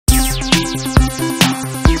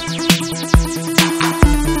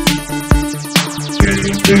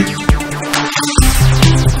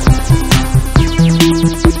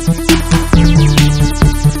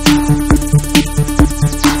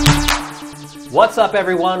What's up,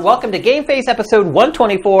 everyone? Welcome to GameFace episode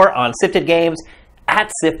 124 on Sifted Games at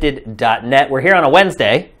Sifted.net. We're here on a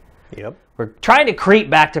Wednesday. Yep. We're trying to creep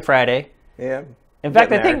back to Friday. Yeah. In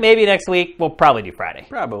fact, I think maybe next week we'll probably do Friday.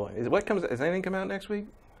 Probably. Does anything come out next week?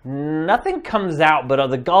 Nothing comes out, but all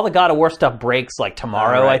the God of War stuff breaks like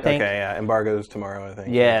tomorrow, I think. Okay, yeah. Embargo's tomorrow, I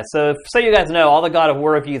think. Yeah, so you guys know, all the God of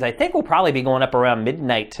War reviews, I think will probably be going up around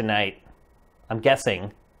midnight tonight. I'm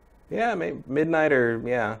guessing. Yeah, maybe midnight or,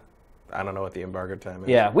 yeah. I don't know what the embargo time is.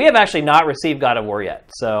 Yeah, we have actually not received God of War yet.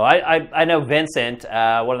 So I know Vincent,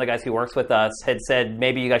 one of the guys who works with us, had said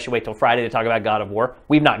maybe you guys should wait till Friday to talk about God of War.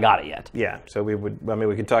 We've not got it yet. Yeah, so we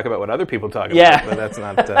could talk about what other people talk about, but that's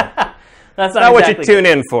not... That's not exactly what you tune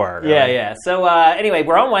in for. Yeah. So anyway,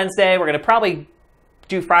 we're on Wednesday. We're going to probably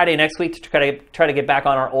do Friday next week to try to get back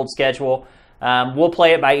on our old schedule. We'll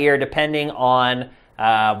play it by ear depending on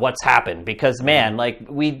what's happened. Because, man,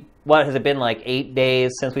 what has it been, like 8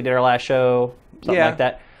 days since we did our last show? Something like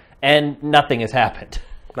that. And nothing has happened.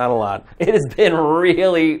 Not a lot. It has been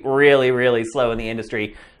really, really, really slow in the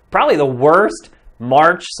industry. Probably the worst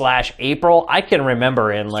March/April I can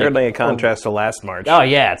remember in certainly a contrast to last March. Oh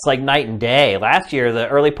yeah, it's like night and day. Last year, the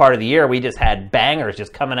early part of the year, we just had bangers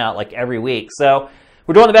just coming out like every week. So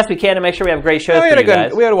we're doing the best we can to make sure we have great shows for you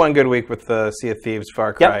guys. We had one good week with Sea of Thieves,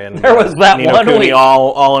 Far Cry, and there was that Ni no one Kuni week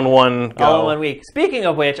all in one go. All in one week. Speaking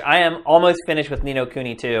of which, I am almost finished with Ni no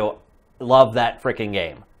Kuni 2. Love that freaking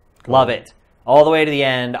game. Cool. Love it all the way to the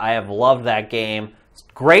end. I have loved that game.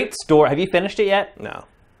 Great story. Have you finished it yet? No.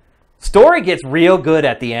 Story gets real good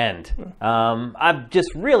at the end. I'm just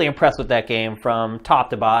really impressed with that game from top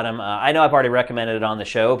to bottom. I know I've already recommended it on the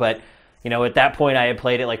show, but at that point I had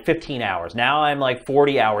played it like 15 hours. Now I'm like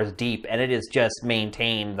 40 hours deep, and it has just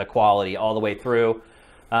maintained the quality all the way through.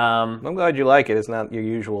 I'm glad you like it. It's not your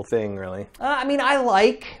usual thing, really. I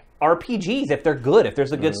like RPGs if they're good. If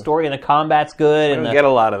there's a good story and the combat's good. We don't get a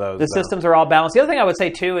lot of those. The systems are all balanced. The other thing I would say,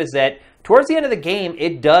 too, is that towards the end of the game,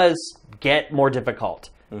 it does get more difficult.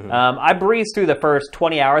 I breezed through the first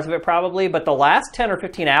 20 hours of it probably, but the last 10 or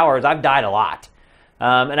 15 hours, I've died a lot.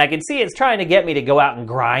 And I can see it's trying to get me to go out and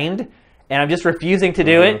grind, and I'm just refusing to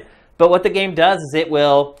do it. But what the game does is it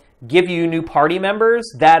will give you new party members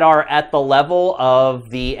that are at the level of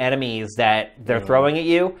the enemies that they're throwing at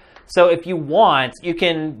you. So if you want, you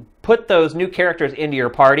can put those new characters into your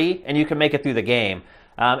party, and you can make it through the game.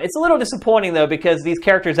 It's a little disappointing, though, because these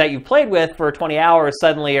characters that you played with for 20 hours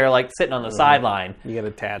suddenly are like sitting on the sideline. You get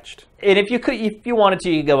attached. And if you wanted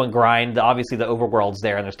to, you could go and grind. Obviously, the overworld's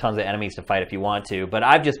there, and there's tons of enemies to fight if you want to. But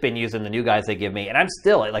I've just been using the new guys they give me, and I'm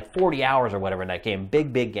still at like 40 hours or whatever in that game.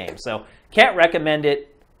 Big game. So can't recommend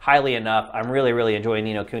it highly enough. I'm really, really enjoying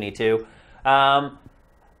Ni no Kuni 2.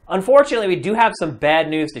 Unfortunately, we do have some bad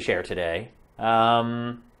news to share today.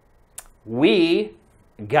 We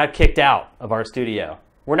got kicked out of our studio.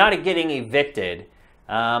 We're not getting evicted.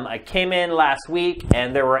 I came in last week,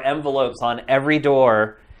 and there were envelopes on every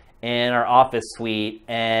door in our office suite,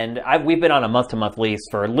 and we've been on a month-to-month lease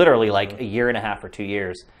for literally like a year and a half or 2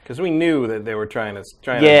 years. Because we knew that they were trying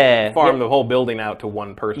to farm the whole building out to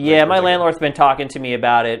one person. Yeah, my landlord's been talking to me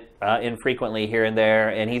about it infrequently here and there,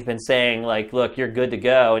 and he's been saying, like, look, you're good to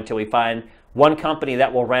go until we find one company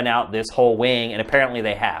that will rent out this whole wing, and apparently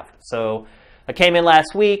they have. So I came in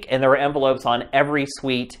last week, and there were envelopes on every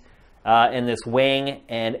suite in this wing,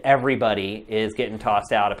 and everybody is getting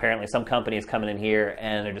tossed out. Apparently, some company is coming in here,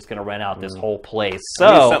 and they're just going to rent out this whole place. So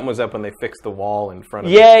I knew something was up when they fixed the wall in front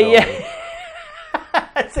of the building.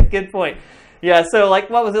 Yeah. That's a good point. Yeah, so like,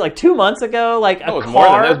 what was it, like 2 months ago? Like it was more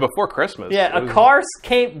than that. It was before Christmas. Yeah, a car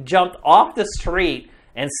jumped off the street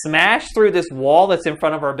and smashed through this wall that's in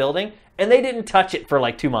front of our building, and they didn't touch it for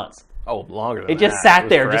like 2 months. Oh, longer than that. It just sat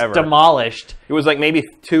there, just demolished. It was like maybe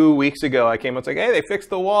 2 weeks ago I came and was like, hey, they fixed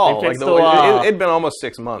the wall. They fixed the wall. It'd been almost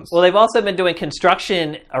 6 months. Well, they've also been doing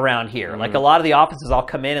construction around here. Like a lot of the offices all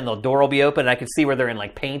come in and the door will be open, and I can see where they're in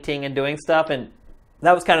like painting and doing stuff. And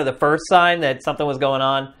that was kind of the first sign that something was going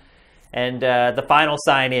on. And the final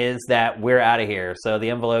sign is that we're out of here. So the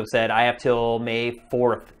envelope said, I have till May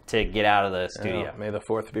 4th to get out of the studio. Oh, May the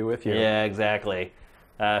 4th be with you. Yeah, exactly.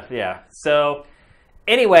 So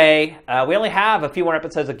anyway, we only have a few more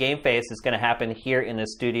episodes of GameFace that's going to happen here in the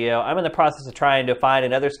studio. I'm in the process of trying to find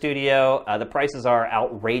another studio. The prices are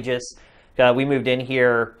outrageous. We moved in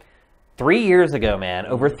here 3 years ago, man.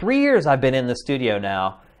 Over 3 years I've been in the studio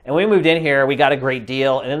now. And when we moved in here, we got a great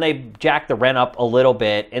deal, and then they jacked the rent up a little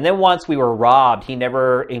bit. And then once we were robbed, he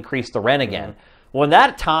never increased the rent again. Well, in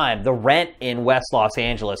that time, the rent in West Los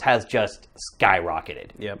Angeles has just skyrocketed.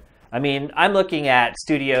 Yep. I mean, I'm looking at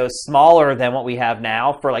studios smaller than what we have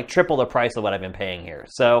now for like triple the price of what I've been paying here.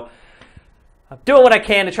 So I'm doing what I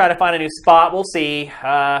can to try to find a new spot. We'll see.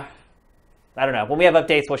 I don't know. When we have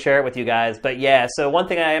updates, we'll share it with you guys. But yeah, so one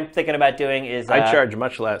thing I am thinking about doing is... I charge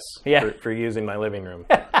much less for using my living room.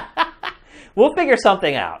 We'll figure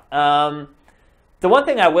something out. The one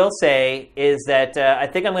thing I will say is that I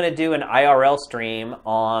think I'm going to do an IRL stream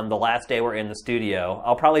on the last day we're in the studio.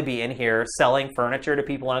 I'll probably be in here selling furniture to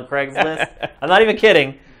people on Craigslist. I'm not even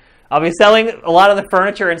kidding. I'll be selling a lot of the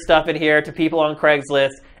furniture and stuff in here to people on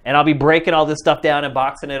Craigslist, and I'll be breaking all this stuff down and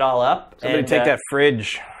boxing it all up. Somebody take that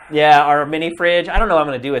fridge. Yeah, our mini fridge. I don't know what I'm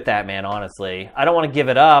going to do with that, man, honestly. I don't want to give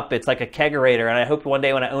it up. It's like a kegerator, and I hope one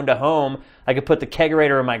day when I owned a home, I could put the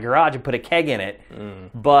kegerator in my garage and put a keg in it.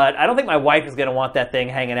 But I don't think my wife is going to want that thing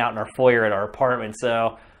hanging out in our foyer at our apartment,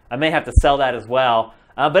 so I may have to sell that as well.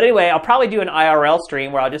 But anyway, I'll probably do an IRL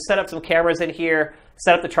stream where I'll just set up some cameras in here,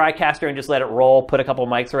 set up the TriCaster, and just let it roll, put a couple of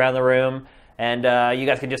mics around the room, and you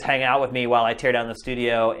guys can just hang out with me while I tear down the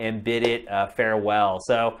studio and bid it farewell.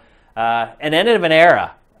 So, an end of an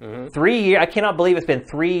era. 3 years. I cannot believe it's been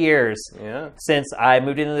 3 years since I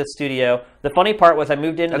moved into the studio. The funny part was I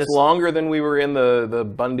moved into That's longer than we were in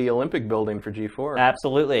the Bundy Olympic building for G4.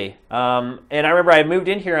 Absolutely. And I remember I moved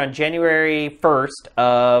in here on January 1st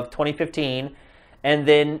of 2015, and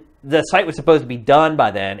then the site was supposed to be done by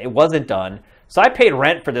then. It wasn't done. So I paid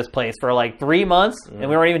rent for this place for like 3 months, and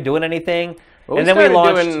we weren't even doing anything. Well, and then we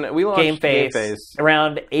launched GameFace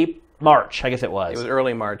around March, I guess it was. It was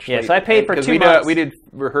early March. Yeah, so I paid for 2 months. We did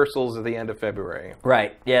rehearsals at the end of February.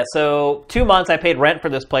 Right, yeah, so 2 months I paid rent for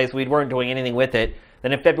this place. We weren't doing anything with it.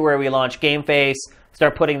 Then in February we launched GameFace,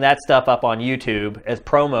 start putting that stuff up on YouTube as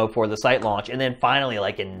promo for the site launch. And then finally,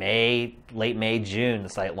 like in May, late May, June, the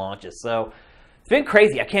site launches. So it's been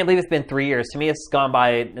crazy. I can't believe it's been 3 years. To me, it's gone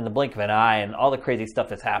by in the blink of an eye, and all the crazy stuff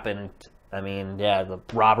that's happened. I mean, yeah, the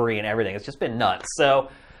robbery and everything. It's just been nuts. So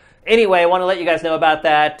anyway, I want to let you guys know about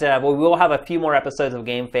that. We will have a few more episodes of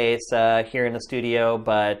GameFace here in the studio,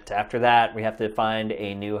 but after that, we have to find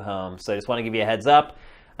a new home. So I just want to give you a heads up.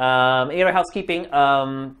 Any other housekeeping?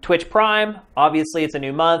 Twitch Prime, obviously it's a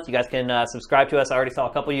new month. You guys can subscribe to us. I already saw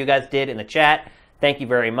a couple of you guys did in the chat. Thank you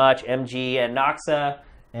very much. MG and Noxa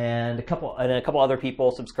and a couple other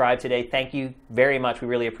people subscribed today. Thank you very much. We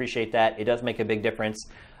really appreciate that. It does make a big difference.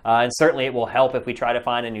 And certainly it will help if we try to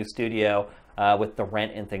find a new studio with the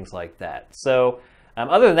rent and things like that. So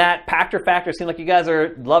other than that, Pactor Factor, seems like you guys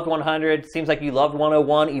loved 100. Seems like you loved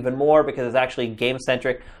 101 even more because it's actually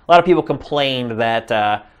game-centric. A lot of people complained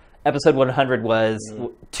that episode 100 was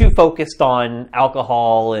too focused on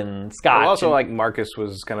alcohol and scotch. Well, also, like, Marcus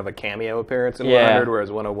was kind of a cameo appearance in 100,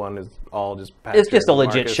 whereas 101 is all just Pactor. It's just a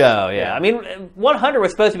legit show, yeah. I mean, 100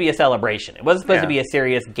 was supposed to be a celebration. It wasn't supposed to be a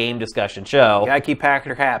serious game discussion show. You gotta keep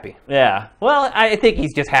Pactor happy. Yeah. Well, I think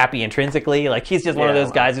he's just happy intrinsically. Like, he's just one of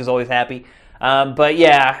those guys who's always happy. But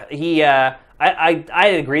yeah, I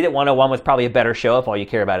agree that 101 was probably a better show if all you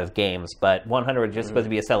care about is games. But 100 was just supposed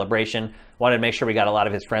to be a celebration. Wanted to make sure we got a lot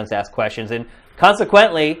of his friends to ask questions. And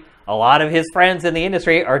consequently, a lot of his friends in the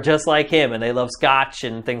industry are just like him. And they love scotch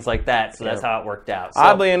and things like that. So that's how it worked out. So,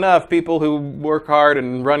 oddly enough, people who work hard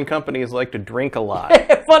and run companies like to drink a lot.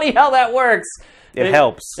 Funny how that works. It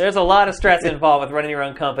helps. There's a lot of stress involved with running your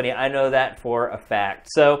own company. I know that for a fact.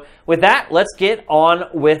 So with that, let's get on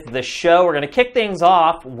with the show. We're going to kick things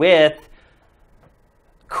off with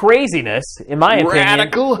craziness, in my opinion.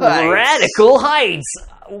 Radical Heights. Radical Heights.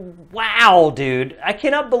 Wow, dude. I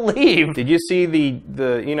cannot believe. Did you see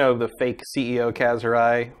the fake CEO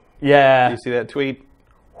Kazurai? Yeah. Did you see that tweet?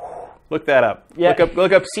 Look that up. Yeah.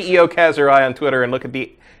 Look up CEO Kazurai on Twitter and look at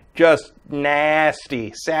the just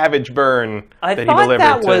nasty, savage burn that he delivered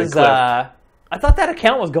to Cliff. I thought that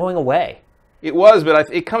account was going away. It was,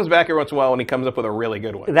 but it comes back every once in a while when he comes up with a really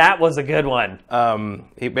good one. That was a good one.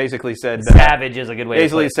 He basically said... Savage is a good way to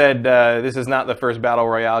put it. Said, this is not the first Battle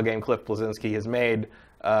Royale game Cliff Bleszinski has made.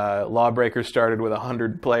 Lawbreakers started with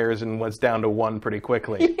 100 players and was down to one pretty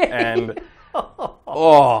quickly. And,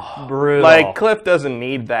 brutal. Like, Cliff doesn't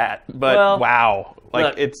need that, but wow.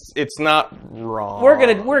 Like, look, it's not wrong.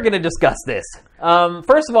 We're gonna discuss this.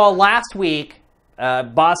 First of all, last week,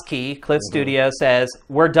 Boss Key, Cliff Studio, says,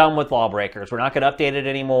 we're done with Lawbreakers. We're not going to update it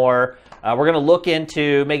anymore. We're going to look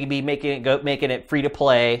into maybe making it free to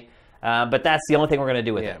play. But that's the only thing we're going to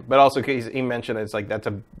do with it. But also, he mentioned it's like that's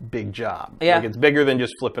a big job. Yeah. Like, it's bigger than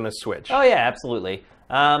just flipping a switch. Oh, yeah, absolutely.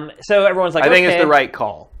 So everyone's like, I think it's the right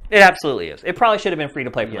call. It absolutely is. It probably should have been free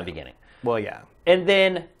to play from the beginning. Well, yeah. And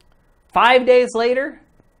then 5 days later,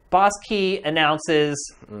 Boss Key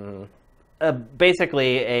announces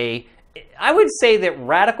basically I would say that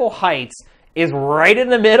Radical Heights is right in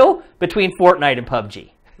the middle between Fortnite and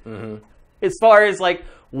PUBG. As far as like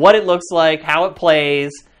what it looks like, how it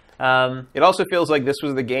plays, It also feels like this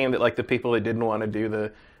was the game that like the people that didn't want to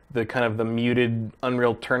do the kind of the muted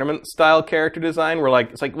Unreal Tournament style character design were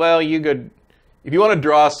like, it's like, well, you could, if you want to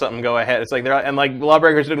draw something, go ahead. It's like and like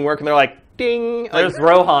Lawbreakers didn't work, and they're like, ding. There's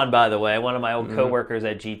Rohan, by the way, one of my old coworkers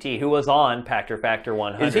at GT, who was on Pachter Factor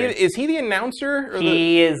 100. Is he the announcer?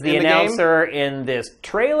 He is the announcer in this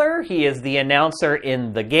trailer. He is the announcer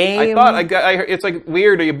in the game. I thought it's like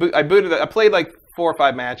weird. I booted it. I played like 4 or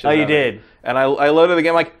 5 matches. Oh, you did? And I loaded the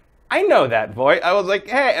game like, I know that voice. I was like,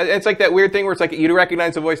 hey, it's like that weird thing where it's like you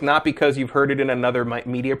recognize the voice not because you've heard it in another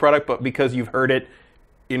media product, but because you've heard it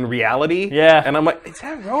in reality. Yeah. And I'm like, is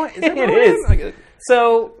that right? It is. Like,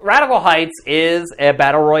 so Radical Heights is a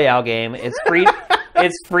battle royale game. It's free.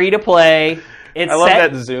 It's free to play. I love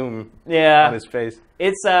that zoom. Yeah. On his face.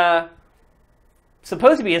 It's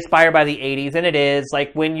supposed to be inspired by the 80s, and it is.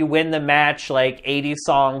 Like when you win the match, like 80s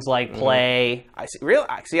songs like play. I see. Really?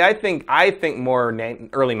 See, I think more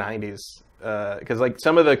early 90s because like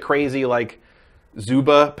some of the crazy like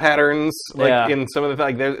Zuba patterns, like in some of the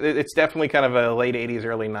like, it's definitely kind of a late 80s,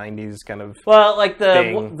 early 90s kind of. Well, like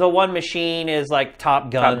the one machine is like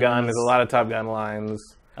Top Gun. Top Gun. There's a lot of Top Gun lines.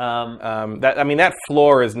 That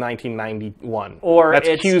floor is 1991. Or that's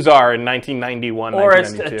Qzar in 1991. Or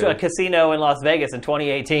it's a casino in Las Vegas in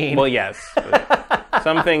 2018. Well, yes.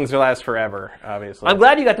 Some things last forever, obviously. I'm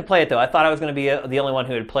glad you got to play it, though. I thought I was going to be the only one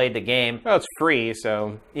who had played the game. Well, it's free,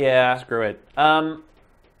 so yeah, screw it.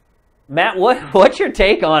 Matt, what's your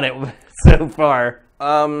take on it so far?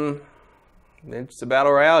 It's a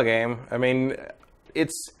battle royale game. I mean,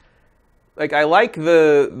 it's like I like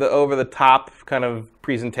the over the top kind of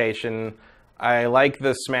presentation. I like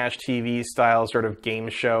the Smash TV style sort of game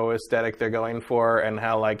show aesthetic they're going for, and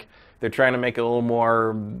how like they're trying to make it a little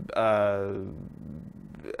more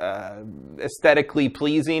aesthetically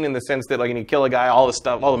pleasing in the sense that like when you kill a guy, all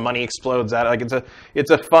the money explodes out. Like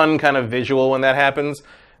it's a fun kind of visual when that happens.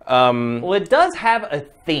 Well, it does have a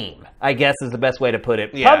theme, I guess is the best way to put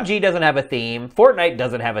it. Yeah. PUBG doesn't have a theme. Fortnite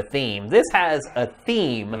doesn't have a theme. This has a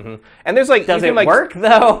theme. Mm-hmm. And there's like... Does it work,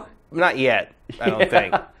 though? Not yet, I don't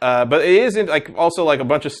think. But it isn't, like, also, like, a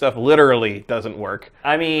bunch of stuff literally doesn't work.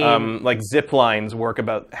 I mean... like, zip lines work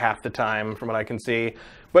about half the time, from what I can see.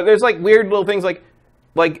 But there's, like, weird little things,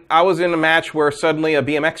 like I was in a match where suddenly a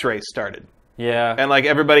BMX race started. Yeah. And like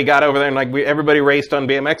everybody got over there and like everybody raced on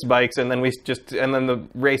BMX bikes and then the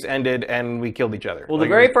race ended and we killed each other. Well, the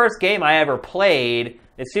very first game I ever played,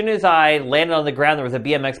 as soon as I landed on the ground, there was a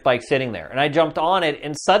BMX bike sitting there. And I jumped on it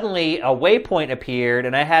and suddenly a waypoint appeared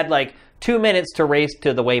and I had like 2 minutes to race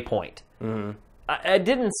to the waypoint. Mm-hmm. I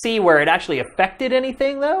didn't see where it actually affected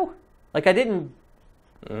anything though. Like I didn't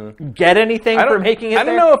get anything for making it I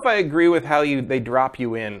don't know if I agree with how they drop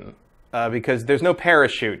you in. Because there's no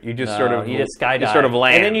parachute, you just sort of skydive. You sort of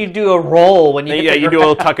land, and then you do a roll when you you do a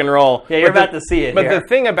little tuck and roll. Yeah, you're about to see it. But the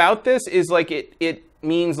thing about this is like it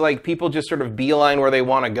means like people just sort of beeline where they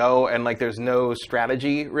want to go, and like there's no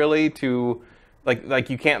strategy really to like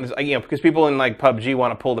you can't because people in like PUBG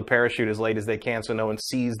want to pull the parachute as late as they can so no one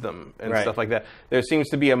sees them and stuff like that. There seems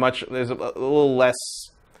to be there's a little less.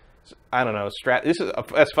 I don't know.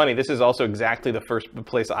 That's funny. This is also exactly the first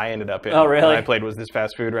place I ended up in. Oh, really? When I played was this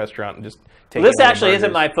fast food restaurant and just taking. Well, this actually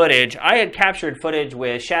isn't my footage. I had captured footage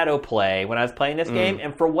with Shadow Play when I was playing this game,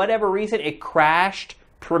 and for whatever reason, it crashed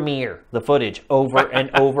Premiere, the footage, over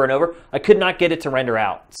and over and over. I could not get it to render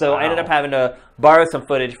out, so I ended up having to borrow some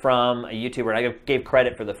footage from a YouTuber, and I gave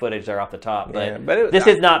credit for the footage there off the top. But this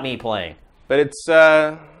is not me playing. But it's.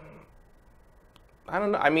 I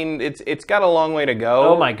don't know. I mean, it's got a long way to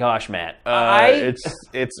go. Oh my gosh, Matt! But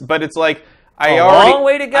it's like long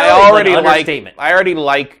way to go. I already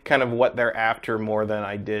like kind of what they're after more than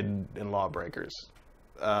I did in Lawbreakers,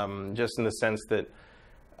 just in the sense that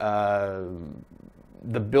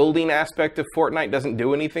the building aspect of Fortnite doesn't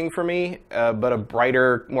do anything for me, but a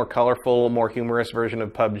brighter, more colorful, more humorous version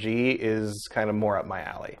of PUBG is kind of more up my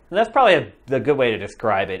alley. And that's probably the good way to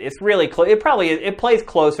describe it. It's really it plays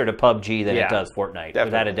closer to PUBG than it does Fortnite, definitely.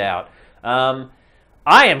 Without a doubt.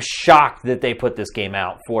 I am shocked that they put this game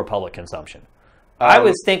out for public consumption. I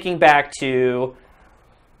was thinking back to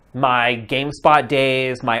my GameSpot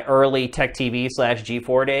days, my early Tech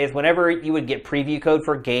TV/G4 days, whenever you would get preview code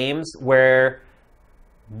for games where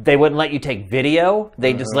they wouldn't let you take video.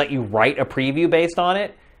 They just let you write a preview based on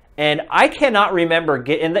it. And I cannot remember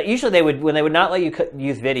usually when they would not let you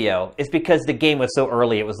use video, it's because the game was so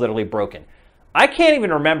early it was literally broken. I can't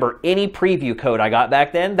even remember any preview code I got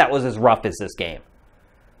back then that was as rough as this game.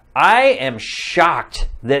 I am shocked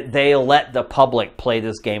that they let the public play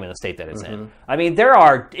this game in the state that it's in. I mean,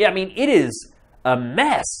 it is a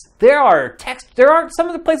mess. There are some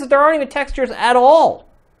of the places there aren't even textures at all.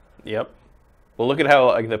 Yep. Well, look at how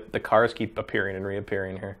like the cars keep appearing and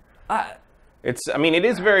reappearing here. I mean, it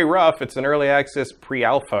is very rough. It's an early access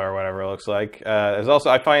pre-alpha or whatever it looks like. There's also,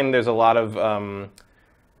 I find there's a lot of,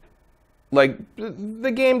 like,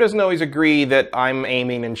 the game doesn't always agree that I'm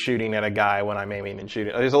aiming and shooting at a guy when I'm aiming and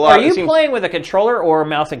shooting. There's a lot. Are you playing with a controller or a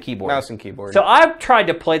mouse and keyboard? Mouse and keyboard. So I've tried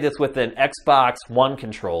to play this with an Xbox One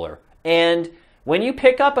controller. And when you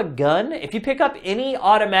pick up a gun, if you pick up any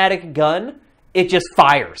automatic gun, it just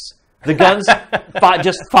fires. The guns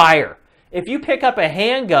just fire. If you pick up a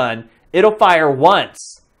handgun, it'll fire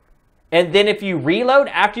once. And then if you reload,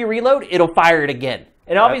 after you reload, it'll fire it again.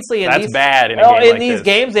 And obviously that's bad in a game like these this.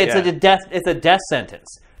 games, it's a death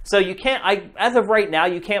sentence. So you can't, as of right now,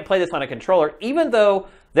 you can't play this on a controller, even though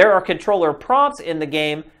there are controller prompts in the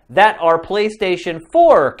game that are PlayStation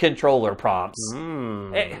 4 controller prompts.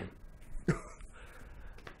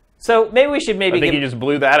 So maybe we should I think you just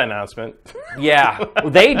blew that announcement. Yeah,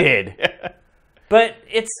 they did. Yeah. But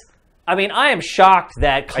I am shocked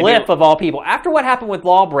that Cliff, of all people, after what happened with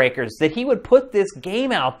Lawbreakers, that he would put this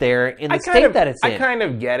game out there in the state that it's in. I kind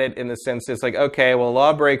of get it in the sense it's like, okay, well,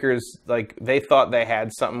 Lawbreakers, like, they thought they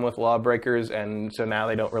had something with Lawbreakers, and so now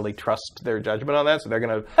they don't really trust their judgment on that, so they're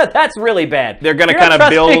going to... That's really bad. They're going to kind of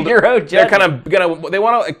build... your own judgment. They're kind of going to... They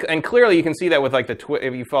want to... And clearly you can see that with, like,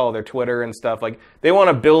 if you follow their Twitter and stuff, like, they want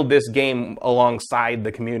to build this game alongside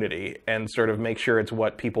the community and sort of make sure it's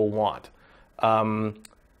what people want.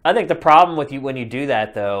 I think the problem with you when you do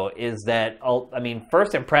that, though, is that,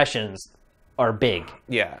 first impressions are big.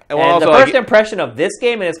 Yeah. And also, the first impression of this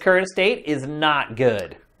game in its current state is not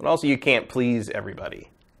good. And also, you can't please everybody.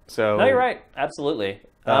 So no, you're right. Absolutely.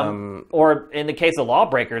 Or in the case of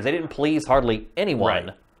Lawbreakers, they didn't please hardly anyone.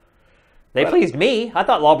 Right. They pleased me. I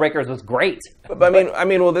thought Lawbreakers was great. But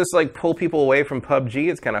will this like pull people away from PUBG?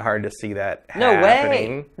 It's kind of hard to see that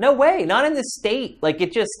happening. No way. Not in this state. Like,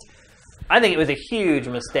 it just... I think it was a huge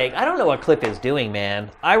mistake. I don't know what Cliff is doing,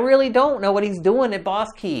 man. I really don't know what he's doing at Boss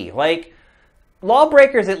Key. Like,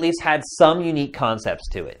 Lawbreakers at least had some unique concepts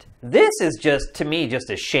to it. This is just, to me, just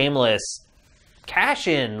a shameless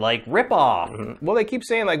cash-in, like, rip-off. Mm-hmm. Well, they keep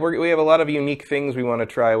saying, like, we have a lot of unique things we want to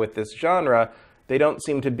try with this genre. They don't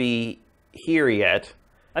seem to be here yet.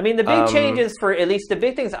 I mean, the big changes for, at least the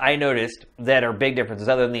big things I noticed that are big differences,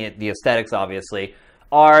 other than the aesthetics, obviously,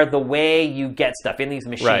 are the way you get stuff in these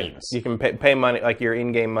machines. Right. You can pay money, like your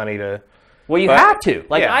in-game money to... Well, you have to.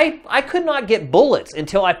 Like, yeah. I could not get bullets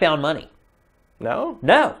until I found money. No?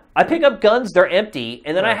 No. I pick up guns, they're empty,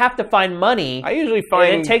 and then I have to find money. I usually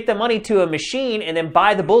find... And take the money to a machine and then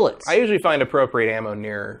buy the bullets. I usually find appropriate ammo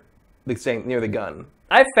near the gun.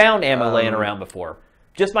 I've found ammo laying around before.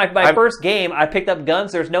 Just my first game, I picked up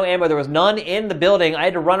guns. There's no ammo. There was none in the building. I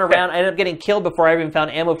had to run around. I ended up getting killed before I even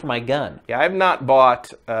found ammo for my gun. Yeah, I've not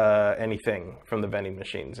bought anything from the vending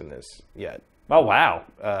machines in this yet. Oh, wow.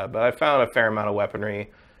 But I found a fair amount of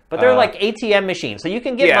weaponry. But they're like ATM machines. So you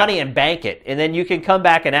can get money and bank it. And then you can come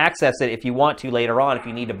back and access it if you want to later on if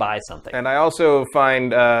you need to buy something. And I also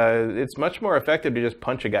find it's much more effective to just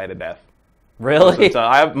punch a guy to death. Really?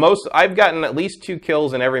 I've gotten at least 2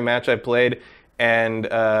 kills in every match I've played. And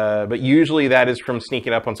but usually that is from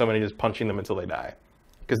sneaking up on somebody and just punching them until they die,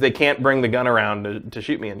 because they can't bring the gun around to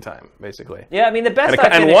shoot me in time, basically. Yeah, I mean the best.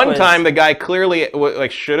 And one time the guy clearly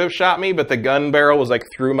like should have shot me, but the gun barrel was like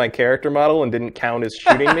through my character model and didn't count as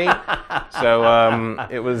shooting me. So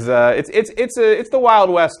it was it's the Wild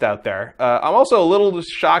West out there. I'm also a little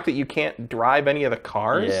shocked that you can't drive any of the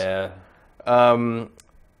cars. Yeah.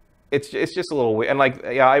 It's just a little weird, and like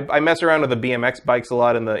I mess around with the BMX bikes a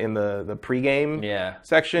lot in the pregame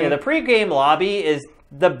section. Yeah, the pregame lobby is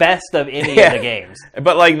the best of any of the games.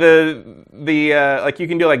 But like the like you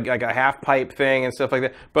can do like a half pipe thing and stuff like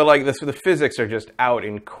that. But like the physics are just out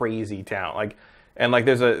in crazy town. Like and like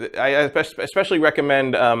I especially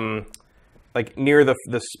recommend like near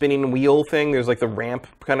the spinning wheel thing. There's like the ramp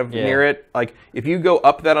kind of near it. Like if you go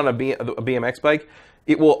up that on a BMX bike,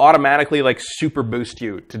 it will automatically like super boost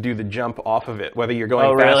you to do the jump off of it, whether you're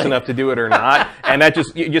going fast enough to do it or not. And that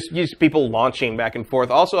just people launching back and forth.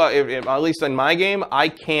 Also, at least in my game, I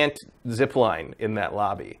can't zipline in that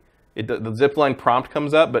lobby. The zipline prompt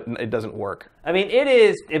comes up, but it doesn't work. I mean, it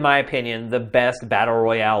is, in my opinion, the best battle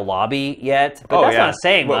royale lobby yet. But that's not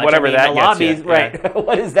saying much. Whatever that gets you. Right?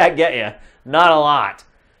 What does that get you? Not a lot.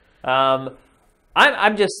 I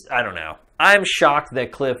don't know. I'm shocked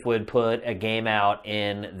that Cliff would put a game out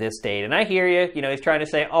in this state. And I hear you. You know, he's trying to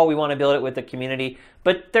say, we want to build it with the community.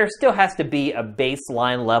 But there still has to be a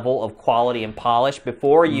baseline level of quality and polish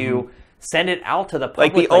before you send it out to the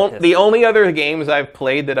public. Like the only other games I've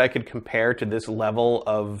played that I could compare to this level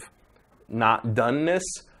of not doneness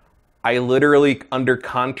I literally, under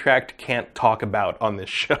contract, can't talk about on this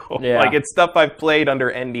show. Yeah. Like, it's stuff I've played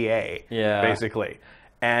under NDA, basically.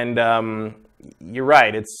 And you're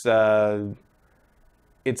right. It's a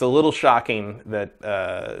little shocking that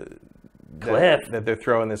Cliff. that they're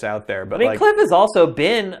throwing this out there. But I mean, Cliff has also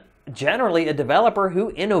been generally a developer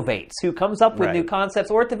who innovates, who comes up with new concepts,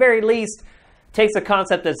 or at the very least takes a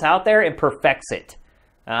concept that's out there and perfects it.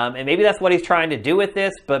 And maybe that's what he's trying to do with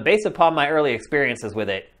this, but based upon my early experiences with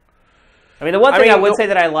it, I mean, the one thing I would say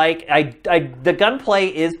that I like, the gunplay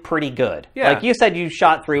is pretty good. Yeah. Like you said, you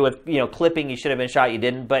shot through with clipping. You should have been shot. You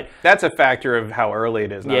didn't, but that's a factor of how early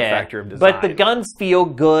it is, not a factor of design. But the guns feel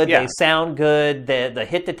good. Yeah. They sound good. The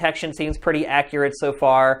hit detection seems pretty accurate so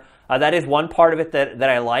far. That is one part of it that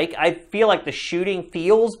I like. I feel like the shooting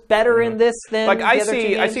feels better in this than like the I other two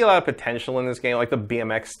games. I see a lot of potential in this game, like the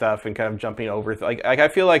BMX stuff and kind of jumping over. Like I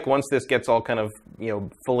feel like once this gets all kind of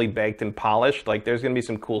fully baked and polished, like there's going to be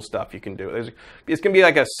some cool stuff you can do. It's going to be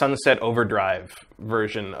like a Sunset Overdrive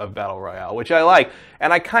version of Battle Royale, which I like.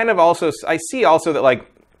 And I kind of I see also that like,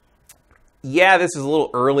 yeah, this is a little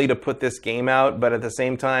early to put this game out, but at the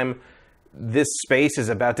same time, this space is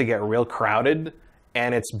about to get real crowded.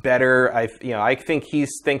 And it's better, I think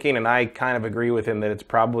he's thinking, and I kind of agree with him, that it's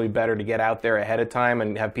probably better to get out there ahead of time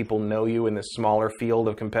and have people know you in this smaller field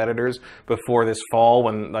of competitors before this fall,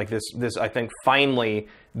 when like this I think finally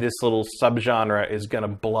this little subgenre is going to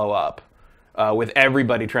blow up with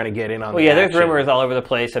everybody trying to get in on the action. There's rumors all over the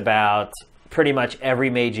place about pretty much every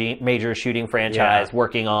major shooting franchise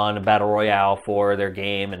working on a Battle Royale for their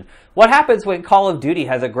game. And what happens when Call of Duty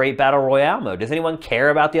has a great Battle Royale mode? Does anyone care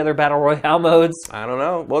about the other Battle Royale modes? I don't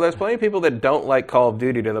know. Well, there's plenty of people that don't like Call of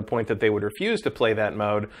Duty to the point that they would refuse to play that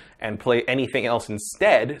mode and play anything else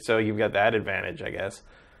instead. So you've got that advantage, I guess.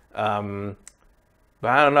 But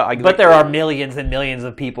I don't know. But there are millions and millions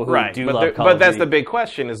of people who do love Call of Duty. But that's the big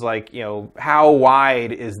question is like, how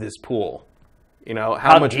wide is this pool?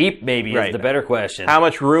 How much deep maybe is the better question. How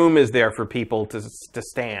much room is there for people to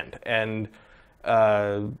stand? And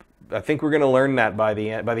I think we're going to learn that by the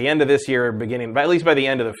end of this year, at least by the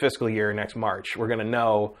end of the fiscal year next March, we're going to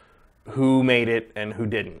know who made it and who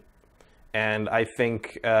didn't. And I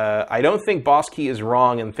think I don't think Boss Key is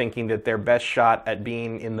wrong in thinking that their best shot at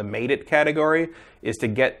being in the made it category is to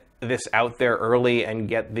get this out there early and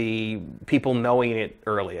get the people knowing it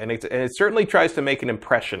early. And it certainly tries to make an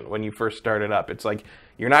impression when you first start it up. It's like,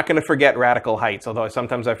 you're not going to forget Radical Heights, although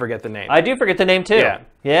sometimes I forget the name. I do forget the name too.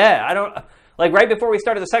 Yeah. I don't... Like right before we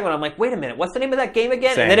started the segment, I'm like, wait a minute, what's the name of that game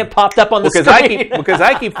again? Same. And then it popped up on the screen. Because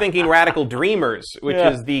I keep thinking Radical Dreamers, which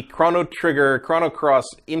is the Chrono Trigger, Chrono Cross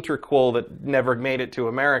interquel that never made it to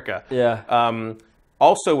America. Yeah.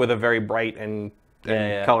 Also with a very bright and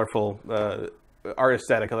colorful art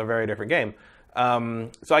aesthetic of a very different game.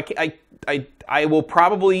 So I will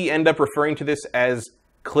probably end up referring to this as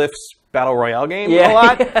Cliff's Battle Royale game a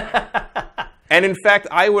lot. And in fact,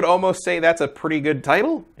 I would almost say that's a pretty good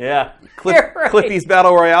title. Yeah. Cliffy's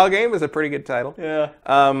Battle Royale game is a pretty good title. Yeah.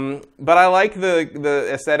 But I like the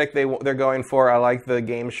aesthetic they're going for. I like the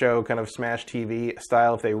game show kind of Smash TV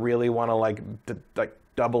style. If they really want to like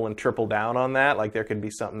double and triple down on that, like there could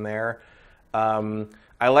be something there.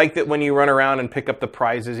 I like that when you run around and pick up the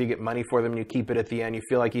prizes, you get money for them, and you keep it at the end. You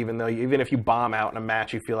feel like even if you bomb out in a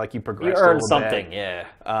match, you feel like you progressed. You earned something, yeah.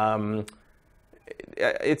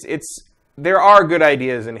 There are good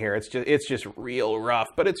ideas in here. It's just real rough,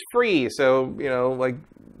 but it's free, so like.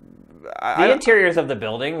 The interiors of the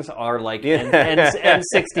buildings are like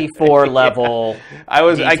N64 level.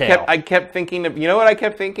 I kept thinking of, what I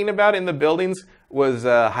kept thinking about in the buildings was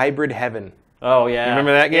Hybrid Heaven. Oh yeah, you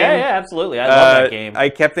remember that game? Yeah, absolutely. I love that game. I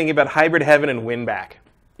kept thinking about Hybrid Heaven and Winback.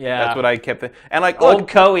 Yeah, that's what I kept thinking. And like old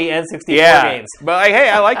Koei N64 games. But hey,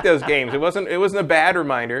 I like those games. It wasn't a bad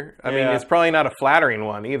reminder. I mean, it's probably not a flattering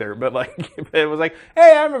one either. But like, it was like,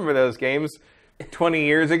 hey, I remember those games 20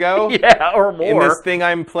 years ago. Yeah, or more. In this thing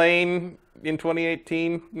I'm playing in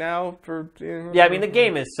 2018 now. Yeah, I mean, the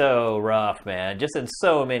game is so rough, man. Just in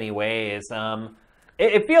so many ways.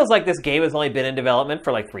 It feels like this game has only been in development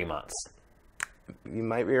for like 3 months. You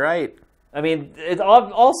might be right. I mean, it's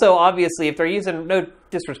also obviously if they're using, no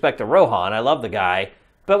disrespect to Rohan, I love the guy,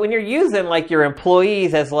 but when you're using like your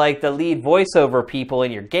employees as like the lead voiceover people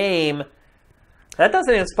in your game, that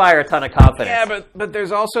doesn't inspire a ton of confidence. Yeah, but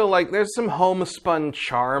there's also like there's some homespun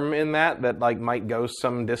charm in that like might go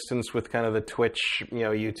some distance with kind of the Twitch,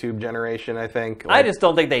 YouTube generation. I think. I just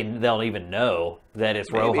don't think they'll even know that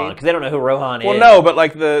it's Rohan because they don't know who Rohan is. Well, no, but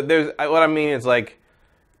like what I mean is like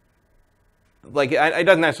it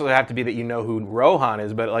doesn't necessarily have to be that you know who Rohan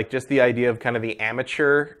is, but like just the idea of kind of the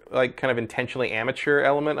amateur, like kind of intentionally amateur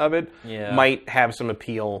element of it might have some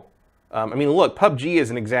appeal I mean, look, PUBG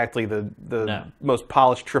isn't exactly the most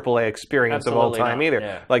polished AAA experience of all time either.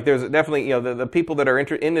 Yeah. Like, there's definitely, you know, the people that are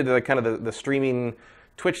into the kind of the streaming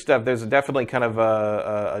Twitch stuff, there's definitely kind of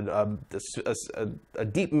a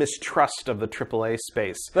deep mistrust of the AAA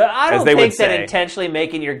space. But I don't think that intentionally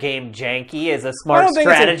making your game janky is a smart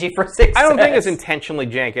strategy for success. I don't think it's intentionally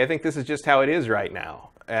janky. I think this is just how it is right now.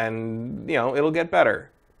 And, you know, it'll get better.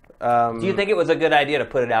 Do you think it was a good idea to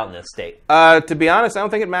put it out in this state? To be honest, I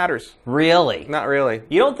don't think it matters. Really? Not really.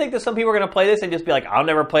 You don't think that some people are going to play this and just be like, I'll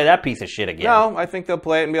never play that piece of shit again? No, I think they'll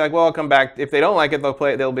play it and be like, well, I'll come back. If they don't like it,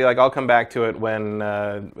 they'll be like, I'll come back to it when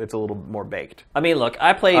it's a little more baked. I mean, look,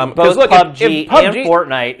 I played both PUBG and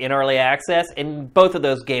Fortnite in early access, and both of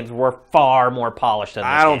those games were far more polished than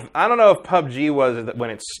this game. I don't know if PUBG was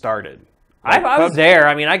when it started. Like, I was there.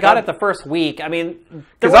 I mean, I got it the first week. I mean,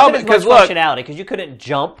 there wasn't as much functionality because you couldn't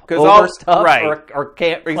jump over stuff or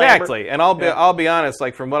can't exactly. And I'll be honest.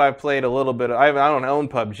 Like, from what I've played a little bit, I don't own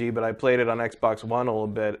PUBG, but I played it on Xbox One a little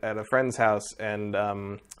bit at a friend's house and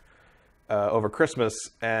over Christmas,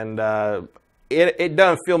 and it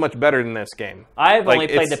doesn't feel much better than this game. I've only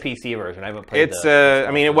played the PC version. I haven't played I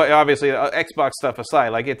mean, obviously, Xbox stuff aside,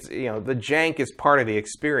 like, it's, you know, the jank is part of the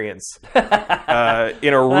experience in a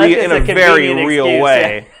very real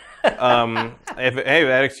way. If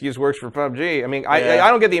that excuse works for PUBG, I mean, I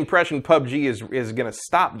don't get the impression PUBG is going to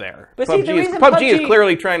stop there. But PUBG is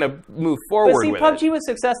clearly trying to move forward with PUBG was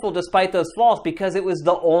successful despite those faults because it was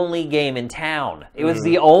the only game in town. It was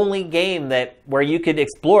the only game where you could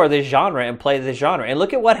explore this genre and play this genre. And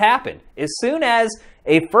look at what happened. As soon as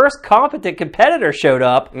a first competent competitor showed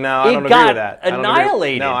up, I don't agree with that.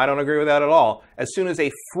 Annihilated. I don't agree with that at all. As soon as a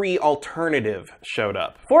free alternative showed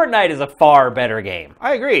up. Fortnite is a far better game.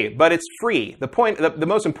 I agree, but it's free. The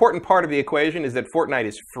most important part of the equation is that Fortnite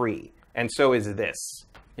is free, and so is this.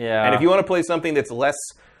 Yeah. And if you want to play something that's less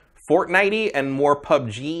Fortnite-y and more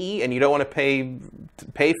PUBG-y, and you don't want to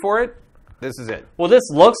pay for it, this is it. Well, this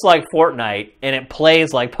looks like Fortnite, and it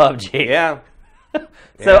plays like PUBG. Yeah.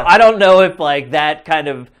 So I don't know if like that kind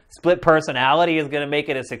of split personality is going to make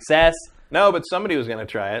it a success. No, but somebody was going to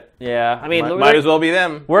try it. Yeah, I mean, might as well be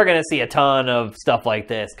them. We're going to see a ton of stuff like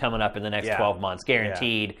this coming up in the next 12 months,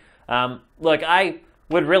 guaranteed. Yeah. Look, I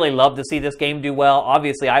would really love to see this game do well.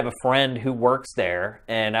 Obviously, I have a friend who works there,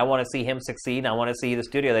 and I want to see him succeed, and I want to see the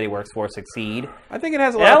studio that he works for succeed. I think it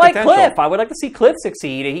has a lot of potential. I like Cliff. I would like to see Cliff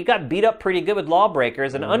succeed. He got beat up pretty good with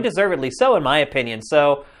Lawbreakers, and undeservedly so, in my opinion.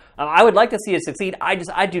 So I would like to see it succeed.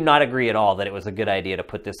 I do not agree at all that it was a good idea to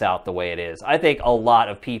put this out the way it is. I think a lot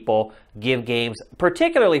of people give games,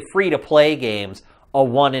 particularly free-to-play games, a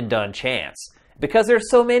one-and-done chance because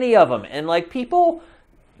there's so many of them, and like people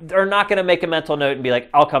are not going to make a mental note and be like,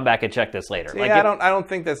 "I'll come back and check this later." See, I don't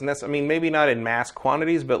think that's necessary. I mean, maybe not in mass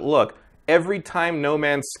quantities, but look, every time No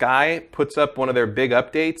Man's Sky puts up one of their big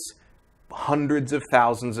updates, hundreds of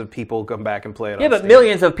thousands of people come back and play it on Steam. But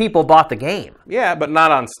millions of people bought the game. Yeah, but not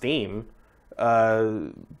on Steam.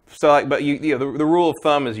 The rule of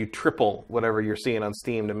thumb is you triple whatever you're seeing on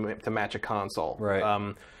Steam to match a console.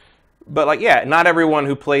 Right. But like, yeah, not everyone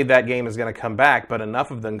who played that game is going to come back, but enough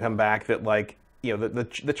of them come back that like, you know,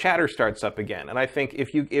 the chatter starts up again. And I think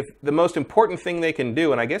if the most important thing they can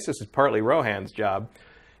do, and I guess this is partly Rohan's job,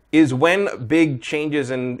 is when big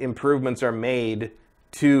changes and improvements are made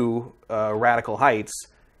to Radical Heights,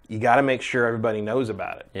 you got to make sure everybody knows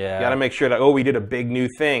about it. Yeah. You got to make sure that, we did a big new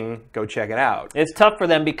thing, go check it out. It's tough for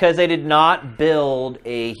them because they did not build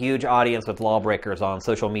a huge audience with Lawbreakers on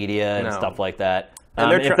social media and stuff like that.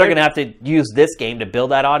 And if they're going to have to use this game to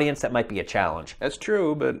build that audience, that might be a challenge. That's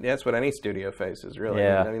true, but that's what any studio faces, really.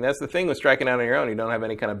 Yeah. I mean, that's the thing with striking out on your own. You don't have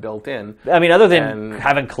any kind of built-in. I mean, other than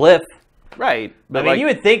having Cliff. Right. But I mean, you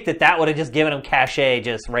would think that would have just given them cachet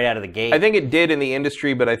just right out of the gate. I think it did in the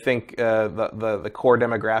industry, but I think the core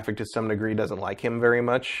demographic to some degree doesn't like him very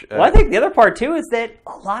much. Well, I think the other part, too, is that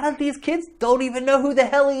a lot of these kids don't even know who the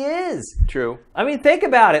hell he is. True. I mean, think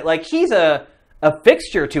about it. Like, he's a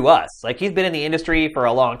fixture to us. Like, he's been in the industry for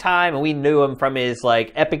a long time, and we knew him from his,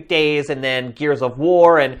 like, Epic days and then Gears of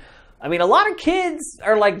War. And, I mean, a lot of kids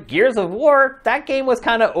are like, Gears of War, that game was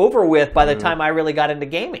kind of over with by the time I really got into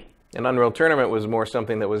gaming. And Unreal Tournament was more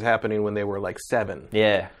something that was happening when they were like 7.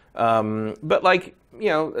 Yeah. But like, you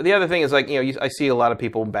know, the other thing is like, you know, I see a lot of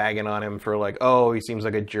people bagging on him for like, oh, he seems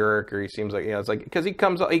like a jerk, or he seems like, you know, it's like, because he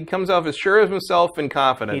comes off as sure of himself and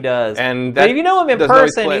confident. He does. And but if you know him in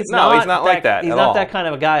person, he's not like that. He's not that kind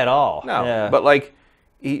of a guy at all. No. Yeah. But like,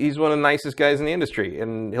 he's one of the nicest guys in the industry,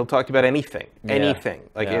 and he'll talk to you about anything. Anything.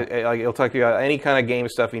 Like, he'll talk to you about any kind of game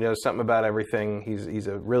stuff. He knows something about everything. He's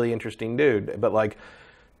a really interesting dude. But like,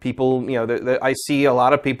 people, I see a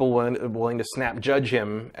lot of people willing to snap judge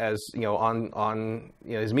him as, on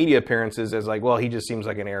his media appearances as like, well, he just seems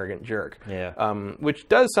like an arrogant jerk. Yeah. Which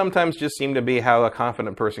does sometimes just seem to be how a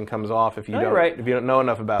confident person comes off if you don't know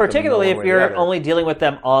enough about particularly them. Particularly if you're only dealing with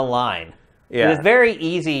them online. Yeah. It's very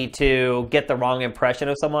easy to get the wrong impression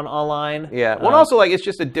of someone online. Yeah. Well, also like it's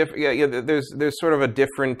just a different. There's sort of a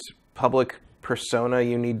different public persona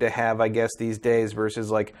you need to have, I guess, these days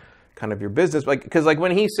versus like kind of your business, like because like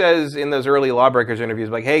when he says in those early Lawbreakers interviews,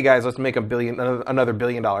 like, "Hey guys, let's make another $1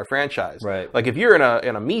 billion franchise." Right. Like if you're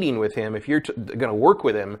in a meeting with him, if you're going to work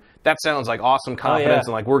with him, that sounds like awesome confidence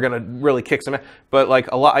and like we're going to really kick some ass. But like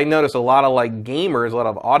I notice a lot of like gamers, a lot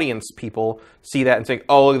of audience people see that and think,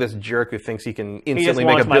 "Oh, look at this jerk who thinks he can instantly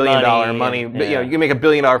make $1 billion money." But you can make $1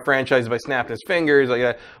 billion franchise by snapping his fingers.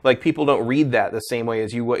 Like people don't read that the same way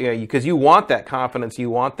as you because you want that confidence, you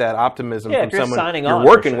want that optimism from someone you're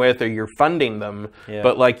working with or you're funding them. Yeah.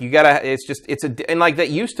 But like and like that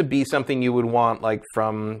used to be something you would want like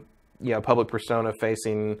from public persona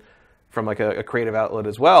facing from like a creative outlet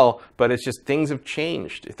as well, but it's just things have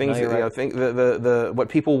changed. Things, think the what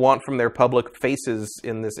people want from their public faces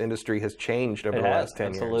in this industry has changed over the last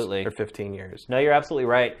 10 years or 15 years. No, you're absolutely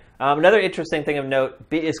right. Another interesting thing of note,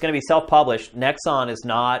 it's going to be self-published. Nexon is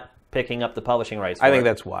not picking up the publishing rights for I think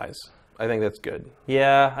that's wise. I think that's good.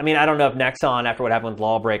 Yeah, I mean, I don't know if Nexon, after what happened with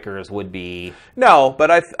Lawbreakers, would be. No,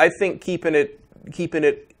 but I think keeping it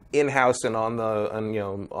in-house and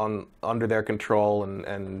on under their control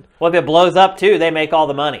and well, if it blows up too, they make all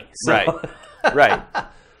the money. So. Right.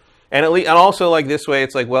 And also like this way,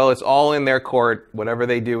 it's like, well, it's all in their court. Whatever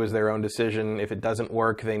they do is their own decision. If it doesn't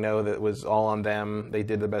work, they know that it was all on them. They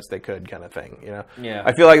did the best they could, kind of thing. Yeah.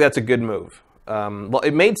 I feel like that's a good move. Well,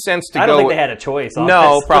 it made sense to go. I don't think they had a choice. Honestly.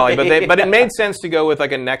 No, probably, but it made sense to go with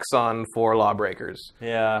like a Nexon for Lawbreakers.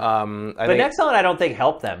 Yeah. But Nexon, I don't think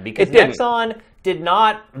helped them because Nexon did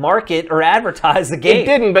not market or advertise the game. It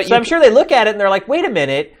didn't, but so I'm sure they look at it and they're like, "Wait a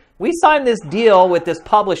minute, we signed this deal with this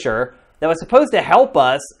publisher that was supposed to help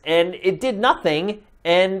us, and it did nothing.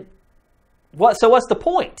 And what? So what's the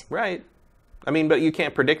point?" Right. I mean, but you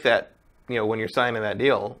can't predict that. When you're signing that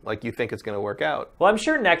deal, like you think it's going to work out. Well, I'm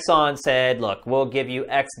sure Nexon said, look, we'll give you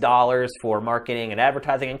X dollars for marketing and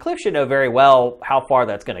advertising. And Cliff should know very well how far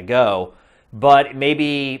that's going to go. But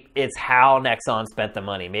maybe it's how Nexon spent the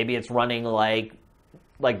money. Maybe it's running like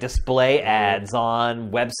display ads on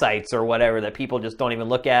websites or whatever that people just don't even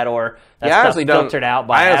look at, or that stuff's filtered out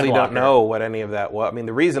by I honestly don't know what any of that was. I mean,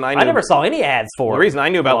 the reason I never saw any ads for it. The reason I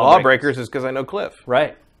knew about Lawbreakers is because I know Cliff.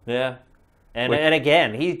 Right. Yeah. And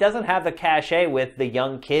again, he doesn't have the cachet with the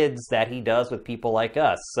young kids that he does with people like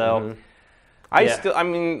us. So, I get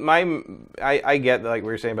like we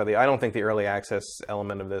were saying about I don't think the early access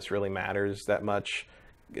element of this really matters that much,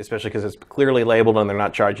 especially because it's clearly labeled and they're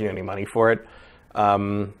not charging you any money for it.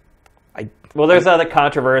 Well, there's other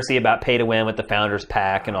controversy about pay to win with the Founders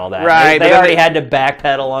Pack and all that. Right, they already had to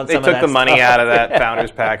backpedal on some of that. They took the money out of that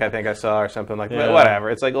Founders Pack, I think I saw, or something like that. Whatever.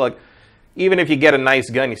 It's like, look. Even if you get a nice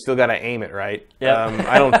gun, you still got to aim it right. Yep.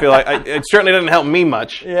 I don't feel like it certainly doesn't help me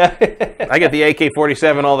much. Yeah, I get the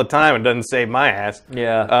AK-47 all the time. It doesn't save my ass.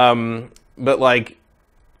 Yeah. But like,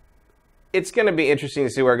 it's going to be interesting to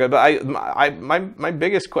see where it goes. But my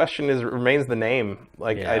biggest question remains the name.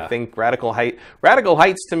 Like, I think Radical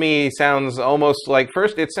Heights to me sounds almost like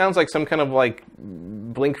it sounds like some kind of like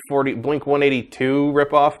Blink 182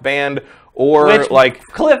 ripoff band. Or which like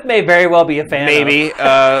Cliff may very well be a fan maybe,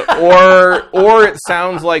 of. or it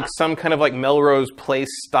sounds like some kind of like Melrose Place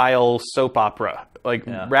style soap opera. Like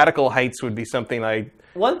Radical Heights would be something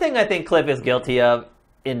One thing I think Cliff is guilty of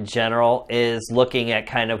in general is looking at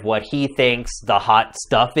kind of what he thinks the hot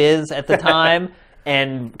stuff is at the time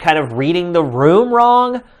and kind of reading the room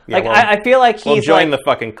wrong. Yeah, I feel like he's join the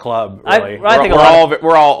fucking club. Really, I think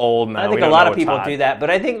we're all old now. I think a lot of people do that, but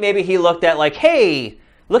I think maybe he looked at like, hey.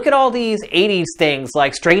 Look at all these 80s things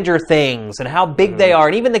like Stranger Things and how big they are.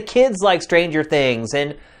 And even the kids like Stranger Things.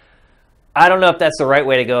 And I don't know if that's the right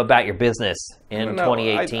way to go about your business in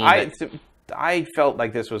 2018. I felt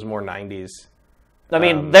like this was more 90s. I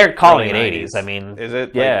mean, they're calling it 80s. I mean, is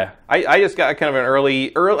it? Yeah. Like, I just got kind of an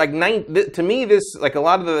early like to me this like a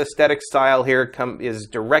lot of the aesthetic style here is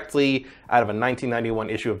directly out of a 1991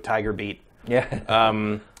 issue of Tiger Beat.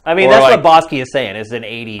 Yeah. I mean, that's what Bosky is saying. Is an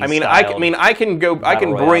 80s. I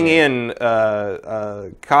can bring in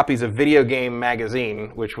copies of Video Game Magazine,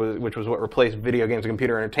 which was what replaced Video Games and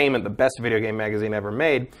Computer Entertainment, the best video game magazine ever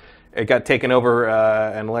made. It got taken over,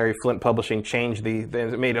 and Larry Flint Publishing changed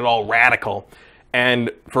it made it all radical.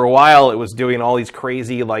 And for a while, it was doing all these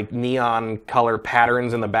crazy, like, neon color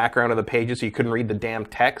patterns in the background of the pages so you couldn't read the damn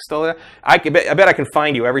text. All that. I bet I can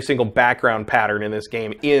find you every single background pattern in this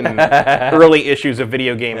game in early issues of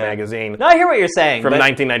Video Game Magazine. No, I hear what you're saying. From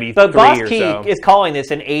 1993 but Boss or Key so. is calling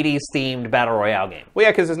this an 80s-themed Battle Royale game. Well,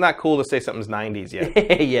 yeah, because it's not cool to say something's 90s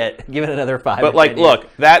yet. Yet. Give it another 5 But, or like, 10 years. look,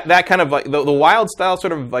 that kind of, like, the wild style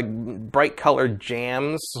sort of, like, bright-colored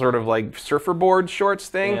jams, sort of, like, surfer board shorts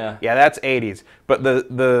thing. Yeah, that's 80s. But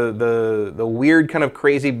the weird kind of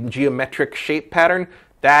crazy geometric shape pattern,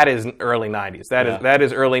 that is early 90s. That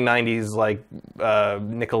is early 90s, like,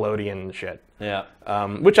 Nickelodeon shit. Yeah.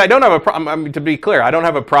 Which I don't have a problem. I mean, to be clear, I don't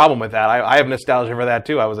have a problem with that. I have nostalgia for that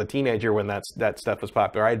too. I was a teenager when that stuff was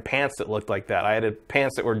popular. I had pants that looked like that. I had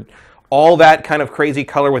pants that were all that kind of crazy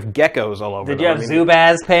color with geckos all over them. Did you have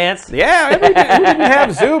Zubaz pants? Yeah, who didn't have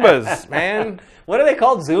Zubas, man? What are they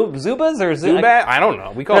called? Zubas or Zubaz? I don't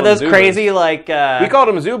know. We called them those Zubas. Crazy, like, we called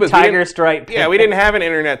them Zubas. Tiger stripe pants. Yeah, we didn't have an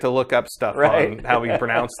internet to look up stuff on how we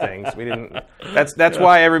pronounce things. We didn't. That's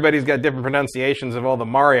why everybody's got different pronunciations of all the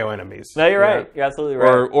Mario enemies. No, you're right. You're absolutely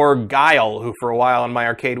right. Or Guile, who for a while in my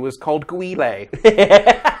arcade was called Guile.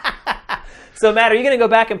 So, Matt, are you going to go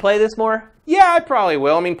back and play this more? Yeah, I probably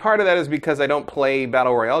will. I mean, part of that is because I don't play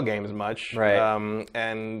Battle Royale games much. Right.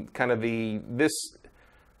 And kind of the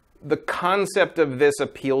concept of this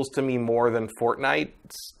appeals to me more than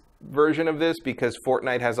Fortnite's version of this, because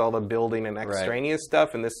Fortnite has all the building and extraneous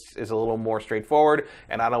stuff, and this is a little more straightforward,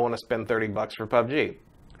 and I don't want to spend $30 for PUBG.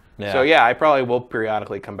 Yeah. So, yeah, I probably will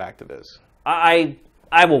periodically come back to this. I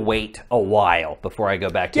will wait a while before I go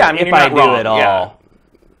back to it. I mean, if I do wrong. at all. Yeah.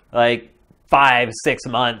 Like 5-6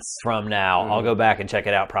 months from now, I'll go back and check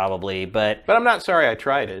it out probably. But I'm not sorry I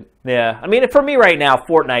tried it. Yeah, I mean, for me right now,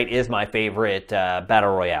 Fortnite is my favorite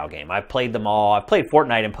Battle Royale game. I've played them all. I've played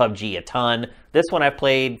Fortnite and PUBG a ton. This one I've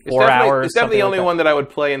played 4 hours. It's definitely the only one that I would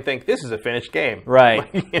play and think, this is a finished game. Right.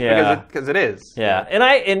 Yeah. Because it is. Yeah.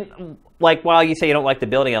 And like, while you say you don't like the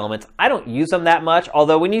building elements, I don't use them that much.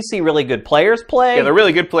 Although when you see really good players play... Yeah, the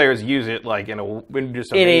really good players use it like in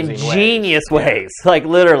just amazing in ingenious ways. Like,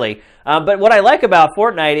 literally. But what I like about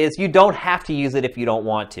Fortnite is you don't have to use it if you don't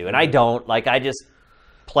want to. And I don't. Like, I just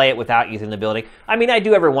play it without using the building. I mean, I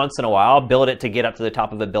do every once in a while. I'll build it to get up to the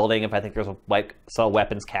top of a building if I think there's a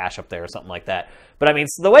weapons cache up there or something like that. But I mean,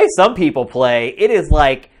 the way some people play, it is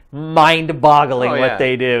like mind-boggling what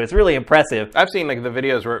they do. It's really impressive. I've seen like the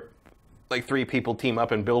videos where like 3 people team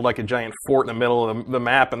up and build like a giant fort in the middle of the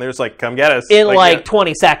map, and they're just like, come get us. In like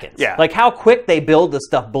 20 seconds. Yeah. Like how quick they build this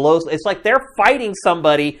stuff blows. It's like they're fighting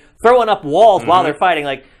somebody, throwing up walls while they're fighting.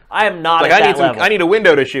 Like, I am not at that level. I need a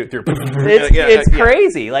window to shoot through. It's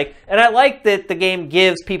crazy. Like, and I like that the game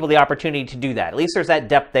gives people the opportunity to do that. At least there's that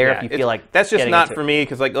depth there if you feel like that's just not for me,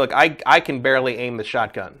 because like, look, I can barely aim the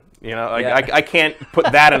shotgun. You know, like, I can't put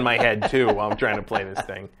that in my head too while I'm trying to play this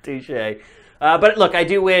thing. Touche. But look, I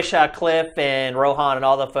do wish Cliff and Rohan and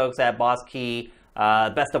all the folks at Boss Key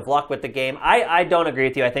best of luck with the game. I don't agree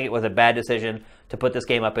with you. I think it was a bad decision to put this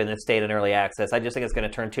game up in this state in early access. I just think it's going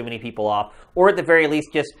to turn too many people off, or at the very least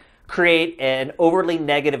just create an overly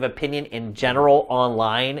negative opinion in general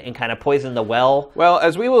online and kind of poison the well. Well,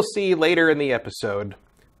 as we will see later in the episode,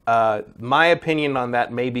 my opinion on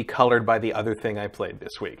that may be colored by the other thing I played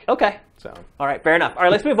this week. Okay. So, all right, fair enough. All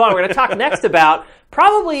right, let's move on. We're going to talk next about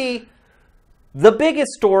probably the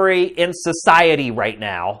biggest story in society right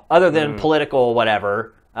now, other than political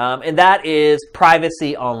whatever, and that is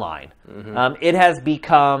privacy online. It has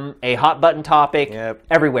become a hot-button topic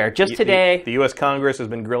everywhere. Just today... The U.S. Congress has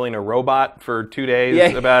been grilling a robot for 2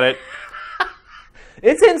 days about it.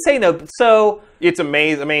 It's insane, though. So... It's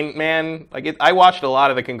amazing. I mean, man, like I watched a lot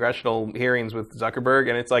of the congressional hearings with Zuckerberg,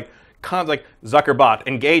 and it's like Zuckerbot,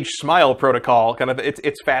 engage smile protocol, kind of.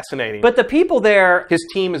 It's fascinating. But the people there, his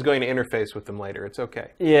team is going to interface with them later. It's okay.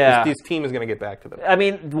 Yeah, his team is going to get back to them. I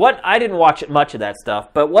mean, I didn't watch much of that stuff,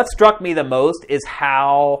 but what struck me the most is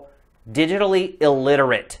how digitally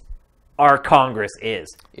illiterate our Congress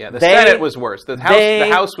is. Yeah, the Senate was worse. The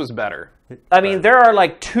House was better. I mean, there are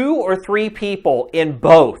like 2 or 3 people in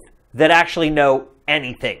both that actually know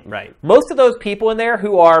anything. Right. Most of those people in there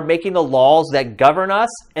who are making the laws that govern us,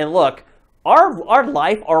 and look, our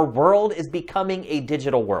life, our world is becoming a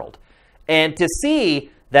digital world. And to see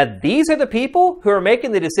that these are the people who are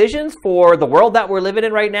making the decisions for the world that we're living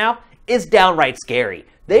in right now is downright scary.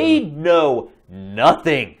 They know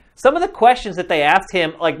nothing. Some of the questions that they asked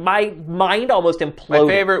him, like, my mind almost imploded. My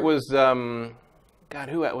favorite was,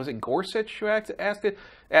 who was it? Gorsuch who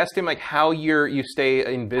asked him like how you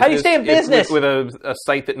stay in business. How do you stay in business with a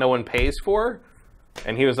site that no one pays for?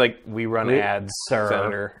 And he was like, "We run ads, sir,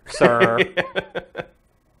 Senator, sir."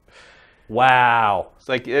 Wow. It's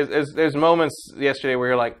like there's moments yesterday where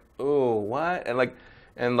you're like, oh, what?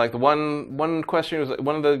 And the one question was like,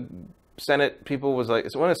 one of the Senate people was like,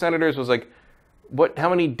 so one of the senators was like, how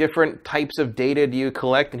many different types of data do you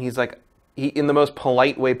collect? And he's like, in the most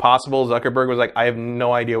polite way possible, Zuckerberg was like, I have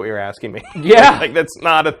no idea what you're asking me. Yeah. Like, that's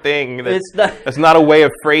not a thing. That's not a way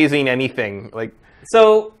of phrasing anything. Like,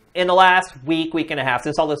 so in the last week and a half,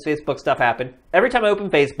 since all this Facebook stuff happened, every time I open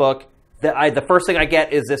Facebook, the first thing I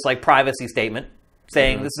get is this like privacy statement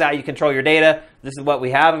saying, this is how you control your data, this is what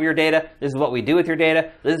we have of your data, this is what we do with your data,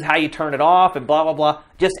 this is how you turn it off, and blah, blah, blah.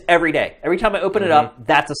 Just every day. Every time I open it up,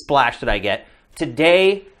 that's a splash that I get.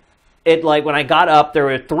 Today, when I got up, there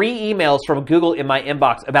were 3 emails from Google in my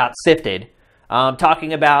inbox about Sifted,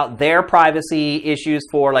 talking about their privacy issues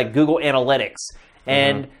for like Google Analytics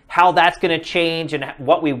and how that's going to change and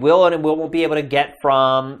what we will and won't be able to get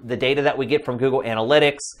from the data that we get from Google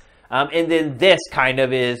Analytics. And then this kind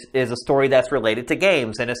of is a story that's related to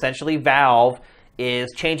games. And essentially Valve is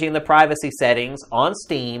changing the privacy settings on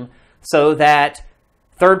Steam so that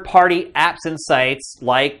third-party apps and sites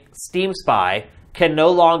like Steam Spy can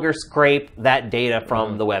no longer scrape that data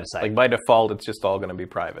from the website. Like by default, it's just all going to be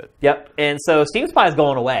private. Yep. And so Steam Spy is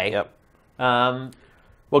going away. Yep. Well,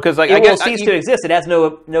 because like, it will cease to exist. It has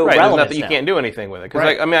no relevance. You can't do anything with it.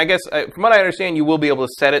 Because I guess from what I understand, you will be able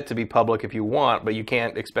to set it to be public if you want, but you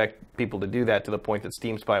can't expect people to do that to the point that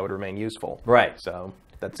Steam Spy would remain useful. Right. So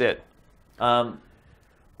that's it.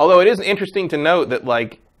 Although it is interesting to note that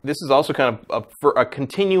like this is also kind of a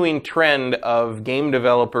continuing trend of game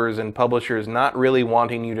developers and publishers not really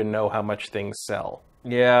wanting you to know how much things sell.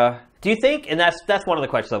 Yeah. Do you think, and that's one of the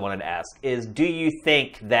questions I wanted to ask, is do you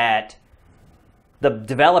think that the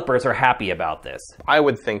developers are happy about this? I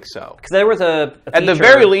would think so. Because there was a feature, at the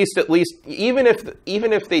very least, even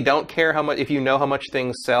if they don't care how much, if you know how much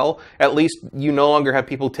things sell, at least you no longer have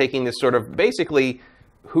people taking this sort of basically,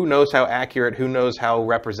 who knows how accurate, who knows how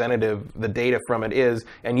representative the data from it is,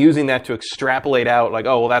 and using that to extrapolate out like,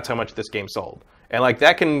 oh, well, that's how much this game sold, and like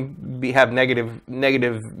that can have negative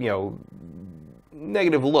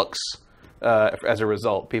looks as a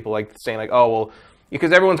result. People like saying like, oh, well.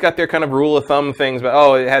 Because everyone's got their kind of rule of thumb things, but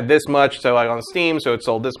oh, it had this much, so like on Steam, so it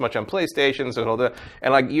sold this much on PlayStation, so it sold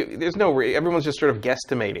and like there's no, everyone's just sort of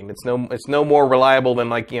guesstimating. It's no more reliable than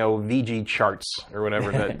like VG charts or whatever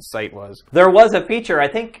that site was. There was a feature, I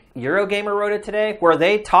think Eurogamer wrote it today, where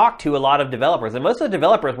they talked to a lot of developers, and most of the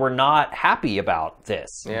developers were not happy about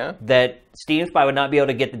this. Yeah. That Steam Spy would not be able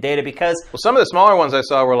to get the data because... Well, some of the smaller ones I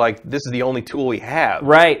saw were like, this is the only tool we have.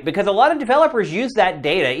 Right, because a lot of developers use that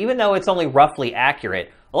data, even though it's only roughly accurate.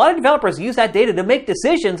 A lot of developers use that data to make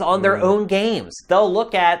decisions on their own games. They'll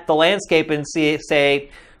look at the landscape and say,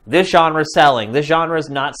 this genre is selling, this genre is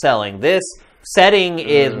not selling, this setting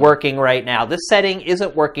is working right now, this setting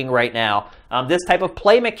isn't working right now, this type of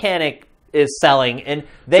play mechanic is selling, and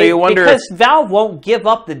because Valve won't give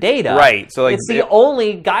up the data. Right. So like, it's the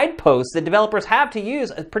only guidepost that developers have to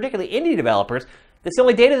use, particularly indie developers. That's the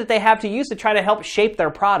only data that they have to use to try to help shape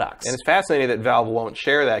their products. And it's fascinating that Valve won't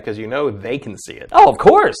share that because they can see it. Oh, of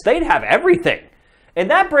course. They'd have everything. And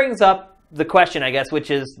that brings up the question, I guess,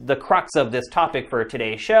 which is the crux of this topic for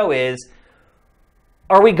today's show is,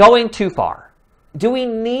 are we going too far? Do we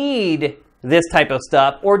need this type of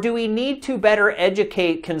stuff, or do we need to better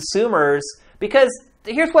educate consumers? Because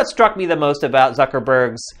here's what struck me the most about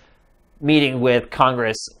Zuckerberg's meeting with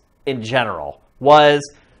Congress in general was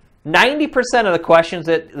 90% of the questions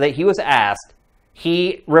that he was asked,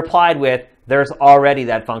 he replied with, there's already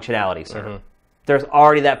that functionality, sir. There's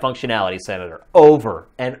already that functionality, Senator, over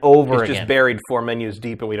and over again. It's just buried 4 menus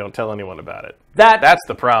deep and we don't tell anyone about it. That's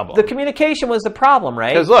the problem. The communication was the problem,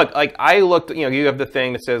 right? Because look, like I looked, you have the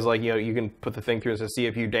thing that says like, you can put the thing through to see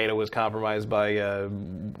if your data was compromised by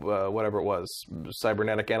whatever it was,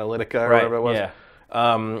 cybernetic analytica or whatever it was. Yeah.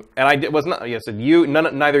 And was not. Yes,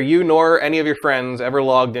 neither you nor any of your friends ever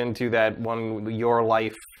logged into that one, Your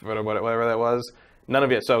Life, whatever that was. None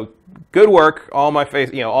of it. So good work, all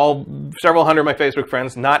several hundred of my Facebook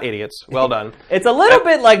friends, not idiots. Well done. It's a little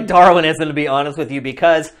bit like Darwinism, to be honest with you,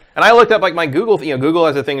 because... And I looked up like my Google, Google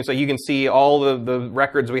has a thing so you can see all the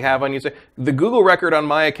records we have on you. The Google record on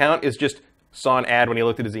my account is just saw an ad when you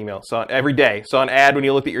looked at his email. Every day, saw an ad when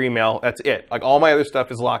you looked at your email. That's it. Like all my other stuff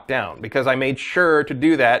is locked down because I made sure to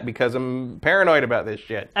do that because I'm paranoid about this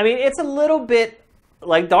shit. I mean, it's a little bit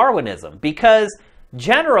like Darwinism because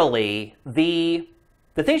generally the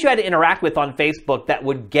things you had to interact with on Facebook that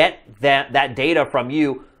would get that data from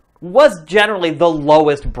you was generally the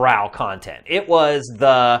lowest brow content. It was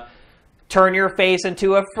the turn your face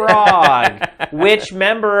into a frog. Which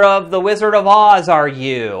member of the Wizard of Oz are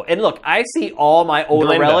you? And look, I see all my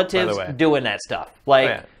older relatives doing that stuff.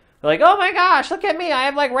 Like, oh my gosh, look at me. I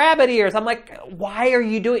have like rabbit ears. I'm like, why are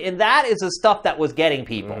you doing? And that is the stuff that was getting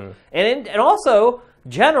people. And also,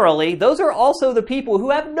 generally, those are also the people who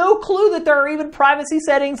have no clue that there are even privacy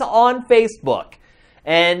settings on Facebook.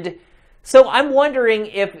 And so I'm wondering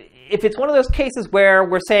if it's one of those cases where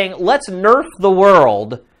we're saying, let's nerf the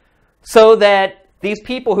world so that these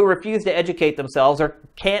people who refuse to educate themselves or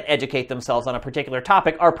can't educate themselves on a particular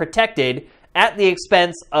topic are protected at the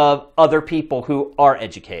expense of other people who are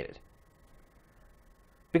educated.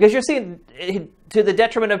 Because you're seeing, to the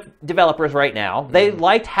detriment of developers right now, they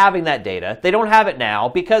liked having that data. They don't have it now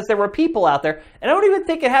because there were people out there, and I don't even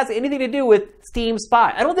think it has anything to do with Steam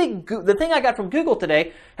Spy. I don't think the thing I got from Google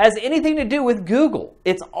today has anything to do with Google.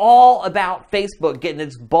 It's all about Facebook getting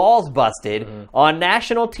its balls busted on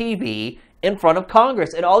national TV in front of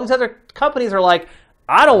Congress. And all these other companies are like,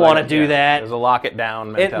 I don't want to do that. There's a lock it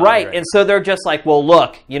down mentality. Right. And so they're just like, well,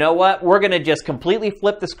 look, you know what? We're going to just completely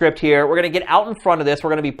flip the script here. We're going to get out in front of this. We're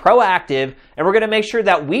going to be proactive. And we're going to make sure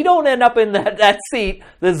that we don't end up in that seat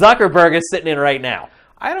that Zuckerberg is sitting in right now.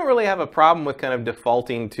 I don't really have a problem with kind of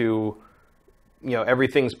defaulting to,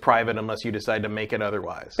 everything's private unless you decide to make it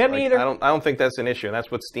otherwise. Yeah, me either. I don't think that's an issue. And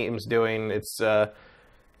that's what Steam's doing. It's...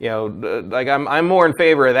 I'm more in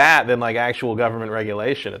favor of that than like actual government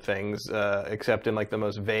regulation of things, except in like the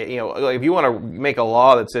most vague. If you want to make a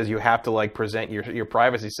law that says you have to like present your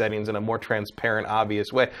privacy settings in a more transparent,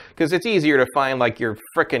 obvious way, because it's easier to find like your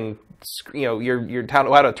frickin' your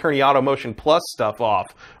how to turn the auto motion plus stuff off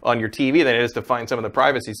on your TV than it is to find some of the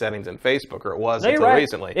privacy settings in Facebook, or it was until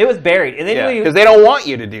recently. It was buried, and because they don't want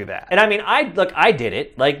you to do that. And I mean, I did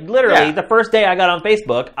it. Like literally, the first day I got on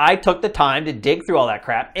Facebook, I took the time to dig through all that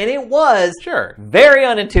crap, and it was very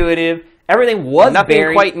unintuitive. Everything was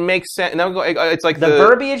nothing quite makes sense. No, it's like the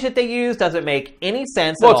verbiage that they use doesn't make any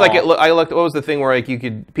sense. Well, it's like I looked. What was the thing where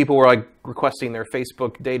like people were like requesting their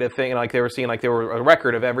Facebook data thing, and like they were seeing like there were a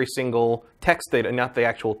record of every single text data, not the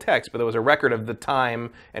actual text, but there was a record of the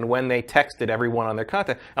time and when they texted everyone on their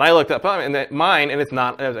content. And I looked up mine, and it's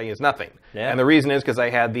nothing. Yeah. And the reason is because I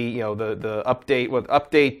had the the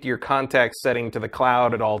update your contacts setting to the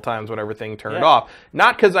cloud at all times when everything turned off.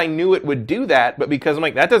 Not because I knew it would do that, but because I'm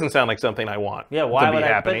like, that doesn't sound like something I want to be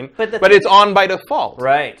happening. But it's on by default.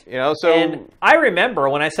 Right. So and I remember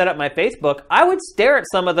when I set up my Facebook, I would stare at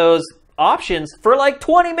some of those options for like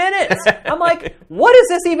 20 minutes. I'm like, what does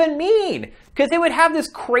this even mean? Because they would have this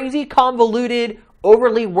crazy convoluted,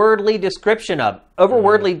 overly wordly description of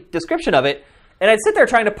it. And I'd sit there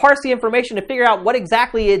trying to parse the information to figure out what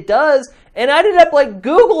exactly it does. And I ended up like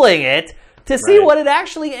Googling it to see what it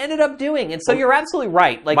actually ended up doing. And so you're absolutely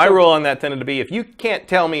right. Like my rule on that tended to be, if you can't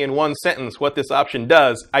tell me in one sentence what this option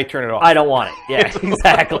does, I turn it off. I don't want it. Yeah,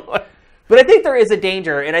 exactly. But I think there is a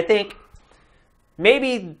danger. And I think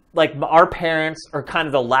maybe like our parents are kind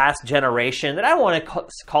of the last generation that I don't want to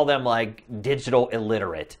call them like digital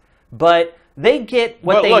illiterate. But they get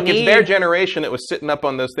what they need. It's their generation that was sitting up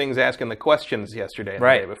on those things asking the questions yesterday and the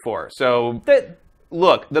day before. So,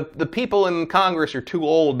 look, the people in Congress are too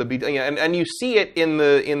old to be, and you see it in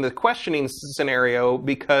the questioning scenario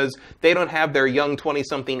because they don't have their young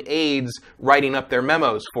 20-something aides writing up their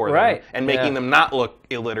memos for them and making them not look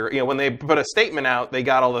illiterate. When they put a statement out, they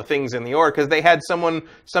got all the things in the order because they had some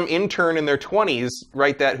intern in their 20s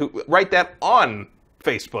write that on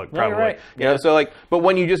Facebook, probably. So like, but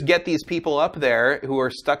when you just get these people up there who are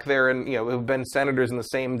stuck there and who've been senators in the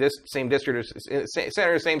same district,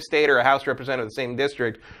 senator, same state, or a House representative of the same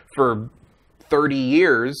district for 30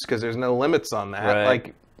 years, because there's no limits on that.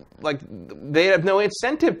 Like they have no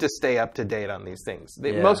incentive to stay up to date on these things.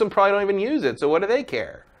 Most of them probably don't even use it. So what do they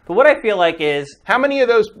care? But what I feel like is, how many of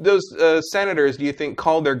those senators do you think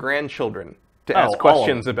called their grandchildren to ask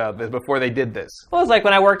questions about this before they did this? Well, it's like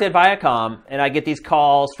when I worked at Viacom and I get these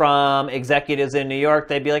calls from executives in New York.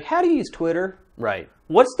 They'd be like, how do you use Twitter? Right.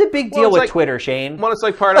 What's the big deal with Twitter, Shane? Well, it's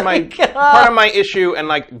like part of my issue, and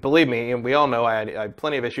like, believe me, and we all know I had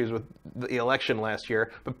plenty of issues with the election last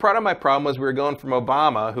year, but part of my problem was we were going from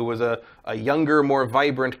Obama, who was a younger, more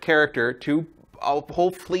vibrant character, to a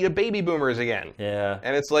whole fleet of baby boomers again. Yeah.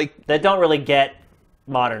 And it's like, that don't really get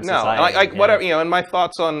modern society. Whatever, and my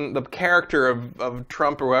thoughts on the character of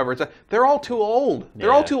Trump or whoever, it's they're all too old.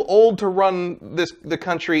 They're all too old to run the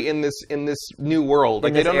country in this new world.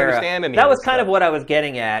 Like, they don't understand anything. That was kind of what I was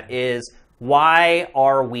getting at, is why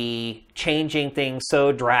are we changing things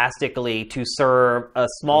so drastically to serve a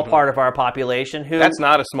small part of our population who... That's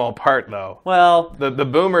not a small part, though. Well... The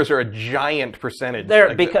boomers are a giant percentage.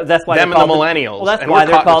 Because that's why them they're and the called millennials. Well, that's why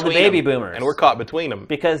they're called the baby them. boomers. And we're caught between them.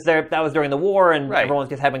 Because that was during the war, and everyone's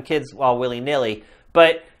just having kids all willy-nilly.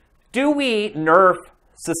 But do we nerf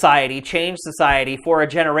society, change society for a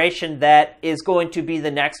generation that is going to be the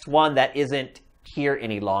next one that isn't here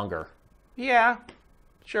any longer? Yeah,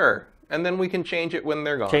 sure. And then we can change it when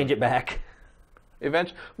they're gone. Change it back.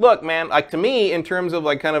 Eventually, look, man. Like, to me, in terms of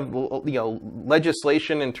like kind of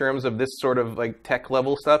legislation, in terms of this sort of like tech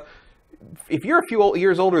level stuff, if you're a few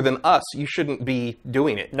years older than us, you shouldn't be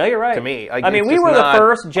doing it. No, you're right. To me, like, I mean, we were the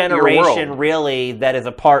first generation really that is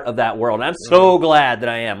a part of that world. And I'm so glad that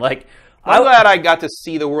I am. Like, I'm glad I got to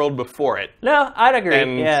see the world before it. No, I'd agree.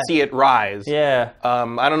 And see it rise. Yeah.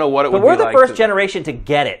 I don't know what it would be like. But we're the first generation to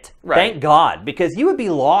get it. Right. Thank God. Because you would be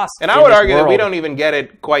lost And I would argue that we don't even get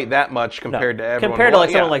it quite that much compared to everyone. Compared to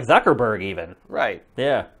like someone like Zuckerberg even. Right.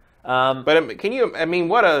 Yeah. But can you, I mean,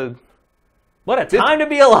 what a time to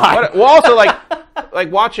be alive. Well, also,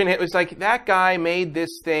 like watching it was like, that guy made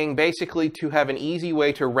this thing basically to have an easy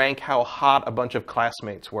way to rank how hot a bunch of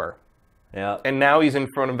classmates were. Yeah. And now he's in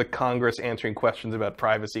front of the Congress answering questions about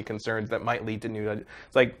privacy concerns that might lead to new.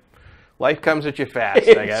 It's like, life comes at you fast,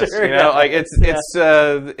 I guess. Sure like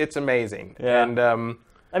it's amazing. Yeah. And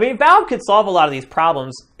I mean, Valve could solve a lot of these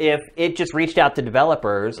problems if it just reached out to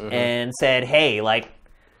developers and said, "Hey, like,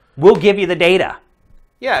 we'll give you the data."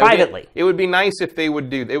 Yeah, privately. It would be nice if they would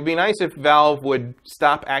do. It would be nice if Valve would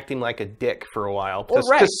stop acting like a dick for a while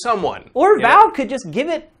to someone. Or Valve could just give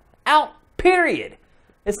it out. Period.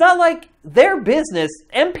 It's not like their business.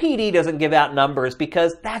 MPD doesn't give out numbers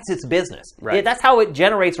because that's its business. Right. That's how it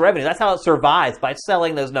generates revenue. That's how it survives, by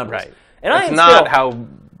selling those numbers. Right. And that's not how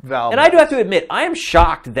Valve. And I do have to admit, I am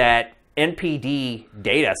shocked that NPD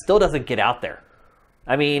data still doesn't get out there.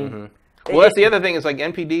 I mean. Well, that's the other thing is like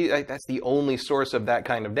NPD, that's the only source of that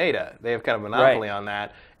kind of data. They have kind of a monopoly on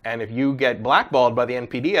that. And if you get blackballed by the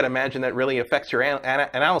NPD, I'd imagine that really affects your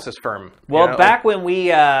analysis firm. Well, back when we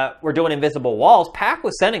were doing Invisible Walls, Pac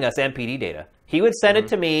was sending us NPD data. He would send it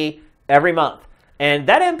to me every month. And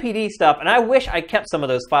that NPD stuff, and I wish I kept some of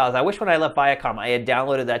those files. I wish when I left Viacom, I had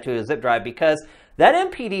downloaded that to a zip drive, because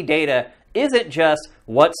that NPD data isn't just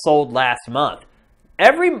what sold last month.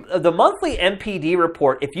 The monthly NPD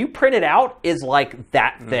report, if you print it out, is like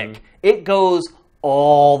that thick. It goes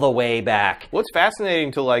all the way back. What's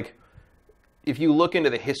fascinating to, like, if you look into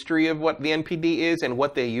the history of what the NPD is and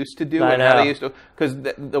what they used to do and how they used to, because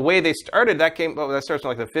the way they started, that starts in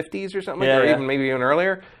like the 50s or something, or maybe even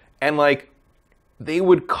earlier, and like they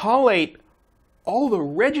would collate all the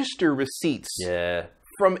register receipts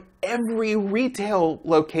from every retail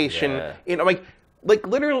location. You know, like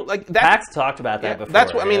literally, like that. Pax talked about that before.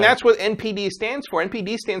 That's what I mean. That's what NPD stands for.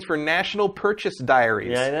 NPD stands for National Purchase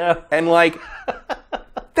Diaries. Yeah, I know. And like,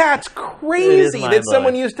 that's crazy that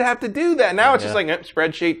someone used to have to do that. Now it's just like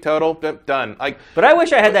spreadsheet, total, done. Like, but I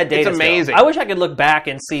wish I had that data. It's amazing. Still. I wish I could look back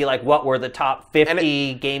and see like what were the top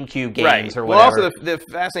 50 GameCube games or whatever. Well, also the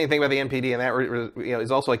fascinating thing about the NPD and that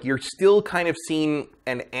is also like you're still kind of seeing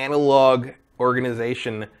an analog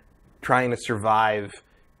organization trying to survive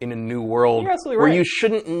in a new world where you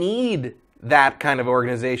shouldn't need that kind of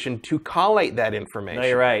organization to collate that information. No,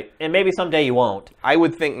 you're right. And maybe someday you won't. I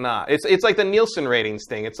would think not. It's like the Nielsen ratings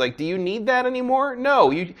thing. It's like, do you need that anymore?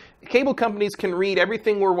 No. Cable companies can read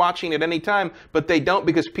everything we're watching at any time, but they don't,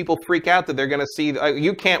 because people freak out that they're going to see,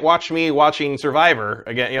 you can't watch me watching Survivor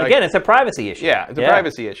again. You know, again, it's a privacy issue. Yeah, it's a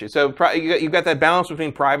privacy issue. So you've got that balance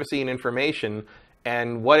between privacy and information,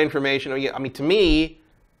 and what information, I mean, to me,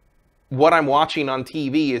 what I'm watching on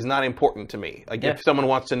TV is not important to me. Like, if someone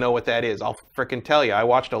wants to know what that is, I'll frickin' tell you. I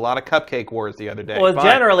watched a lot of Cupcake Wars the other day. Well,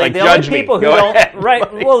 generally, the only people who don't...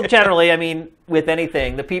 Right, well, generally, I mean, with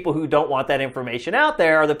anything, the people who don't want that information out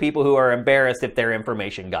there are the people who are embarrassed if their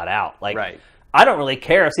information got out. Like, I don't really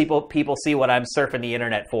care if people see what I'm surfing the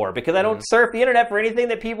internet for, because I don't surf the internet for anything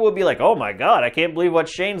that people would be like, oh my God, I can't believe what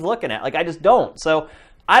Shane's looking at. Like, I just don't. So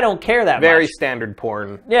I don't care that much. Very standard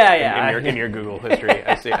porn. In your Google history.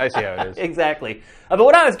 I see how it is. Exactly. But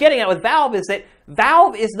what I was getting at with Valve is that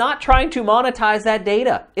Valve is not trying to monetize that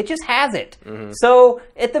data. It just has it. So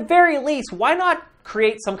at the very least, why not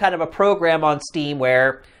create some kind of a program on Steam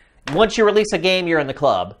where once you release a game, you're in the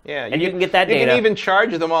club. Yeah, and you can get that data. You can even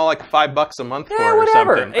charge them all like $5 a month for it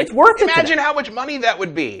whatever. or something. It's worth it. Imagine how much money that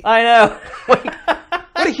would be. I know.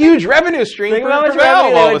 What a huge revenue stream Think for, how much for Valve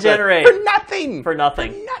revenue all they of would a sudden. generate. For nothing. For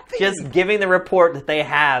nothing. Just giving the report that they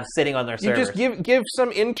have sitting on their You servers. just give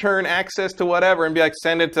some intern access to whatever and be like,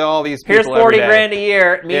 send it to all these people. Here's 40 every day. grand a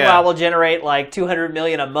year. Meanwhile, we'll generate like 200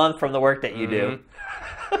 million a month from the work that you do.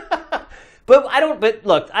 But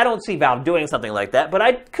look, I don't see Valve doing something like that. But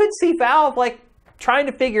I could see Valve like trying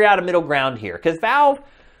to figure out a middle ground here, because Valve,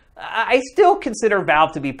 I still consider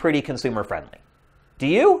Valve to be pretty consumer friendly. Do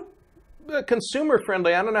you? Consumer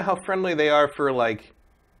friendly. I don't know how friendly they are for like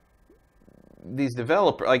these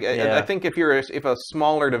developers. Like I think if a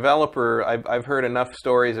smaller developer, I've heard enough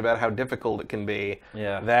stories about how difficult it can be.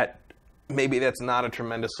 Yeah. That maybe that's not a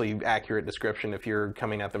tremendously accurate description if you're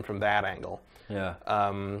coming at them from that angle. Yeah.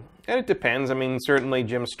 And it depends. I mean, certainly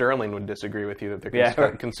Jim Sterling would disagree with you that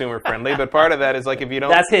they're consumer friendly, but part of that is like if you don't.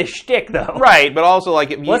 That's his shtick, though. Right, but also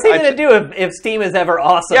like what's he gonna do if Steam is ever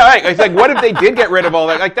awesome? Yeah, right. It's like what if they did get rid of all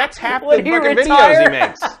that? Like that's half the fucking videos he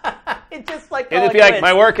makes. It's just like it'd be like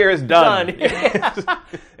my work here is done. And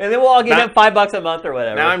then we'll all give him $5 a month or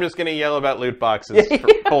whatever. Now I'm just gonna yell about loot boxes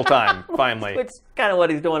full time. Finally, which is kind of what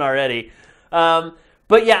he's doing already.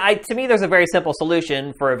 But yeah, to me, there's a very simple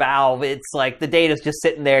solution for Valve. It's like the data's just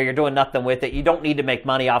sitting there. You're doing nothing with it. You don't need to make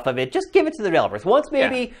money off of it. Just give it to the developers. Once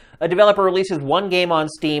maybe a developer releases one game on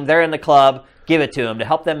Steam, they're in the club, give it to them to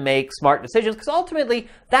help them make smart decisions. Because ultimately,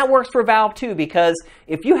 that works for Valve too. Because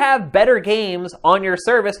if you have better games on your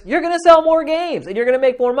service, you're going to sell more games and you're going to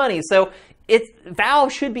make more money. So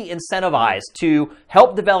Valve should be incentivized to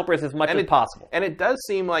help developers as much as possible. And it does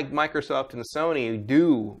seem like Microsoft and Sony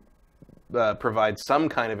do provide some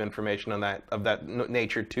kind of information on that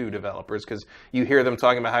nature to developers, because you hear them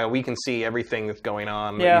talking about how we can see everything that's going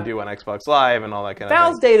on that you do on Xbox Live and all that kind of thing.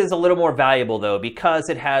 Valve's data is a little more valuable, though, because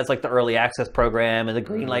it has like the early access program and the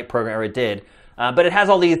Greenlight program, or it did. But it has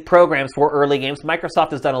all these programs for early games.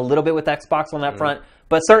 Microsoft has done a little bit with Xbox on that front,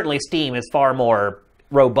 but certainly Steam is far more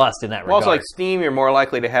robust in that regard. Also, like Steam, you're more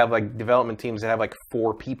likely to have like development teams that have like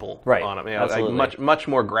 4 people on them. You know, like much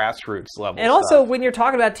more grassroots level. And also, when you're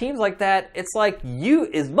talking about teams like that, it's like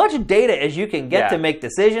as much data as you can get to make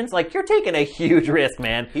decisions. Like you're taking a huge risk,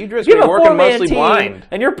 man. Huge risk. You're working mostly blind,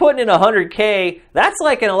 and you're putting in $100K. That's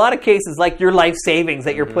like in a lot of cases like your life savings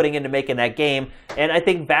that you're putting into making that game. And I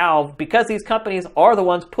think Valve, because these companies are the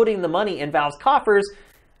ones putting the money in Valve's coffers,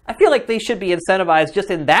 I feel like they should be incentivized just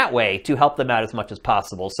in that way to help them out as much as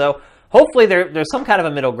possible. So hopefully there's some kind of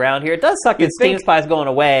a middle ground here. It does suck that Steam Spy's going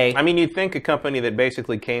away. I mean, you'd think a company that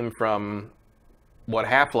basically came from what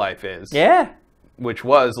Half-Life is. Yeah. Which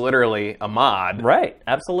was literally a mod. Right.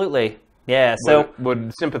 Absolutely. Yeah, so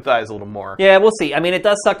would sympathize a little more. Yeah, we'll see. I mean, it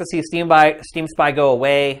does suck to see Steam Spy go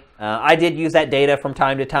away. I did use that data from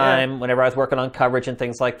time to time whenever I was working on coverage and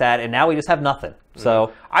things like that, and now we just have nothing.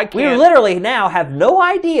 So we literally now have no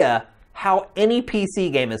idea how any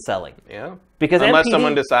PC game is selling. Yeah, because unless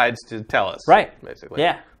someone decides to tell us, right? Basically,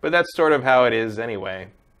 yeah. But that's sort of how it is anyway.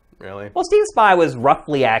 Really? Well, Steam Spy was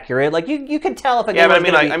roughly accurate. Like you could tell if a game was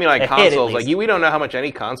going to be I mean, like consoles. Like we don't know how much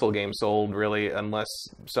any console game sold really, unless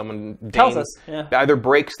someone tells us. Either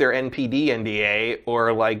breaks their NPD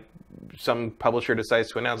or like some publisher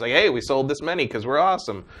decides to announce like, "Hey, we sold this many because we're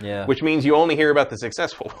awesome." Yeah. Which means you only hear about the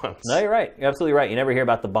successful ones. No, you're right. You're absolutely right. You never hear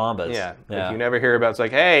about the bombas. Yeah. Like you never hear about. It's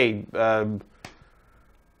like, hey.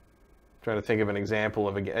 Trying to think of an example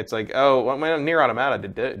of it's like, oh, well, Nier Automata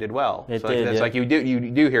did well. It did. It's like you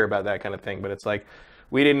do hear about that kind of thing, but it's like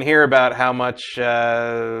we didn't hear about how much.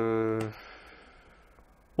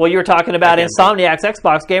 Well, you were talking about Insomniac's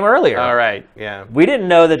Xbox game earlier. All right, yeah. We didn't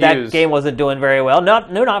know that game wasn't doing very well.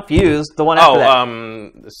 Not Fused, the one after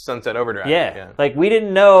that. Sunset Overdrive. Yeah, like we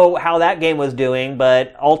didn't know how that game was doing,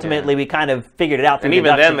 but ultimately we kind of figured it out. And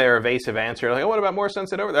even then, their evasive answer, like, "Oh, what about more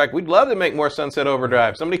Sunset Overdrive?" Like, we'd love to make more Sunset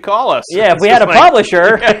Overdrive. Somebody call us. Yeah, if we had a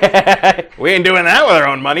publisher. We ain't doing that with our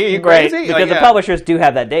own money. Are you crazy? Right, because the publishers do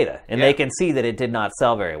have that data, and they can see that it did not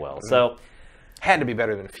sell very well. So. Had to be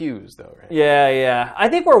better than Fuse, though, right? Yeah. I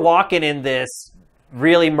think we're walking in this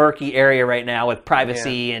really murky area right now with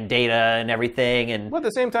privacy and data and everything. And well, at the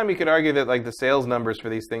same time, you could argue that like the sales numbers for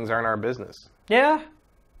these things aren't our business. Yeah.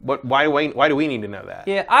 Why do we need to know that?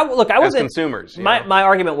 Yeah. I wasn't as consumers. My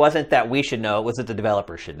argument wasn't that we should know; it was that the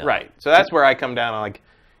developers should know. Right. So that's where I come down on like,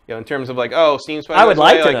 in terms of like, Steam Spy. I would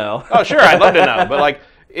like to know. Oh, sure, I'd love to know, but like.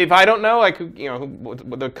 If I don't know, like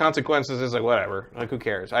the consequences is like whatever. Like who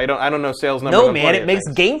cares? I don't know sales numbers. No, man, it makes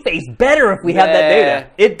GameFace better if we have that data.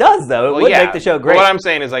 It does though. It would make the show great. What I'm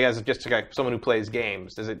saying is, like, as just like someone who plays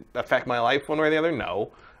games, does it affect my life one way or the other?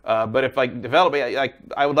 No. But if like developing, like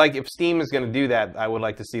I would like if Steam is going to do that, I would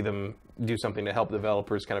like to see them do something to help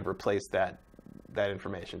developers kind of replace that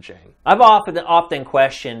information chain. I've often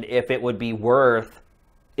questioned if it would be worth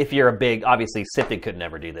if you're a big, obviously Sifted could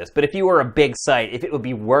never do this, but if you were a big site, if it would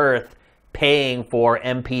be worth paying for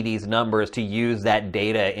MPD's numbers to use that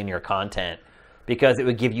data in your content, because it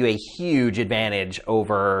would give you a huge advantage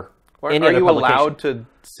over any other publication. Are you allowed to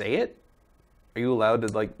say it? Are you allowed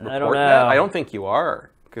to, like, report I don't know. that? I don't think you are,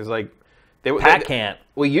 because, like, Pat can't.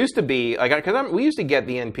 We used to be, like, because we used to get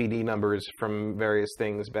the NPD numbers from various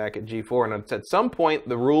things back at G4, and at some point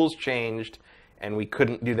the rules changed, and we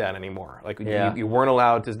couldn't do that anymore. Like, you weren't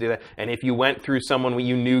allowed to do that. And if you went through someone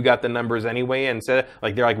you knew got the numbers anyway and said,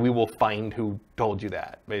 like, they're like, we will find who told you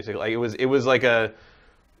that, basically. Like, it was like a...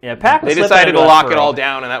 Yeah, Pat was they decided to lock it all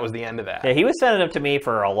down, and that was the end of that. Yeah, he was sending them to me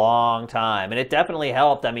for a long time, and it definitely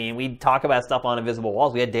helped. I mean, we'd talk about stuff on Invisible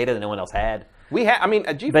Walls. We had data that no one else had. We had, I mean,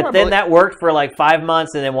 at G4... But then that worked for like 5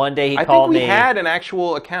 months, and then one day he called me. I think we had an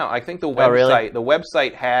actual account. I think the website, the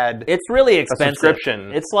website had... It's really expensive. A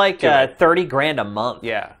subscription. It's like $30,000 a month.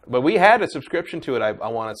 Yeah, but we had a subscription to it, I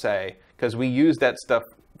want to say, because we used that stuff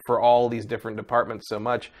for all these different departments so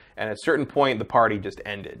much, and at a certain point, the party just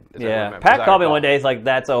ended. Yeah, Pat called me one day, he's like,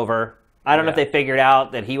 that's over. I don't know if they figured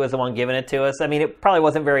out that he was the one giving it to us. I mean, it probably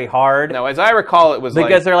wasn't very hard. No, as I recall, it was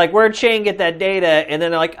because they're like, where'd Shane get that data? And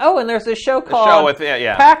then they're like, oh, and there's this show called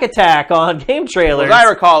Pack Attack on Game Trailers. As I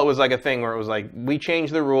recall, it was like a thing where it was like, we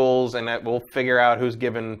changed the rules, and that we'll figure out who's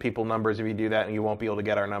giving people numbers if you do that, and you won't be able to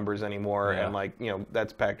get our numbers anymore. Yeah. And like, you know,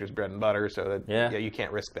 that's Pactor's bread and butter, so that you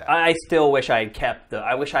can't risk that. I still wish I had kept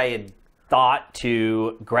I wish I had thought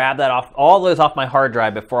to grab that all those off my hard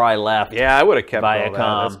drive before I left. Yeah, I would have kept all that.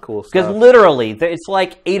 That's cool stuff. Because literally, it's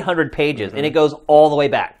like 800 pages, and it goes all the way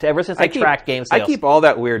back to ever since I tracked game sales. I keep all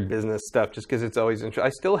that weird business stuff just because it's always interesting. I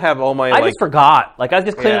still have all my. I just forgot. Like I was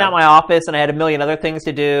just cleaning out my office, and I had a million other things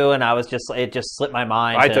to do, and it just slipped my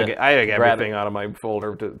mind. I took everything out of my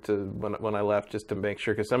folder to when I left just to make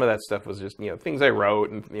sure, because some of that stuff was just things I wrote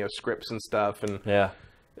and scripts and stuff and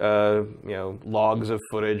logs of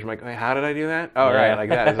footage. I'm like, how did I do that? Oh, right, like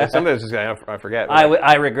that. Sometimes I forget.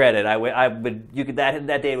 I regret it.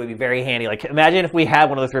 That day would be very handy. Like, imagine if we had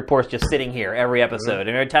one of those reports just sitting here every episode, and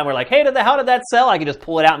every time we're like, hey, how did that sell? I could just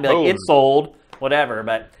pull it out and be like, it sold, whatever.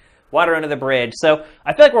 But water under the bridge. So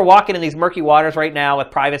I feel like we're walking in these murky waters right now with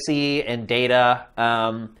privacy and data.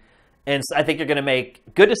 And so I think you're going to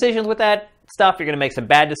make good decisions with that stuff. You're going to make some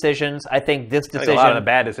bad decisions. I think this decision... a lot of the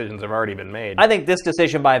bad decisions have already been made. I think this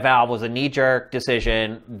decision by Valve was a knee-jerk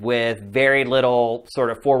decision with very little sort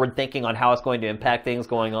of forward thinking on how it's going to impact things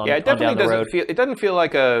going on, it definitely down the road. It doesn't feel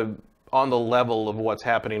like on the level of what's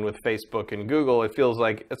happening with Facebook and Google. It feels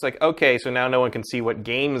like, it's like, okay, so now no one can see what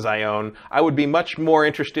games I own. I would be much more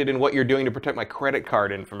interested in what you're doing to protect my credit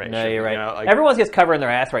card information. No, you're right. Everyone's just covering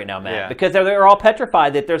their ass right now, Matt, because they're all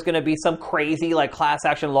petrified that there's going to be some crazy class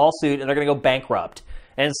action lawsuit and they're going to go bankrupt.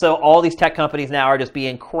 And so all these tech companies now are just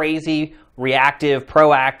being crazy, reactive,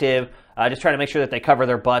 proactive, just trying to make sure that they cover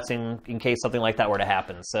their butts in case something like that were to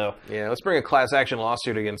happen. So yeah, let's bring a class action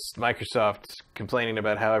lawsuit against Microsoft complaining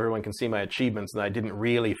about how everyone can see my achievements and I didn't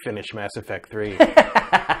really finish Mass Effect 3.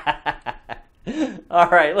 All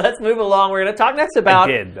right, let's move along. We're going to talk next about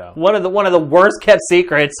one of the worst kept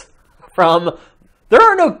secrets from. There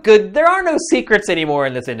are no secrets anymore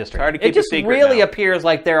in this industry. It's hard to keep it just a secret really now. appears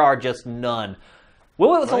like there are just none.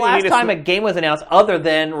 When was the last time a game was announced other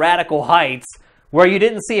than Radical Heights where you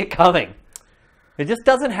didn't see it coming? It just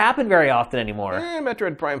doesn't happen very often anymore.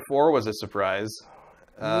 Metroid Prime 4 was a surprise.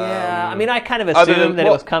 Yeah, I mean, I kind of assumed that it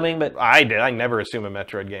was coming, but... I did. I never assume a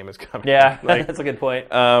Metroid game is coming. Yeah, that's a good point.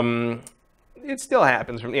 It still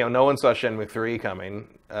happens. No one saw Shenmue 3 coming.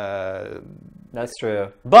 That's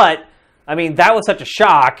true. But, I mean, that was such a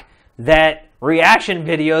shock that reaction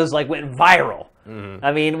videos went viral. Mm-hmm.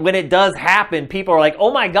 I mean, when it does happen, people are like,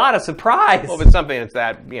 "Oh my god, a surprise!" Well, if it's something that's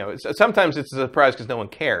that, sometimes it's a surprise because no one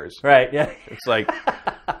cares. Right? Yeah. It's like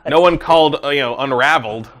no one called,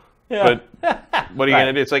 Unraveled. Yeah. But what are you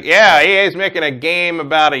gonna do? It's like, EA's making a game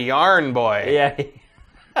about a yarn boy. Yeah.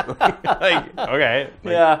 Okay.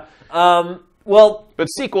 Yeah. Well, but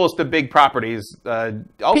sequels to big properties,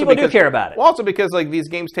 also people do care about it. Well, also because these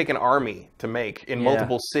games take an army to make in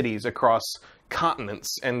multiple cities across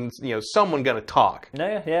continents, and someone gonna talk.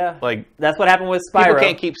 Yeah. That's what happened with Spyro. People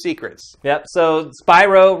can't keep secrets. Yep. So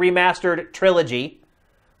Spyro remastered trilogy,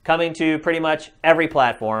 coming to pretty much every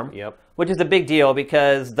platform. Yep. Which is a big deal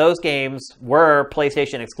because those games were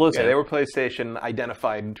PlayStation exclusive. Yeah, they were PlayStation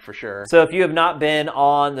identified for sure. So if you have not been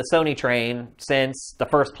on the Sony train since the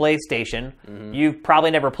first PlayStation, you've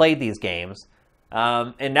probably never played these games.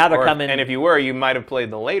 And now they're coming. And if you were, you might have played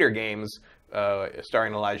the later games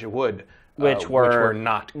starring Elijah Wood. Which were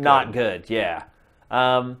not good. Yeah.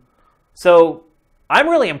 So I'm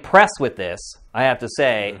really impressed with this, I have to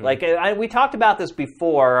say. Like, we talked about this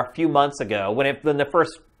before a few months ago when the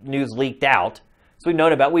first news leaked out. So we've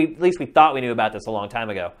known about, at least we thought we knew about this a long time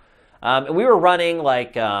ago. And we were running,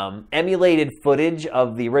 like, emulated footage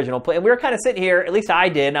of the original play. And we were kind of sitting here, at least I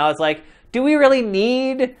did, and I was like, do we really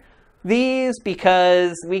need these?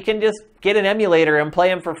 Because we can just get an emulator and play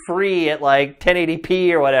them for free at, like,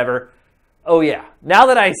 1080p or whatever. Oh, yeah. Now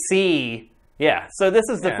that I see... Yeah, so this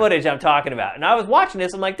is the footage I'm talking about. And I was watching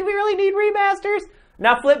this, I'm like, do we really need remasters?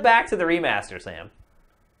 Now flip back to the remaster, Sam.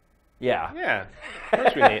 Yeah. Yeah, of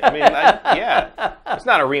course we need. I mean, yeah. It's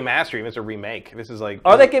not a remaster, it's a remake. This is like...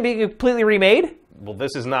 Are they going to be completely remade? Well,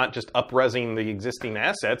 this is not just up-resing the existing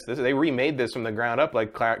assets. They remade this from the ground up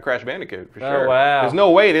like Crash Bandicoot, for sure. Oh, wow. There's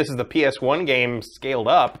no way this is the PS1 game scaled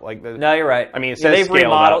up. No, you're right. I mean, it says they've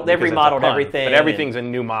remodeled everything. But everything's a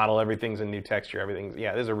new model, everything's a new texture,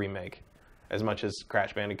 this is a remake. As much as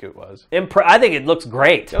Crash Bandicoot was. I think it looks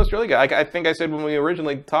great. No, it's really good. I think I said when we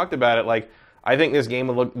originally talked about it, like, I think these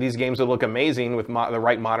games would look amazing with the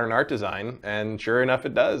right modern art design, and sure enough,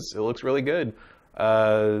 it does. It looks really good.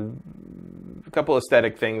 A couple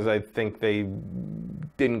aesthetic things I think they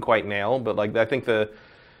didn't quite nail, but like I think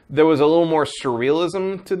there was a little more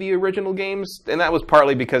surrealism to the original games, and that was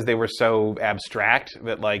partly because they were so abstract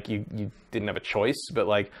that like you didn't have a choice, but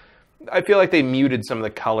like. I feel like they muted some of the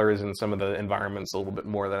colors and some of the environments a little bit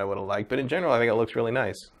more than I would have liked. But in general, I think it looks really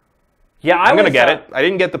nice. Yeah, I'm going to get it. I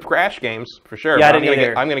didn't get the Crash games, for sure. Yeah, I didn't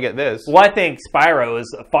either. I'm going to get this. Well, I think Spyro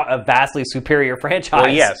is a vastly superior franchise.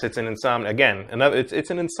 Well, yes, it's an Insomniac. Again, it's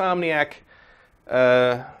an Insomniac,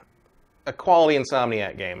 a quality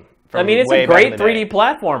Insomniac game. I mean, it's a great 3D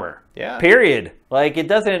platformer. Yeah. Period. Like, it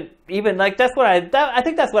doesn't even, like, that's what I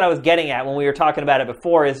think that's what I was getting at when we were talking about it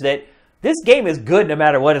before, is that this game is good no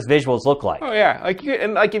matter what its visuals look like. Oh yeah,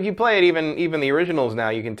 like if you play it, even the originals now,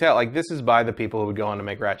 you can tell like this is by the people who would go on to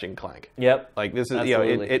make Ratchet and Clank. Yep. Like this is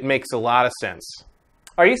it makes a lot of sense.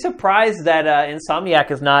 Are you surprised that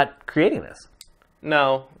Insomniac is not creating this?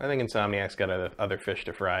 No, I think Insomniac's got other fish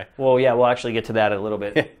to fry. Well, yeah, we'll actually get to that a little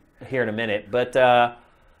bit here in a minute, but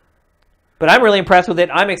I'm really impressed with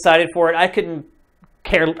it. I'm excited for it. I couldn't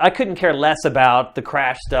care less about the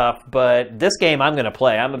Crash stuff, but this game I'm going to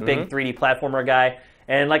play. I'm a big 3D platformer guy,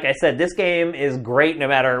 and like I said, this game is great no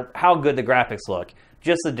matter how good the graphics look.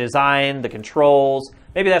 Just the design, the controls.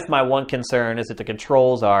 Maybe that's my one concern, is that the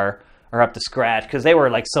controls are up to scratch, because they were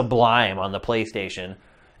like sublime on the PlayStation.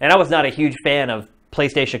 And I was not a huge fan of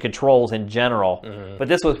PlayStation controls in general, but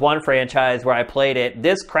this was one franchise where I played it.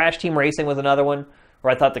 This Crash Team Racing was another one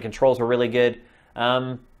where I thought the controls were really good.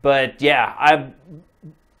 But yeah, I'm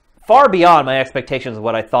far beyond my expectations of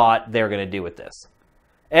what I thought they were going to do with this.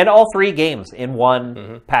 And all three games in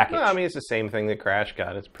one package. No, I mean, it's the same thing that Crash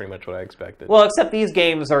got. It's pretty much what I expected. Well, except these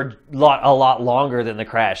games are a lot longer than the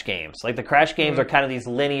Crash games. Like, the Crash games are kind of these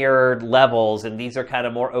linear levels, and these are kind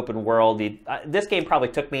of more open world. This game probably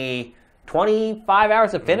took me 25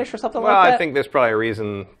 hours to finish or something like that. Well, I think there's probably a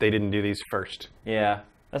reason they didn't do these first. Yeah,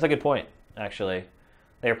 that's a good point, actually.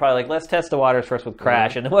 They were probably like, let's test the waters first with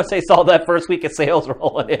Crash. And then once they saw that first week of sales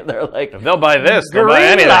rolling in, they're like, if they'll buy this, they'll buy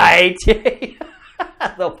anything. Green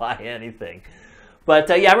light! They'll buy anything. But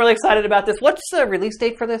yeah, I'm really excited about this. What's the release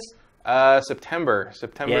date for this? September.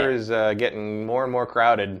 September is getting more and more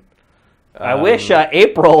crowded. I wish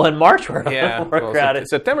April and March were more crowded.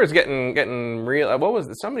 September's getting real. What was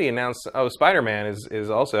it? Somebody announced? Oh, Spider-Man is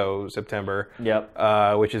also September.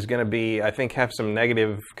 Yep. Which is going to be, I think, have some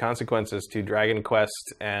negative consequences to Dragon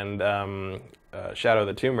Quest and Shadow of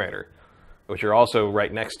the Tomb Raider, which are also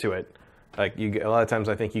right next to it. Like a lot of times,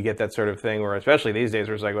 I think you get that sort of thing where, especially these days,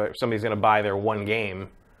 where it's like somebody's going to buy their one game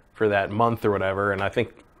for that month or whatever, and I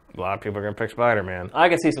think a lot of people are going to pick Spider-Man. I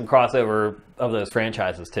can see some crossover of those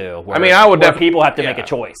franchises too. I mean, I would definitely people have to make a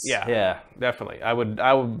choice. Yeah, definitely. I would.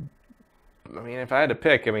 I mean, if I had to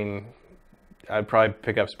pick, I mean, I'd probably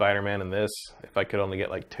pick up Spider-Man and this if I could only get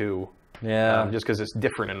like two. Yeah. Just because it's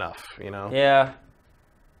different enough, you know. Yeah.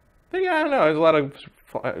 But yeah, I don't know. There's a lot of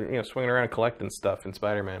swinging around collecting stuff in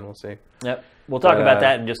Spider-Man. We'll see. Yep. We'll talk about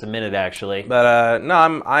that in just a minute, actually. But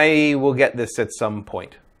no, I will get this at some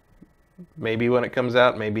point. Maybe when it comes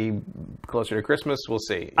out, maybe closer to Christmas. We'll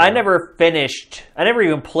see. I never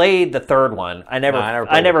even played the third one. I never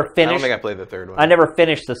finished. I don't think I played the third one. I never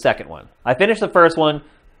finished the second one. I finished the first one,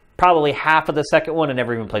 probably half of the second one, and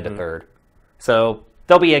never even played the third. So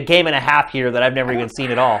there'll be a game and a half here that I've never even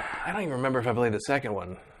seen at all. I don't even remember if I played the second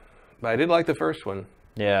one, but I did like the first one.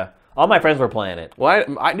 Yeah. All my friends were playing it. Well,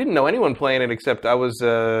 I didn't know anyone playing it except I was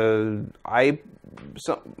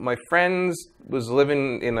my friends was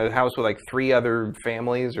living in a house with like three other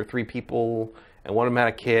families or three people, and one of them had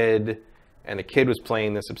a kid, and a kid was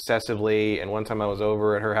playing this obsessively. And one time I was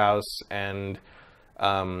over at her house, and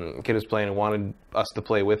a kid was playing and wanted us to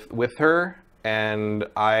play with her. And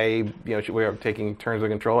we were taking turns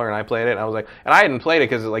with the controller, and I played it. And I was like, and I hadn't played it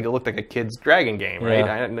because it looked like a kid's dragon game, right?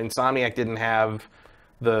 Yeah. Insomniac didn't have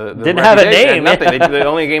didn't have a name. Nothing. The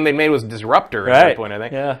only game they made was Disruptor at that point, I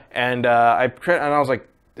think. Yeah. And I was like,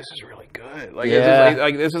 this is really good.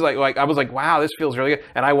 This is like I was like, wow, this feels really good.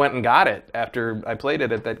 And I went and got it after I played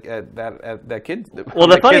it at that kid's. Well,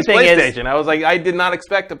 the funny thing PlayStation. I was like, I did not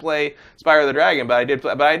expect to play Spyro the Dragon, but I did.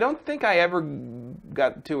 But I don't think I ever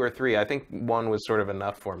got 2 or 3. I think 1 was sort of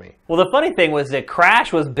enough for me. Well, the funny thing was that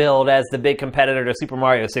Crash was billed as the big competitor to Super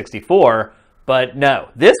Mario 64, but no,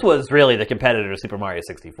 this was really the competitor to Super Mario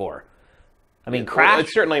 64. I mean, Crash... Well,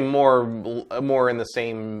 it's certainly more in the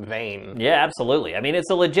same vein. Yeah, absolutely. I mean, it's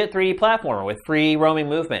a legit 3D platformer with free roaming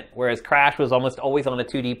movement, whereas Crash was almost always on a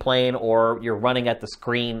 2D plane, or you're running at the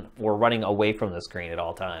screen or running away from the screen at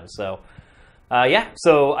all times. So,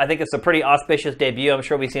 so I think it's a pretty auspicious debut. I'm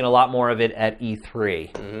sure we've seen a lot more of it at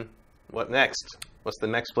E3. Mm-hmm. What next? What's the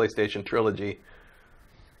next PlayStation trilogy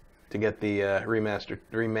to get the remake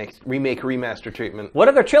remaster treatment? What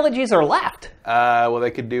other trilogies are left? Well,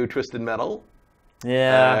 they could do Twisted Metal.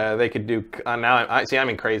 Yeah. They could do... now, I'm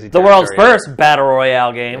in crazy the world's first Battle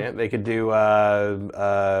Royale game. Yeah, they could do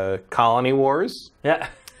Colony Wars. Yeah.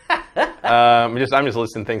 I'm just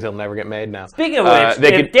listing things that'll never get made now. Speaking of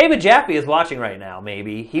which, if David Jaffe is watching right now,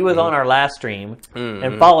 maybe, he was on our last stream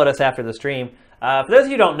and followed us after the stream. For those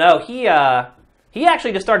of you who don't know, he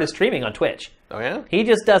actually just started streaming on Twitch. Oh, yeah? He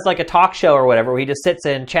just does like a talk show or whatever where he just sits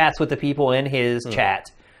and chats with the people in his chat.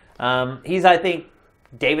 He's, I think,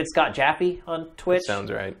 David Scott Jaffe on Twitch. That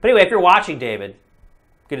sounds right. But anyway, if you're watching, David,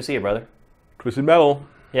 good to see you, brother. Twisted Metal.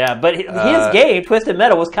 Yeah, but his game, Twisted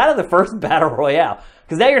Metal, was kind of the first Battle Royale.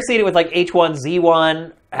 Because now you're seeing it with like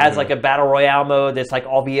H1Z1, has like a Battle Royale mode that's like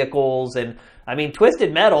all vehicles. And I mean,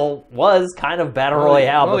 Twisted Metal was kind of Battle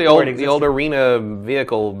Royale before it existed. The old arena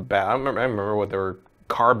vehicle I remember what they were,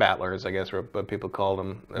 car battlers, I guess, what people called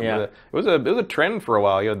them. Yeah. It was a trend for a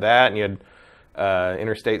while. You had that, and you had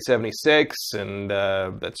Interstate 76, and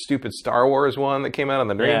that stupid Star Wars one that came out on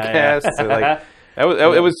the Dreamcast. Yeah. So, like,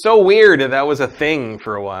 it was so weird that was a thing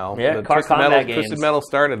for a while. Yeah, the car combat games. Twisted Metal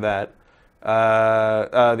started that.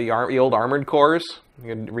 The old Armored Cores.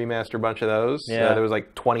 You could remaster a bunch of those. Yeah. There was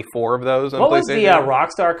like 24 of those on PlayStation. What was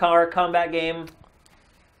the Rockstar car combat game?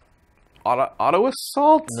 Auto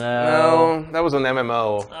Assault? No, that was an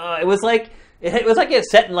MMO. It was like it's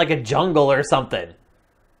set in like a jungle or something.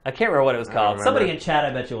 I can't remember what it was called. Somebody in chat, I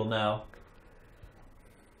bet you will know.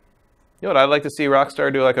 You know what I'd like to see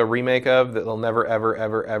Rockstar do like a remake of that they'll never, ever,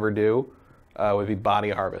 ever, ever do? Would be Body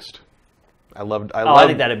Harvest. I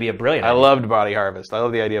think that'd be a brilliant idea. I loved Body Harvest. I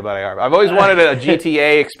love the idea of Body Harvest. I've always wanted a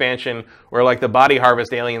GTA expansion where like the Body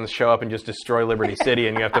Harvest aliens show up and just destroy Liberty City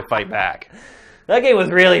and you have to fight back. That game was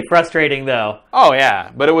really frustrating, though. Oh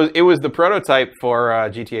yeah, but it was the prototype for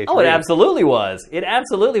GTA 3. Oh, it absolutely was. It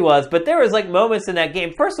absolutely was. But there was like moments in that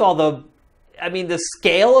game. First of all, the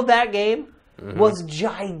scale of that game was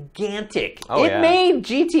gigantic. It made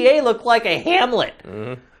GTA look like a hamlet.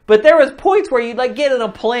 But there was points where you'd like get in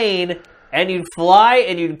a plane and you'd fly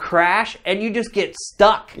and you'd crash and you just get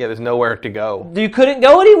stuck. Yeah, there's nowhere to go. You couldn't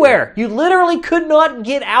go anywhere. You literally could not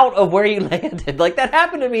get out of where you landed. Like, that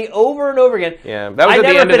happened to me over and over again. Yeah, that was I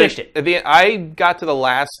never finished it. I got to the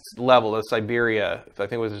last level, the Siberia. I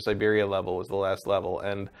think it was the Siberia level was the last level,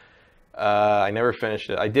 and I never finished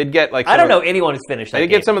it. I did get like... I don't know anyone who's finished that game.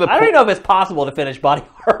 Get some of the... I don't even know if it's possible to finish Body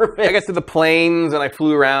Harvest. I got to the planes, and I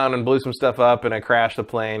flew around and blew some stuff up, and I crashed the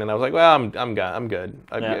plane, and I was like, well, I'm good.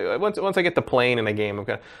 Once I get the plane in a game, I'm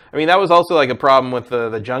good. I mean, that was also like a problem with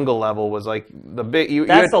the jungle level, was like the big...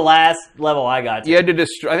 That's the last level I got to. You had to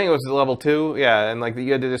destroy... I think it was level 2, yeah, and like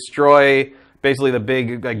you had to destroy basically the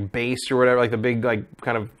big like base or whatever, like the big like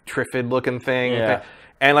kind of Triffid-looking thing. Yeah.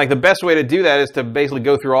 And like the best way to do that is to basically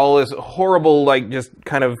go through all this horrible, like just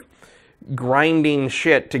kind of grinding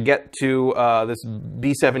shit to get to this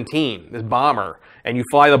B-17, this bomber, and you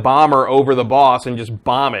fly the bomber over the boss and just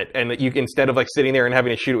bomb it. And you instead of like sitting there and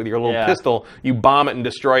having to shoot it with your little pistol, you bomb it and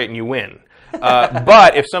destroy it and you win.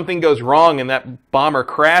 But if something goes wrong and that bomber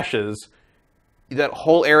crashes, that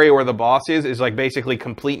whole area where the boss is like basically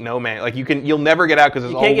complete no man. Like you'll never get out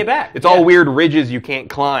because you can't get back. It's all weird ridges you can't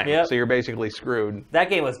climb. Yep. So you're basically screwed. That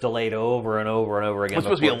game was delayed over and over and over again. It was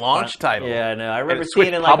supposed to be a launch title. Yeah, I know. I remember seeing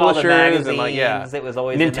it in like all the magazines. It was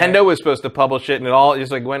always Nintendo was supposed to publish it, and it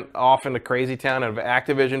just like went off into crazy town. And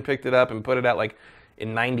Activision picked it up and put it out like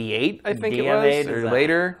in '98, I think DMA it was, or design.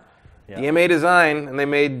 later. Yeah. DMA Design, and they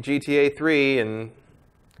made GTA 3 and.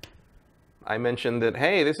 I mentioned that,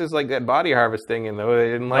 hey, this is like that body harvest thing, and though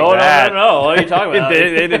they didn't like Oh, that. no. What are you talking about?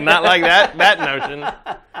 They did not like that notion.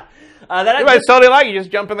 That's totally like you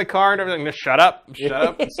just jump in the car and everything. Just shut up,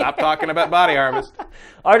 stop talking about body harvest.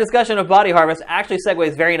 Our discussion of body harvest actually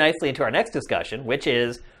segues very nicely into our next discussion, which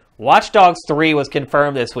is Watch Dogs 3 was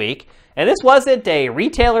confirmed this week, and this wasn't a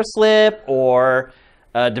retailer slip or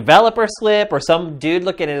a developer slip or some dude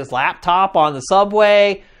looking at his laptop on the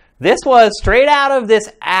subway. This was straight out of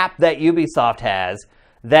this app that Ubisoft has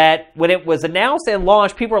that when it was announced and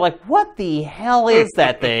launched, people were like, what the hell is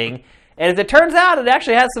that thing? And as it turns out, it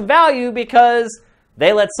actually has some value because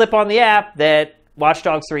they let slip on the app that Watch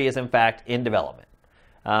Dogs 3 is, in fact, in development.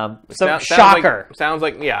 Shocker. Sounds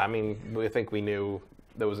like, yeah, I mean, I think we knew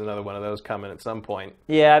there was another one of those coming at some point.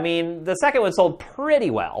 Yeah, I mean, the second one sold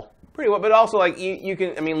pretty well. But also, like, you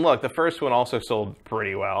can, I mean, look, the first one also sold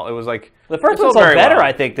pretty well. It was like... The first one sold better,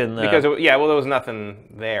 I think, than the... Because, there was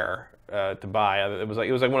nothing there to buy. It was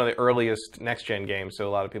like one of the earliest next-gen games, so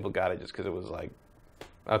a lot of people got it just because it was like,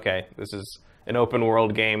 okay, this is an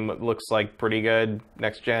open-world game that looks like pretty good,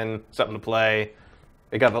 next-gen, something to play.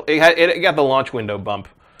 It got the launch window bump.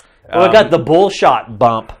 Well, it got the bullshot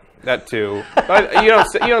bump. That too. But you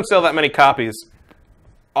don't sell that many copies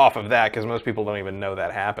off of that because most people don't even know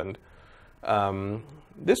that happened.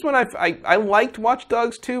 This one I liked Watch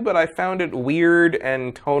Dogs 2, but I found it weird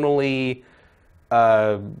and tonally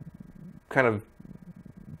kind of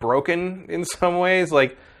broken in some ways.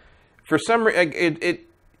 Like for some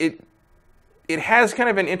it has kind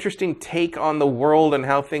of an interesting take on the world and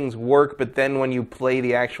how things work, but then when you play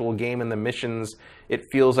the actual game and the missions, it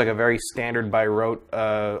feels like a very standard by rote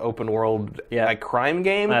open world crime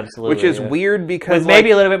game. Absolutely, which is weird because with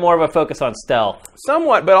maybe a little bit more of a focus on stealth.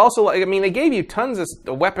 Somewhat, but also, I mean, they gave you tons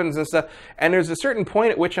of weapons and stuff, and there's a certain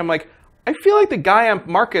point at which I'm like, I feel like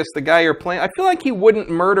Marcus, the guy you're playing, I feel like he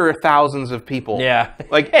wouldn't murder thousands of people. Yeah.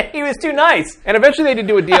 Like he was too nice. And eventually they did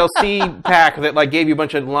do a DLC pack that like gave you a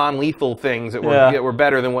bunch of non-lethal things that were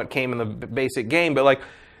better than what came in the basic game. But like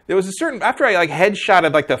there was a certain, after I like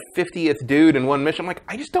headshotted like the 50th dude in one mission, I'm like,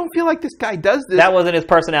 I just don't feel like this guy does this. That wasn't his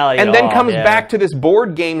personality and at then all. Comes back to this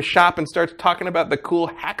board game shop and starts talking about the cool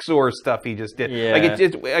Haxor stuff he just did. Yeah. Like it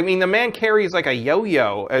just, I mean, the man carries like a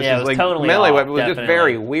yo-yo as his like totally melee off, weapon. It was definitely. just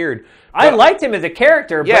very weird. I liked him as a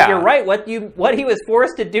character, but Yeah. you're right. What he was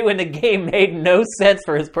forced to do in the game made no sense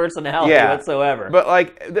for his personality whatsoever. But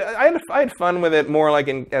like, I had fun with it more like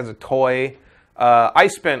as a toy. I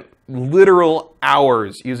spent literal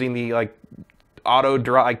hours using the like auto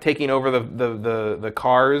drive, like taking over the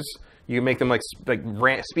cars. You make them like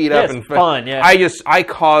speed up and fun. Yeah, I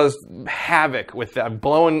caused havoc with that,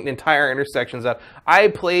 blowing entire intersections up. I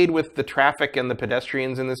played with the traffic and the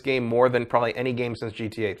pedestrians in this game more than probably any game since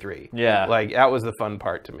GTA 3. Yeah, like that was the fun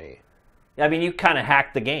part to me. I mean, you kind of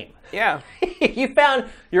hacked the game. Yeah, you found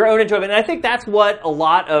your own enjoyment, and I think that's what a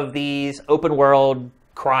lot of these open world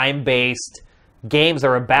crime-based games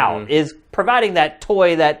are about: is providing that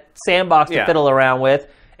toy, that sandbox to fiddle around with.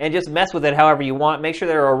 And just mess with it however you want. Make sure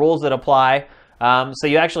there are rules that apply, so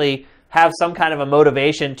you actually have some kind of a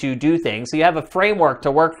motivation to do things. So you have a framework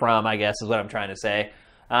to work from, I guess, is what I'm trying to say.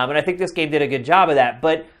 And I think this game did a good job of that.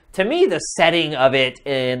 But to me, the setting of it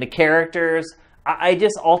and the characters, I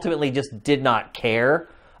just ultimately just did not care.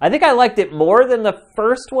 I think I liked it more than the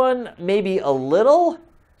first one, maybe a little.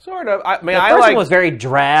 Sort of. I mean, the first one was very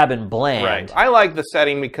drab and bland. Right. I like the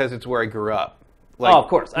setting because it's where I grew up. Like, of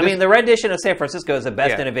course. I mean, the rendition of San Francisco is the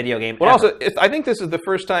best in a video game ever. Also, I think this is the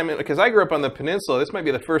first time, because I grew up on the peninsula, this might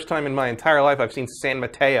be the first time in my entire life I've seen San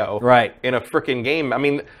Mateo in a freaking game. I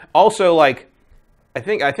mean, also, like, I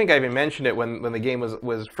think I even mentioned it when the game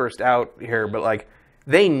was first out here, but, like,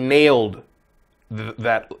 they nailed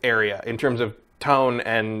that area in terms of tone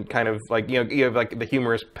and kind of like, you have like the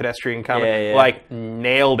humorous pedestrian comedy, like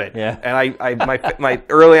nailed it. Yeah. And my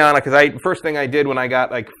early on, because first thing I did when I got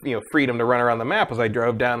like freedom to run around the map was I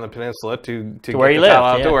drove down the peninsula to get where to you Palo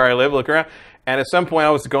live, Alto, where I live, look around. And at some point I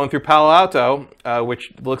was going through Palo Alto,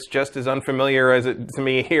 which looks just as unfamiliar as it to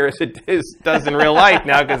me here as it does in real life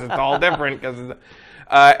now, because it's all different. And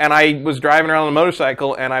I was driving around on a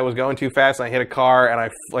motorcycle and I was going too fast and I hit a car and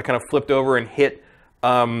I kind of flipped over and hit.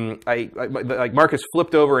 Like Marcus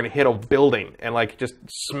flipped over and hit a building and like just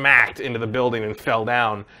smacked into the building and fell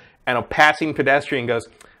down. And a passing pedestrian goes,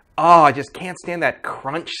 "Oh, I just can't stand that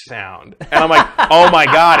crunch sound." And I'm like, "Oh my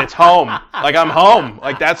God, it's home! Like I'm home!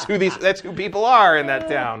 Like that's who people are in that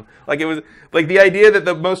town." Like it was like the idea that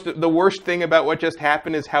the worst thing about what just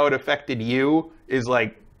happened is how it affected you is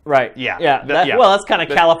like. Right. Yeah. Well, that's kind of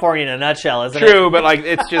California in a nutshell, isn't it? True, but like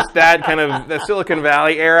it's just that kind of the Silicon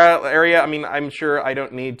Valley area. I mean, I'm sure I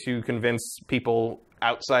don't need to convince people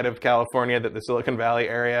outside of California, that the Silicon Valley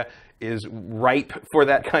area is ripe for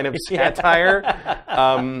that kind of satire.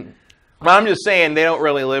 But I'm just saying they don't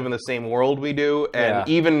really live in the same world we do, and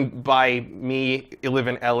even by me live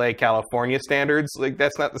in LA, California standards, like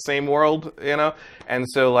that's not the same world, you know? And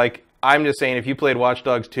so like I'm just saying if you played Watch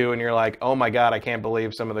Dogs 2 and you're like, "Oh my god, I can't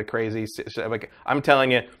believe some of the crazy," like I'm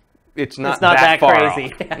telling you, it's not that far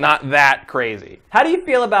crazy. Not that crazy. How do you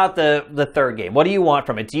feel about the third game? What do you want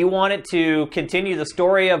from it? Do you want it to continue the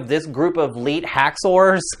story of this group of elite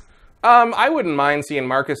hacksaws? I wouldn't mind seeing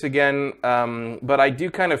Marcus again, but I do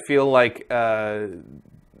kind of feel like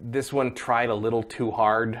this one tried a little too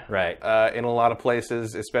hard, right? In a lot of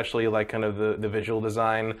places, especially like kind of the visual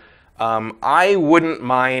design. I wouldn't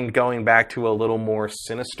mind going back to a little more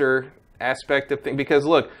sinister aspect of things, because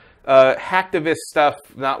look, hacktivist stuff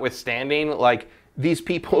notwithstanding, like these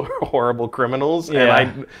people are horrible criminals,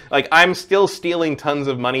 and I'm still stealing tons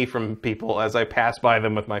of money from people as I pass by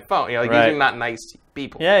them with my phone. You know, like these are not nice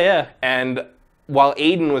people. Yeah. And while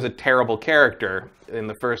Aiden was a terrible character in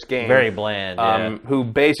the first game, very bland, who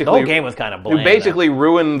basically the whole game was kind of bland, who basically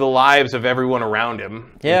ruined the lives of everyone around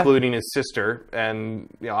him, including his sister and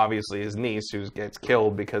obviously his niece, who gets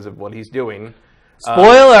killed because of what he's doing.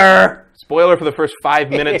 Spoiler for the first 5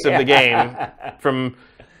 minutes of the game from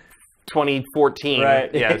 2014.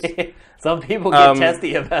 Right. Yes. Some people get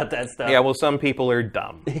testy about that stuff. Yeah, well, some people are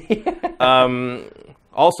dumb.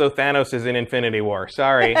 Also, Thanos is in Infinity War.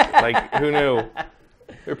 Sorry. Like, who knew?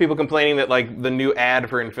 There are people complaining that, like, the new ad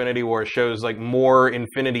for Infinity War shows, like, more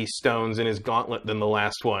Infinity Stones in his gauntlet than the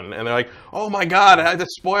last one. And they're like, oh, my God, the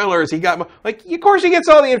spoilers. He got... Like, of course he gets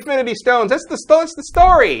all the Infinity Stones. That's the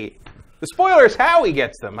story. The spoiler is how he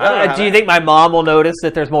gets them. Do you think my mom will notice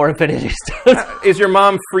that there's more Infinity Stones? Is your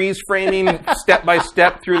mom freeze framing step by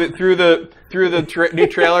step through the new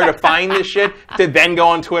trailer to find this shit, to then go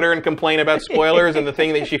on Twitter and complain about spoilers and the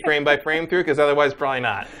thing that she frame by frame through? Because otherwise, probably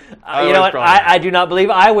not. You know what? I do not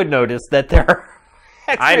believe I would notice that there are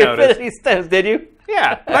extra Infinity Stones. Did you?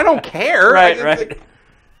 Yeah, I don't care. Right.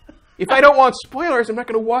 If I don't want spoilers, I'm not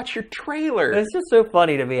going to watch your trailer. It's just so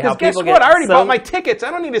funny to me how people guess what? I already bought my tickets. I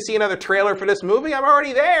don't need to see another trailer for this movie. I'm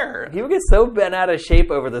already there. People get so bent out of shape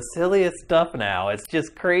over the silliest stuff now. It's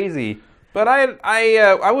just crazy. But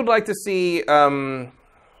I would like to see, going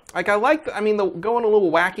a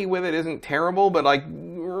little wacky with it isn't terrible, but like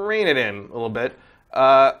rein it in a little bit.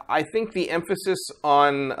 I think the emphasis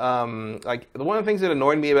on, one of the things that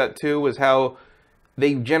annoyed me about 2 was how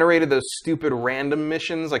they generated those stupid random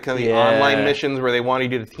missions, like kind of the online missions where they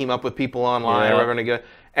wanted you to team up with people online or whatever.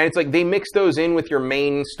 And it's like they mix those in with your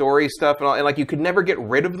main story stuff and all, and like you could never get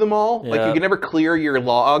rid of them all. Like you could never clear your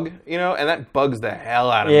log, and that bugs the hell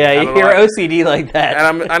out of me. Yeah, you're OCD like that.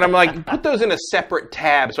 And I'm like, put those in a separate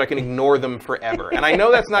tab so I can ignore them forever. And I know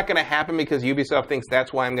that's not going to happen because Ubisoft thinks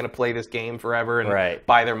that's why I'm going to play this game forever and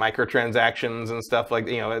buy their microtransactions and stuff like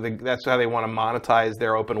that's how they want to monetize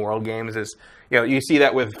their open world games. Is you see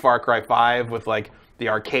that with Far Cry 5 with like the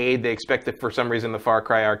arcade. They expect that for some reason the Far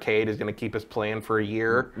Cry arcade is going to keep us playing for a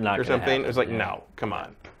year or something. It's like, no, come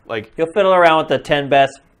on. Like, you'll fiddle around with the 10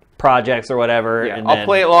 best projects or whatever. Yeah, I'll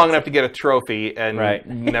play it long enough to get a trophy and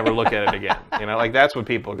never look at it again. Like that's what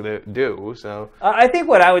people do. So I think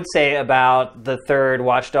what I would say about the third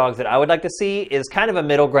Watch Dogs that I would like to see is kind of a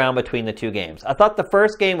middle ground between the two games. I thought the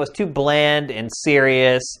first game was too bland and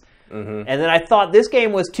serious, and then I thought this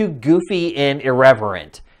game was too goofy and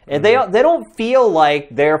irreverent. And they don't feel like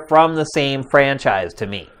they're from the same franchise to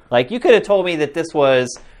me. Like, you could have told me that this was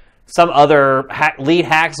some other lead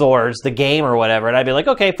hacksaws, the game or whatever, and I'd be like,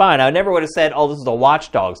 okay, fine. I never would have said, oh, this is a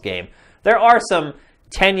Watch Dogs game. There are some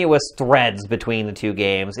tenuous threads between the two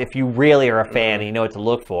games if you really are a fan and you know what to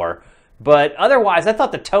look for. But otherwise, I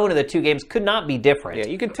thought the tone of the two games could not be different. Yeah,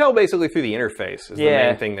 you can tell basically through the interface is the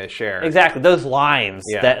main thing they share. Exactly, those lines.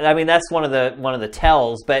 Yeah. That's one of the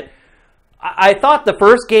tells, but I thought the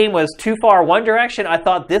first game was too far one direction. I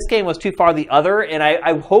thought this game was too far the other, and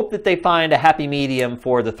I hope that they find a happy medium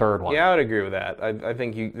for the third one. Yeah, I would agree with that. I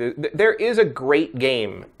think there is a great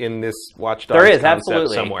game in this Watch Dogs concept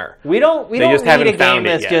absolutely. Somewhere. We don't need a game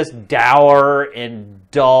that's just dour and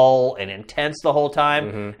dull and intense the whole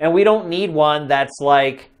time, and we don't need one that's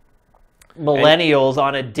like millennials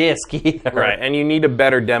on a disc either. Right, and you need a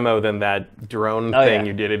better demo than that drone thing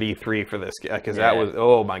you did at E3 for this, because that was,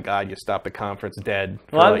 oh my god, you stopped the conference dead.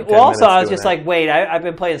 Also, I was just like, wait, I've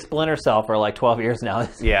been playing Splinter Cell for like 12 years now.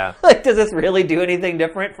 Yeah. Like, does this really do anything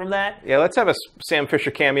different from that? Yeah, let's have a Sam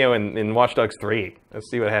Fisher cameo in Watch Dogs 3. Let's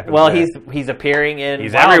see what happens. Well, he's appearing in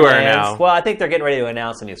He's everywhere now. Well, I think they're getting ready to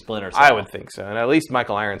announce a new Splinter Cell. I would think so. And at least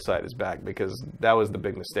Michael Ironside is back, because that was the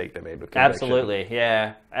big mistake they made with Conviction. Absolutely,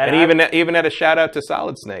 yeah. And even even had a shout out to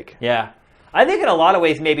Solid Snake. Yeah. I think in a lot of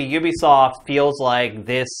ways, maybe Ubisoft feels like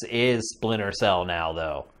this is Splinter Cell now,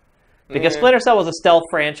 though. Because Splinter Cell was a stealth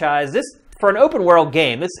franchise. This, for an open world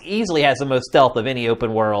game, this easily has the most stealth of any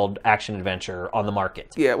open world action adventure on the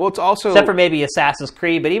market. Yeah, well, it's also... Except for maybe Assassin's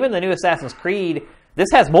Creed, but even the new Assassin's Creed, this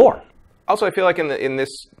has more. Also, I feel like in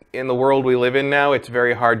the world we live in now, it's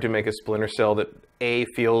very hard to make a Splinter Cell that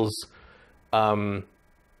feels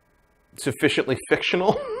sufficiently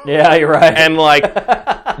fictional. Yeah, you're right. And like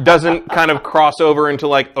doesn't kind of cross over into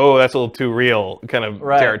like, oh, that's a little too real kind of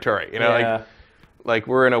territory. You know, like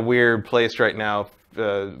we're in a weird place right now.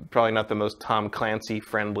 Probably not the most Tom Clancy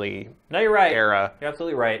friendly. No, you're right. Era. You're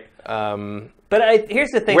absolutely right. But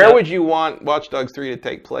here's the thing. Where would you want Watch Dogs 3 to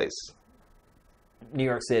take place? New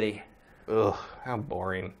York City. Ugh, how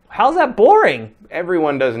boring. How's that boring?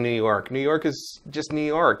 Everyone does New York. New York is just New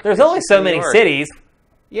York. There's only so many cities.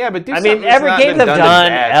 Yeah, but every games have done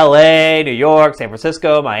L.A., New York, San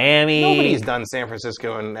Francisco, Miami. Nobody's done San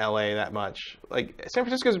Francisco and L.A. that much. Like San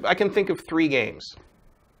Francisco's, I can think of 3 games.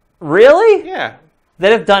 Really? Yeah.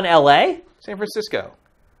 That have done L.A.? San Francisco.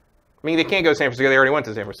 I mean, they can't go to San Francisco. They already went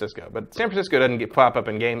to San Francisco, but San Francisco doesn't pop up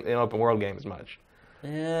in open world games much.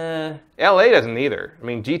 L.A. doesn't either. I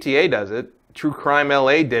mean, GTA does it. True Crime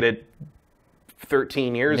L.A. did it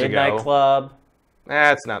 13 years ago. Midnight Club.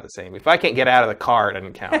 That's not the same. If I can't get out of the car, it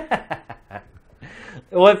doesn't count.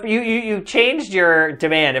 Well, if you changed your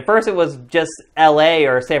demand. At first, it was just L.A.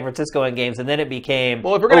 or San Francisco in games, and then it became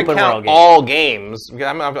well. If we're going to count all games, I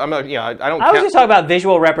don't. I was just talking about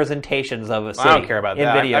visual representations of a city. I don't care about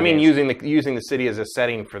that. I mean, games. using the city as a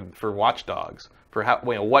setting for Watch Dogs. For how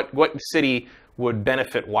what city would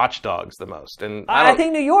benefit Watch Dogs the most? And I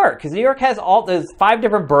think New York, because New York has all those 5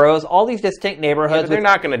 different boroughs, all these distinct neighborhoods. They're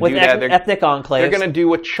not going to do that. Ethnic enclaves. They're going to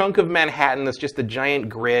do a chunk of Manhattan that's just a giant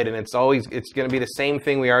grid, and it's going to be the same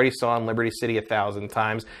thing we already saw in Liberty City 1,000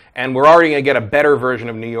 times. And we're already going to get a better version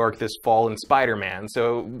of New York this fall in Spider-Man.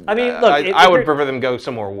 So I mean, look, I would prefer them go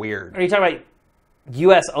somewhere weird. Are you talking about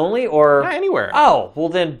U.S. only or anywhere? Oh, well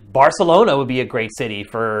then Barcelona would be a great city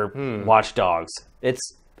for Watch Dogs. Is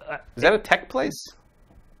that a tech place?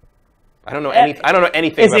 I don't know anything about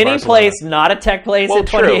Barcelona. Is any place not a tech place in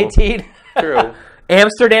 2018? True.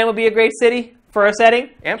 Amsterdam would be a great city for a setting.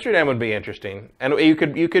 Amsterdam would be interesting, and you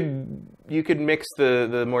could mix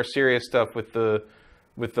the more serious stuff with the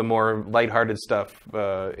more lighthearted stuff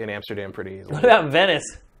in Amsterdam pretty easily. What about Venice?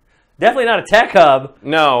 Definitely not a tech hub.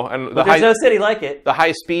 No, and there's no city like it. The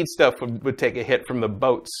high-speed stuff would take a hit from the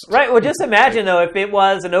boats. Right. Well, just imagine though if it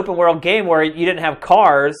was an open-world game where you didn't have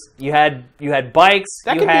cars, you had bikes,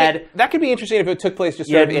 that could be interesting if it took place just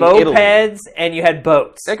sort of in Italy. Italy. You had mopeds and you had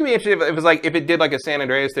boats. That could be interesting if it was if it did like a San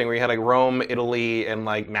Andreas thing where you had like Rome, Italy, and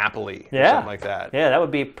like Napoli, or something like that. Yeah, that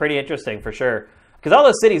would be pretty interesting for sure. Because all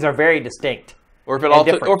those cities are very distinct. Or if it all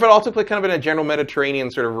took place kind of in a general Mediterranean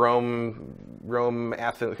sort of Rome,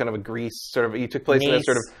 Athens, kind of a Greece sort of. You took place in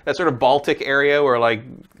that sort of Baltic area where like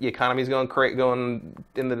the economy's going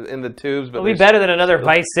in the tubes. But it'll be better than another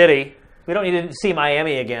Vice City. We don't need to see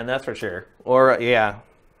Miami again, that's for sure. Or yeah.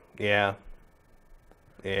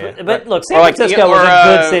 But look, San Francisco was a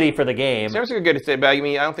good city for the game. San Francisco is a good city, but I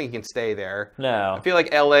mean, I don't think you can stay there. No. I feel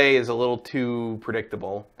like LA is a little too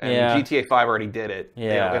predictable, and GTA 5 already did it.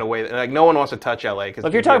 Yeah. In a way that like no one wants to touch LA because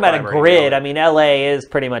if you're talking about a grid, I mean, LA is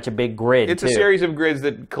pretty much a big grid. It's a series of grids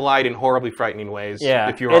that collide in horribly frightening ways. Yeah.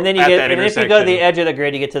 If you're and then if you go to the edge of the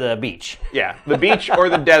grid, you get to the beach. Yeah, the beach or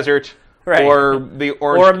the desert. Right. Or the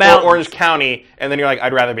Orange County, and then you're like,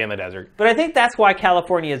 I'd rather be in the desert. But I think that's why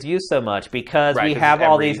California is used so much, because we have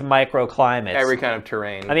all these microclimates. Every kind of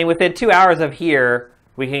terrain. I mean, within 2 hours of here,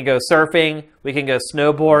 we can go surfing, we can go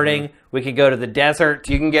snowboarding, we can go to the desert.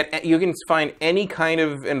 You can find any kind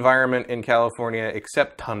of environment in California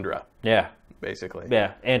except tundra. Yeah. Basically.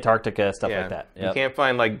 Yeah, Antarctica, stuff like that. Yep. You can't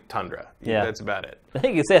find, like, tundra. Yeah. That's about it. I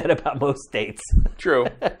think you say that about most states. True.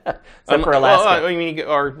 Except for Alaska. Well, I mean,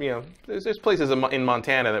 there's places in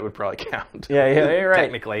Montana that would probably count. Yeah, you're right.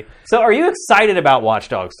 Technically. So are you excited about Watch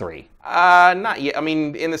Dogs 3? Not yet. I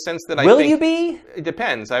mean, in the sense that Will you be? It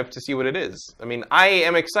depends. I have to see what it is. I mean, I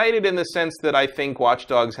am excited in the sense that I think Watch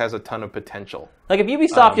Dogs has a ton of potential. Like, if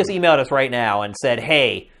Ubisoft just emailed us right now and said,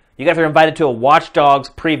 hey, you guys are invited to a Watch Dogs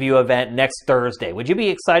preview event next Thursday. Would you be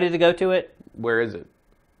excited to go to it? Where is it?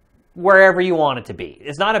 Wherever you want it to be.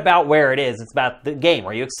 It's not about where it is. It's about the game.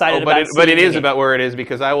 Are you excited about it? But it is about where it is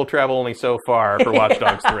because I will travel only so far for Watch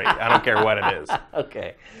Dogs 3. I don't care what it is.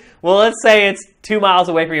 Okay. Well, let's say it's 2 miles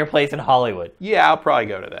away from your place in Hollywood. Yeah, I'll probably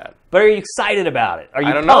go to that. But are you excited about it? Are you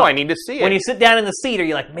I don't know. I need to see it. When you sit down in the seat, are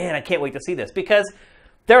you like, man, I can't wait to see this? Because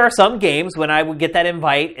there are some games when I would get that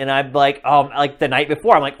invite and I'm like, like the night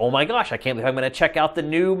before, I'm like, oh my gosh, I can't believe I'm going to check out the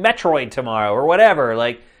new Metroid tomorrow or whatever.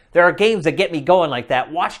 Like, there are games that get me going like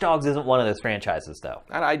that. Watch Dogs isn't one of those franchises, though.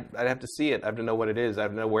 I'd have to see it. I have to know what it is. I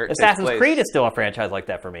have to know where it takes Assassin's place. Creed is still a franchise like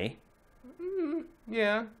that for me.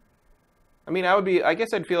 Yeah. I mean, I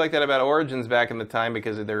guess I'd feel like that about Origins back in the time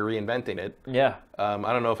because they're reinventing it. Yeah. I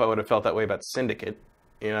don't know if I would have felt that way about Syndicate,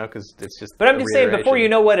 because it's just. But I'm just saying, before you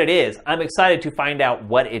know what it is, I'm excited to find out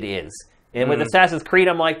what it is. And with Assassin's Creed,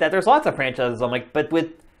 I'm like that. There's lots of franchises I'm like, but with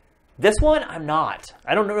this one, I'm not.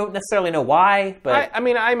 I don't necessarily know why, but I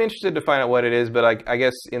mean, I'm interested to find out what it is. But I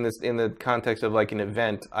guess in the context of like an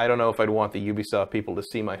event, I don't know if I'd want the Ubisoft people to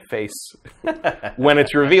see my face when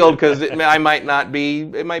it's revealed because I might not be.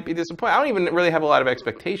 It might be disappointing. I don't even really have a lot of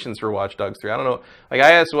expectations for Watch Dogs 3. I don't know. Like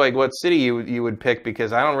I asked like what city you would pick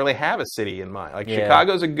because I don't really have a city in mind. Like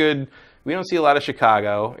Chicago's a good. We don't see a lot of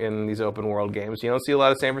Chicago in these open world games. You don't see a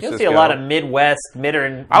lot of San Francisco. You don't see a lot of Midwest,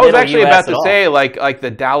 middle I was actually US about to at all. say like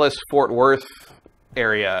the Dallas-Fort Worth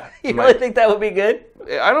area. You really think that would be good?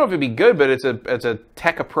 I don't know if it'd be good, but it's a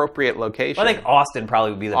tech appropriate location. I think Austin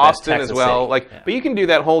probably would be the best Austin Texas as well. city. But you can do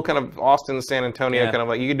that whole kind of Austin, San Antonio Yeah. kind of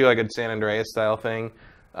like you could do like a San Andreas style thing.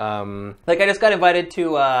 Like I just got invited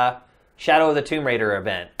to Shadow of the Tomb Raider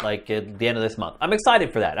event, like at the end of this month. I'm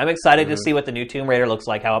excited for that. I'm excited to see what the new Tomb Raider looks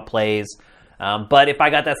like, how it plays. But if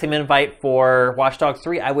I got that same invite for Watch Dogs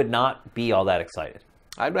 3, I would not be all that excited.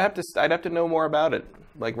 I'd have to know more about it.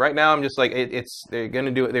 Like right now, I'm just like they're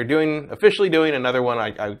gonna do it. They're officially doing another one.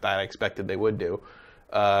 I expected they would do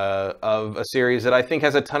of a series that I think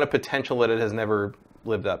has a ton of potential that it has never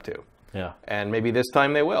lived up to. Yeah, and maybe this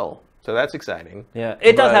time they will. So that's exciting. Yeah,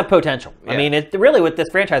 it does have potential. Yeah. I mean, it really with this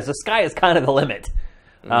franchise, the sky is kind of the limit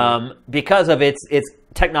because of its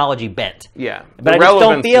technology bent. Yeah, but I just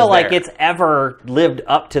don't feel like it's ever lived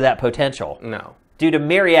up to that potential. No. Due to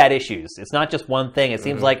myriad issues. It's not just one thing. It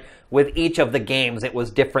seems like with each of the games, it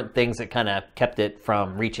was different things that kind of kept it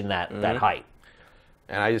from reaching that height.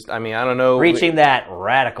 And I don't know. Reaching that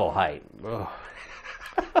radical height.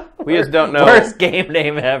 We just don't know. Worst game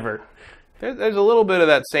name ever. There's a little bit of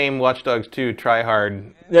that same Watch Dogs 2 try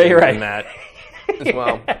hard. Yeah, you're right. In that as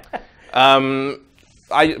well.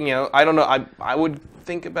 I don't know. I would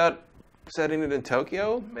think about setting it in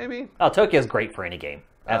Tokyo, maybe. Oh, Tokyo's great for any game.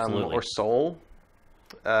 Absolutely. Or Seoul.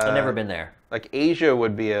 I've never been there. Like Asia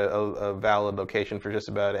would be a valid location for just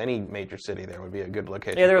about any major city. There would be a good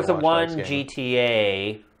location. Yeah, there was for a Watch Dogs one game.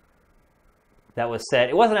 GTA that was set.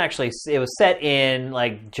 It wasn't actually. It was set in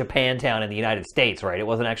like Japantown in the United States, right? It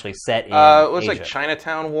wasn't actually set in. It was Asia. like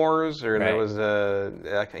Chinatown Wars, or there Right.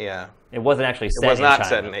 was yeah. It wasn't actually set. It was in not China.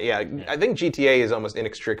 set in it. Yeah, I think GTA is almost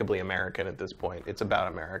inextricably American at this point. It's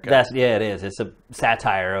about America. It is. It's a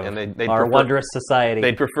satire of And they'd our prefer- wondrous society.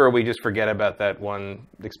 They'd prefer we just forget about that one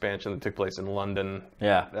expansion that took place in London.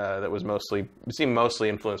 Yeah. That was seemed mostly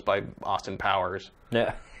influenced by Austin Powers.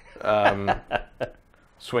 Yeah.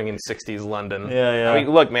 Swinging 60s London. Yeah. I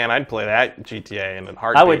mean, look, man, I'd play that GTA in a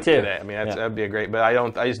heartbeat. I would too. Today. I mean, that'd be a great. But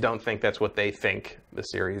I just don't think that's what they think the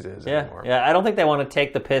series is anymore. Yeah. I don't think they want to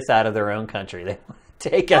take the piss out of their own country. They want to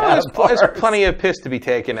take it out of ours. There's plenty of piss to be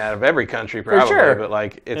taken out of every country, probably. sure. But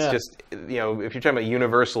like, it's just if you're talking about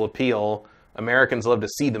universal appeal, Americans love to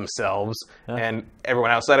see themselves, and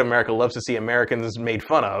everyone outside of America loves to see Americans made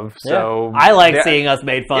fun of. So I like seeing us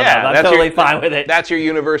made fun of. I'm that's totally fine with it. That's your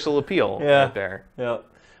universal appeal right there. Yeah.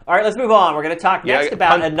 All right, let's move on. We're going to talk next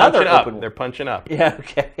about another open. They're punching up. Yeah.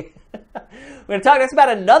 Okay. We're going to talk next about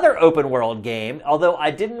another open world game. Although I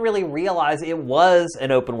didn't really realize it was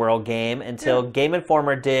an open world game until Game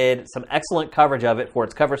Informer did some excellent coverage of it for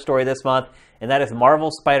its cover story this month, and that is Marvel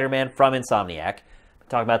Spider-Man from Insomniac. We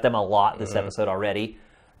talked about them a lot this episode already.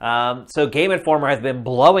 So Game Informer has been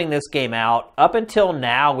blowing this game out. Up until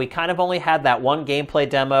now, we kind of only had that one gameplay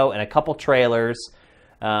demo and a couple trailers.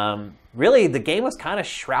 Really, the game was kind of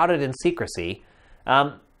shrouded in secrecy.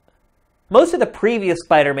 Most of the previous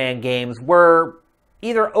Spider-Man games were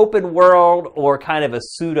either open world or kind of a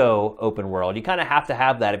pseudo open world. You kind of have to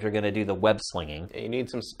have that if you're going to do the web slinging. You need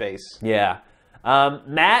some space. Yeah.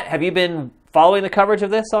 Matt, have you been following the coverage of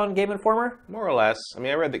this on Game Informer? More or less. I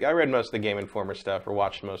mean, I read most of the Game Informer stuff, or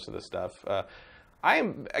watched most of the stuff. I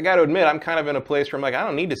got to admit, I'm kind of in a place where I'm like, I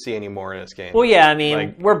don't need to see any more in this game. Well, yeah, I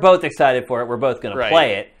mean, we're both excited for it. We're both going to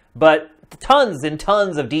play it. But tons and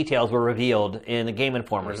tons of details were revealed in the Game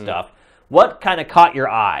Informer stuff. What kind of caught your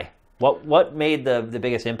eye? What made the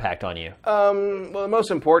biggest impact on you? Well, the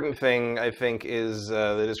most important thing, I think, is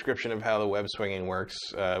the description of how the web swinging works,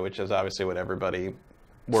 which is obviously what everybody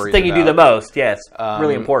worries thing you do the about. most, yes.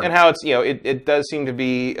 Really important. And how it's, it does seem to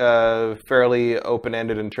be fairly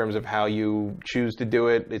open-ended in terms of how you choose to do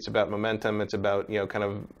it. It's about momentum. It's about, kind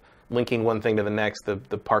of linking one thing to the next. The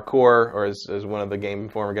parkour, or as one of the Game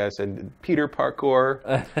Informer guys said, Peter parkour,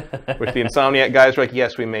 which the Insomniac guys were like,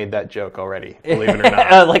 yes, we made that joke already, believe it or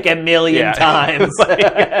not. Like a million times.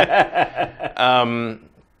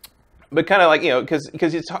 But kind of like,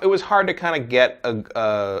 because it was hard to kind of get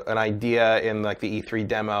an idea in like the E3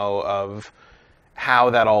 demo of how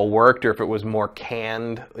that all worked, or if it was more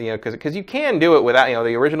canned, because you can do it without,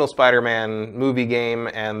 the original Spider-Man movie game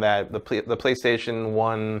and the PlayStation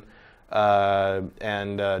 1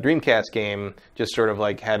 and Dreamcast game just sort of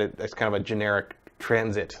like had it as kind of a generic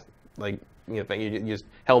transit, like, thing. You just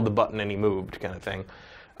held the button and he moved kind of thing.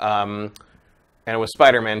 And it was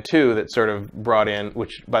Spider-Man 2 that sort of brought in,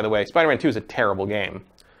 which, by the way, Spider-Man 2 is a terrible game.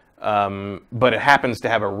 But it happens to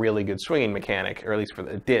have a really good swinging mechanic, or at least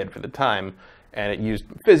it did for the time. And it used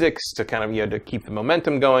physics to kind of, to keep the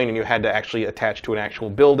momentum going, and you had to actually attach to an actual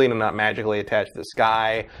building and not magically attach to the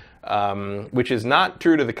sky, which is not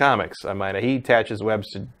true to the comics, I might add. He attaches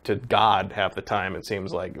webs to God half the time, it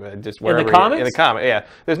seems like. Just wherever in the comics? In the comic, yeah.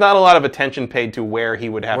 There's not a lot of attention paid to where he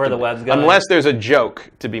would have where to... the web's going. Unless there's a joke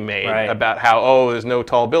to be made about how, there's no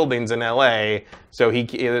tall buildings in L.A., so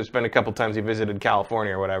there's been a couple times he visited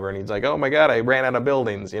California or whatever, and he's like, oh my God, I ran out of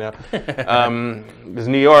buildings, because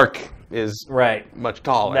New York is much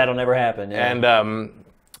taller. That'll never happen, yeah. And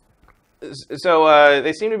so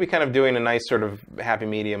they seem to be kind of doing a nice sort of happy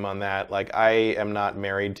medium on that. Like, I am not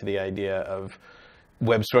married to the idea of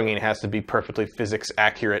web swinging has to be perfectly physics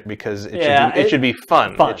accurate, because it should be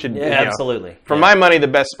fun. It should, absolutely. For my money, the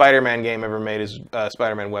best Spider-Man game ever made is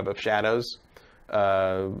Spider-Man Web of Shadows,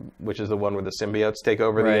 which is the one where the symbiotes take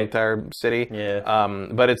over the entire city. Yeah.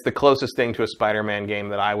 But it's the closest thing to a Spider-Man game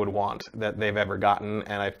that I would want that they've ever gotten,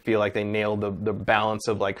 and I feel like they nailed the balance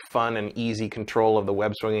of like fun and easy control of the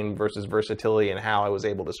web swinging versus versatility and how I was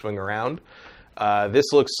able to swing around.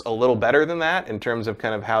 This looks a little better than that in terms of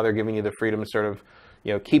kind of how they're giving you the freedom to sort of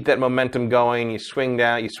keep that momentum going. You swing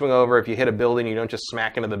down, you swing over. If you hit a building, you don't just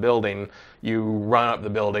smack into the building. You run up the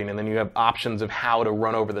building, and then you have options of how to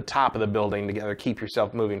run over the top of the building to either keep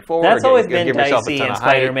yourself moving forward. That's always been dicey in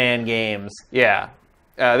Spider-Man games. Yeah.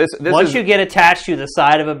 Once you get attached to the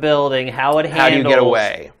side of a building, how it handles... How do you get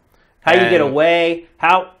away? How you get away?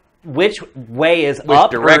 Which way is up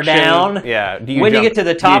direction, or down? Yeah. You get to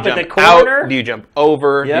the top at the corner? Do you jump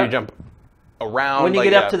over? Do you jump around? When you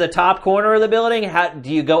get up to the top corner of the building,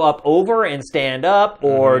 do you go up over and stand up,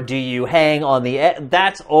 or do you hang on the edge?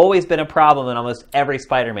 That's always been a problem in almost every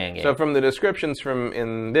Spider-Man game. So from the descriptions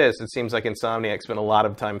in this, it seems like Insomniac spent a lot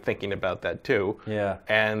of time thinking about that too. Yeah.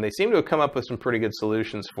 And they seem to have come up with some pretty good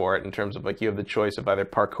solutions for it in terms of like you have the choice of either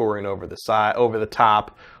parkouring over the side, over the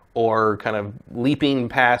top, or kind of leaping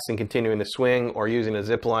past and continuing the swing, or using a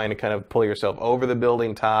zip line to kind of pull yourself over the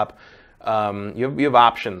building top. You have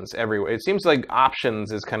options everywhere. It seems like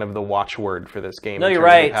options is kind of the watchword for this game. No, you're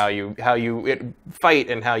right. How you fight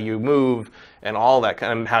and how you move and all that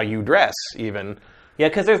kind of how you dress even. Yeah,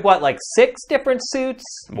 because there's like 6 different suits.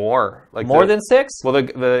 More than 6. Well,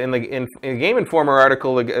 in the Game Informer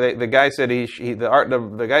article, the guy said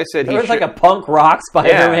the guy said there was like a punk rock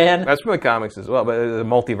Spider-Man. Yeah, that's from the comics as well. But the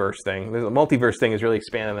multiverse thing, the multiverse thing is really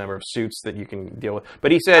expanding the number of suits that you can deal with.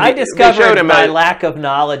 But he said I discovered my lack of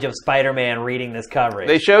knowledge of Spider-Man reading this coverage.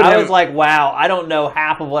 I was like, wow, I don't know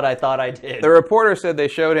half of what I thought I did. The reporter said they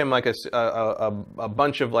showed him like a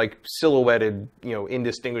bunch of like silhouetted,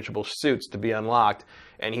 indistinguishable suits to be unlocked.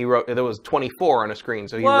 And he wrote, there was 24 on a screen.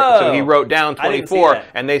 So he wrote down 24,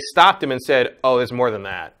 and they stopped him and said, oh, there's more than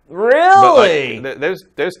that. Really? But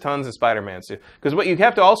there's tons of Spider-Man suits. Because what you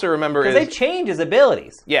have to also remember is... Because they change his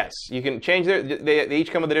abilities. Yes. You can change they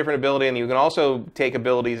each come with a different ability, and you can also take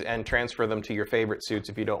abilities and transfer them to your favorite suits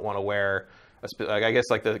if you don't want to wear... I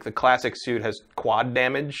guess like the classic suit has quad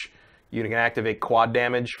damage. You can activate quad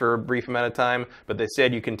damage for a brief amount of time, but they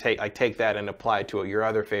said you can take that and apply it to your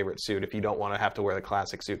other favorite suit if you don't want to have to wear the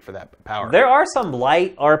classic suit for that power. There are some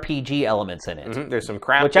light RPG elements in it. Mm-hmm. There's some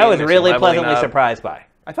crafting, which I was really pleasantly surprised by.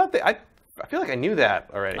 I thought I feel like I knew that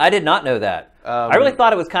already. I did not know that. I really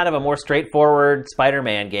thought it was kind of a more straightforward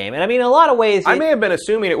Spider-Man game. And I mean, in a lot of ways... I may have been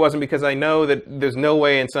assuming it wasn't because I know that there's no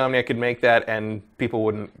way Insomniac could make that and people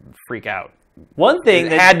wouldn't freak out. One thing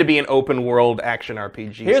it had to be an open world action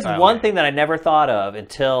RPG. Here's one thing that I never thought of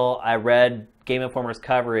until I read Game Informer's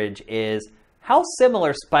coverage is how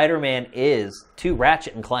similar Spider-Man is to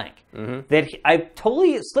Ratchet and Clank. Mm-hmm. That I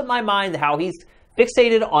totally slipped my mind how he's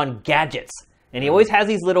fixated on gadgets, and he always has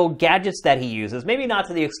these little gadgets that he uses. Maybe not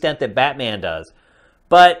to the extent that Batman does,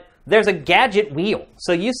 but there's a gadget wheel.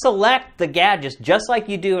 So you select the gadgets just like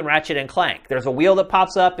you do in Ratchet and Clank. There's a wheel that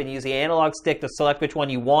pops up and you use the analog stick to select which one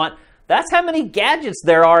you want. That's how many gadgets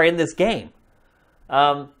there are in this game.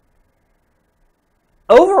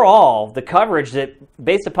 Overall, the coverage that,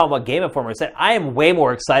 based upon what Game Informer said, I am way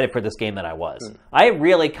more excited for this game than I was. I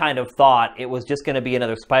really kind of thought it was just going to be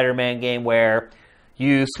another Spider-Man game where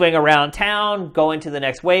you swing around town, go into the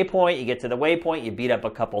next waypoint, you get to the waypoint, you beat up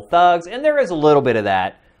a couple thugs, and there is a little bit of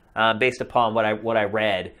that based upon what I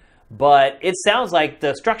read. But it sounds like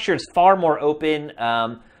the structure is far more open.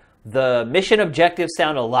 The mission objectives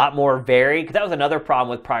sound a lot more varied. That was another problem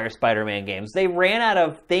with prior Spider-Man games. They ran out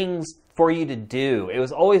of things for you to do. It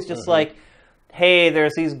was always just like, hey,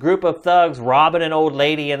 there's these group of thugs robbing an old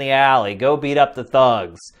lady in the alley. Go beat up the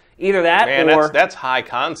thugs. Either that or... that's high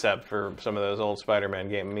concept for some of those old Spider-Man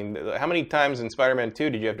games. I mean, how many times in Spider-Man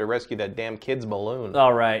 2 did you have to rescue that damn kid's balloon? Oh,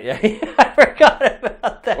 right. Yeah, I forgot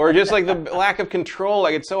about that. Or just like the lack of control.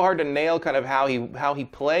 Like, it's so hard to nail kind of how he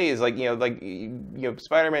plays. Like,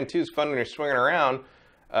 Spider-Man 2 is fun when you're swinging around,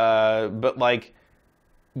 but like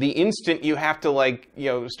the instant you have to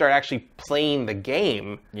start actually playing the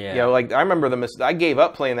game. Yeah. I remember I gave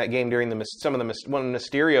up playing that game during one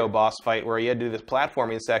Mysterio boss fight where you had to do this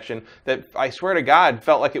platforming section that I swear to God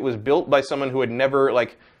felt like it was built by someone who had never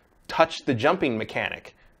touched the jumping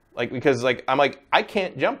mechanic. Because I'm like, I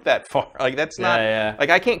can't jump that far. That's not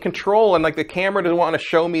I can't control, and the camera doesn't want to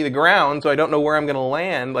show me the ground, so I don't know where I'm going to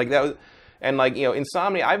land. That was, and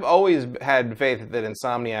Insomniac. I've always had faith that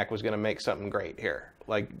Insomniac was going to make something great here.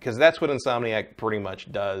 Because that's what Insomniac pretty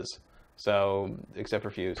much does. So, except for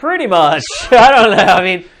Fuse. Pretty much. I don't know. I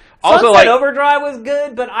mean, also, Sunset Overdrive was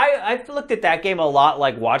good, but I looked at that game a lot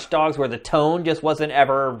like Watch Dogs, where the tone just wasn't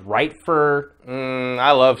ever right for...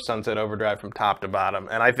 I love Sunset Overdrive from top to bottom,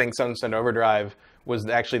 and I think Sunset Overdrive was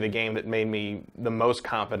actually the game that made me the most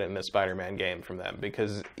confident in the Spider-Man game from them,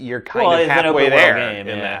 because you're kind of halfway there in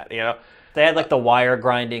that, They had the wire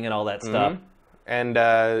grinding and all that stuff. And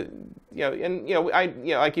like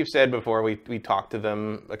you've said before, we talked to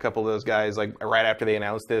them, a couple of those guys, right after they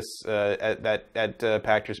announced this at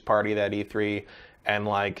Pactor's party, that E3, and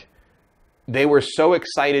they were so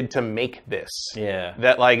excited to make this,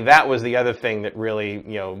 that that was the other thing that really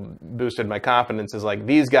boosted my confidence. Is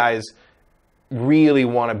these guys really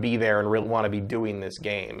want to be there and really want to be doing this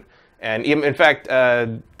game. And in fact,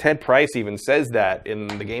 Ted Price even says that in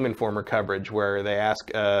the Game Informer coverage, where they ask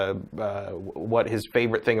what his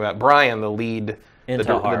favorite thing about Brian, the lead, the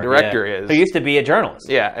director, is. Who used to be a journalist.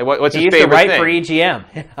 Yeah, what's his favorite thing? He used to write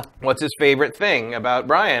for EGM. What's his favorite thing about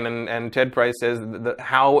Brian? And Ted Price says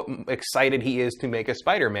how excited he is to make a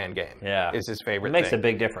Spider-Man game. Yeah, is his favorite. It makes a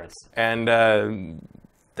big difference. And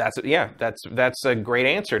that's a great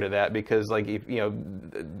answer to that, because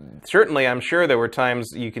certainly I'm sure there were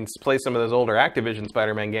times you can play some of those older Activision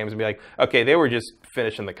Spider-Man games and be like, okay, they were just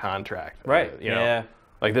finishing the contract, right?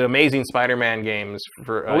 The Amazing Spider-Man games.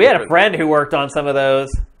 We had a friend who worked on some of those.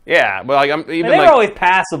 Yeah, well, they were always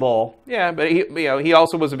passable. Yeah, but he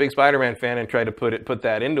also was a big Spider-Man fan and tried to put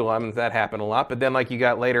that into him, and that happened a lot. But then you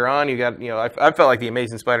got later on, I felt like the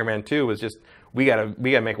Amazing Spider-Man 2 was just we gotta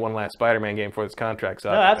make one last Spider-Man game before this contract's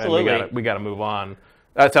up. No, absolutely. And we gotta move on.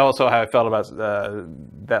 That's also how I felt about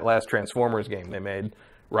that last Transformers game they made,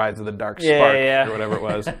 Rise of the Dark Spark, or whatever it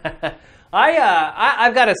was.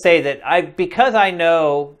 I've got to say that because I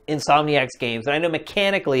know Insomniac's games, and I know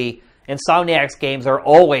mechanically Insomniac's games are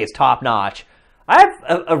always top notch. I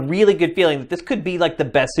have a really good feeling that this could be the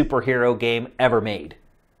best superhero game ever made.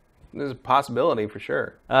 There's a possibility for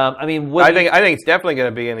sure. I think it's definitely going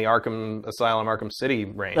to be in the Arkham Asylum, Arkham City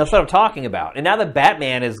range. That's what I'm talking about. And now that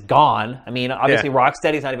Batman is gone, obviously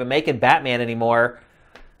Rocksteady's not even making Batman anymore.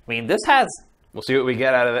 This has... We'll see what we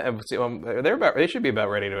get out of that. They should be about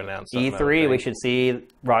ready to announce something. E3, we should see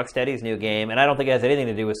Rocksteady's new game, and I don't think it has anything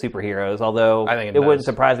to do with superheroes, although I think it wouldn't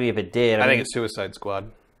surprise me if it did. I think it's Suicide Squad.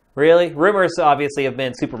 Really? Rumors obviously have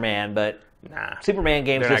been Superman, but nah, Superman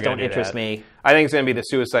games just don't interest me. I think it's going to be the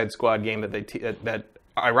Suicide Squad game that that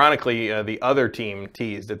ironically the other team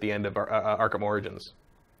teased at the end of Arkham Origins,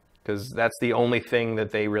 because that's the only thing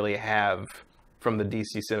that they really have from the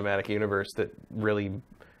DC Cinematic Universe that really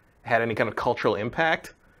had any kind of cultural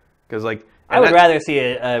impact. Because I would rather see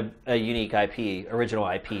a unique IP, original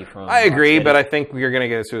IP from... I agree, but I think you're going to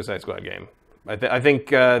get a Suicide Squad game. I think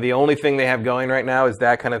the only thing they have going right now is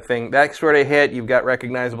that kind of thing. That sort of hit, you've got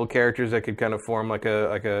recognizable characters that could kind of form like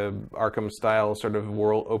a Arkham-style sort of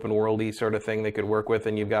open worldy sort of thing they could work with,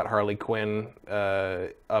 and you've got Harley Quinn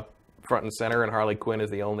up front and center, and Harley Quinn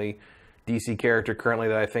is the only DC character currently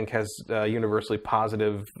that I think has universally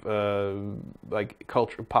positive like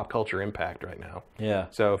pop culture impact right now. Yeah.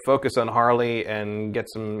 So focus on Harley and get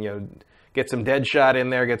some Deadshot in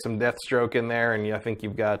there, get some Deathstroke in there, and I think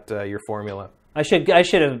you've got your formula. I should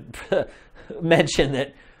have mentioned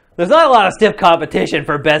that there's not a lot of stiff competition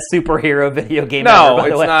for best superhero video game ever, by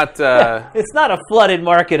the way. Not. It's not a flooded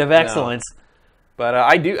market of excellence. No. But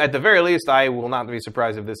I do, at the very least, I will not be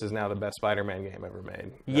surprised if this is now the best Spider-Man game ever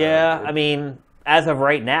made. Yeah, I mean, as of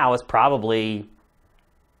right now, it's probably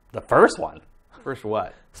the first one. First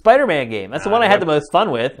what? Spider-Man game. That's the one I had the most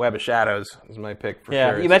fun with. Web of Shadows is my pick for sure.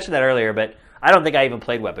 Yeah, you mentioned that earlier, but I don't think I even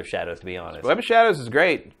played Web of Shadows, to be honest. Web of Shadows is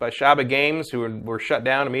great, by Shaba Games, who were shut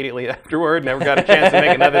down immediately afterward, never got a chance to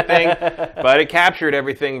make another thing. But it captured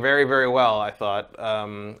everything very, very well, I thought.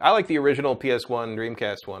 I like the original PS1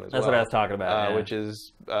 Dreamcast one as well. That's what I was talking about, yeah. Which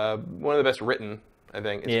is one of the best written, I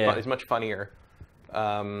think. It's much funnier.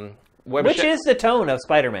 Which is the tone of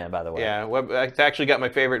Spider-Man, by the way. Yeah, it's actually got my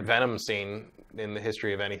favorite Venom scene in the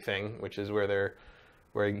history of anything, which is where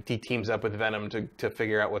he teams up with Venom to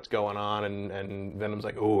figure out what's going on, and Venom's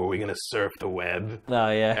like, "Oh, are we gonna surf the web?" Oh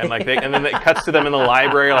yeah, and then it cuts to them in the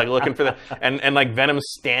library, like looking for and like Venom's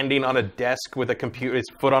standing on a desk with a computer, his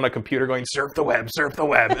foot on a computer, going, "Surf the web,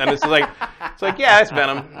 and it's like, yeah, it's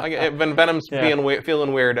Venom. Like when Venom's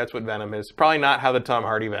feeling weird, that's what Venom is. Probably not how the Tom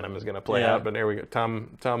Hardy Venom is gonna play out, but there we go.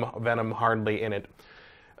 Tom Venom hardly in it.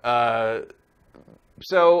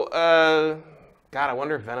 God, I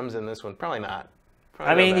wonder if Venom's in this one. Probably not.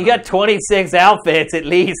 I mean, you got 26 outfits at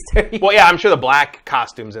least. Well, yeah, I'm sure the black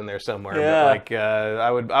costume's in there somewhere. Yeah.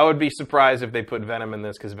 But I would be surprised if they put Venom in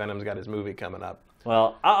this because Venom's got his movie coming up.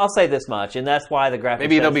 Well, I'll say this much, and that's why the graphics.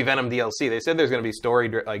 Maybe there'll be Venom DLC. They said there's going to be story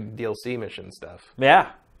like DLC mission stuff. Yeah.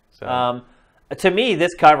 So. To me,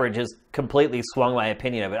 this coverage has completely swung my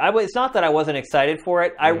opinion of it. It's not that I wasn't excited for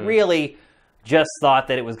it. I really just thought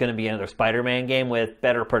that it was going to be another Spider-Man game with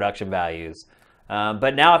better production values.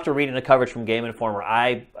 But now, after reading the coverage from Game Informer,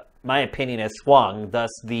 my opinion has swung. Thus,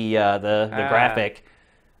 the graphic.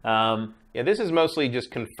 Yeah, this has mostly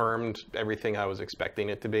just confirmed everything I was expecting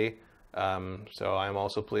it to be. So I'm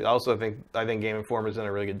also pleased. Also, I think Game Informer's done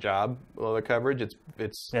a really good job with the coverage. It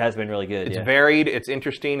has been really good. It's varied. It's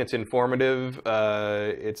interesting. It's informative.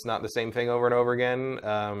 It's not the same thing over and over again.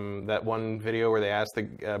 That one video where they asked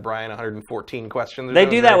Brian 114 questions. They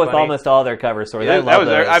do that with almost all their cover stories.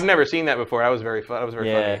 Yeah, I've never seen that before. That was very fun. That was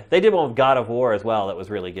very funny. They did one with God of War as well. That was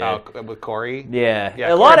really good. With Corey.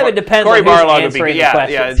 Yeah. A lot of it depends on who's answering the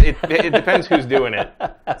questions. Yeah. It depends who's doing it.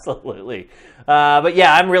 Absolutely. But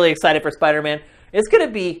yeah, I'm really excited for Spider-Man. It's going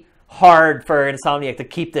to be hard for Insomniac to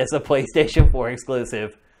keep this a PlayStation 4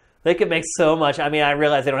 exclusive. They could make so much. I mean, I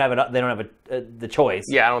realize they don't have the choice.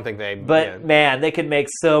 Yeah, I don't think they. But man, they could make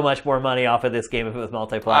so much more money off of this game if it was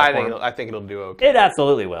multi-platform. I think it'll do okay. It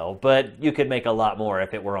absolutely will, but you could make a lot more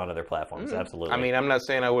if it were on other platforms. Absolutely. I mean, I'm not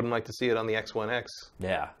saying I wouldn't like to see it on the X1X.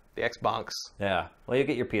 Yeah. The Xbox. Yeah. Well, you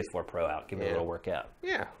get your PS4 Pro out. Give it a little workout.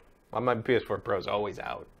 Yeah. Well, my PS4 Pro's always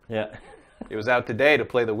out. Yeah. It was out today to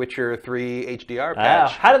play the Witcher 3 HDR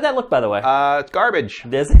patch. How did that look, by the way? It's garbage.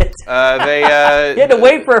 Is it? You had to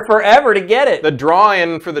wait for forever to get it. The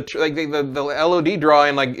drawing for the LOD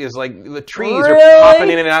drawing is like the trees are popping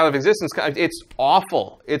in and out of existence. It's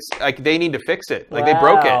awful. It's like they need to fix it. Like they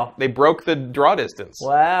broke it. They broke the draw distance.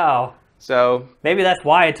 Wow. So maybe that's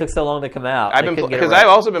why it took so long to come out. I've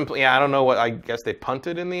also been. Yeah, I don't know what. I guess they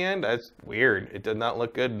punted in the end. That's weird. It did not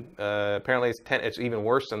look good. Apparently, it's even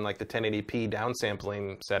worse than like the 1080p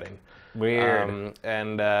downsampling setting. Weird.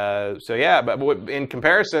 So yeah, but in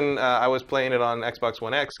comparison, I was playing it on Xbox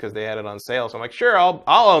One X because they had it on sale. So I'm like, sure, I'll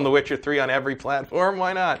own The Witcher 3 on every platform.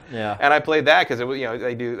 Why not? Yeah. And I played that because they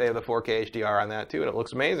have the 4K HDR on that too, and it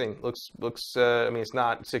looks amazing. Looks. I mean, it's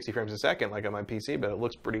not 60 frames a second like on my PC, but it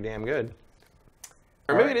looks pretty damn good.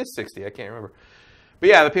 Or maybe it is 60. I can't remember. But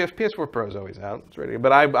yeah, the PS4 Pro is always out. It's ready.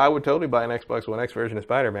 But I would totally buy an Xbox One X version of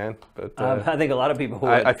Spider-Man. But I think a lot of people would.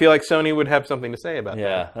 I feel like Sony would have something to say about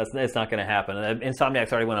that. Yeah, it's not going to happen.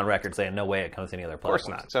 Insomniac's already went on record saying no way it comes to any other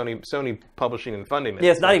platform. Of course not. Sony publishing and funding it. Yeah,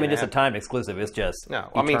 it's not even just a timed exclusive. It's just no.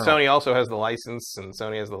 I mean, Sony also has the license, and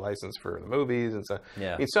Sony has the license for the movies, and so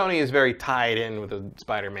yeah. I mean, Sony is very tied in with the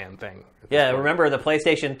Spider-Man thing. Yeah, remember the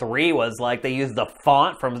PlayStation 3 was like they used the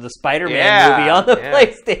font from the Spider-Man movie on the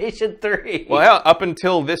PlayStation 3. Well, hell, up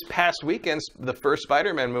until this past weekend, the first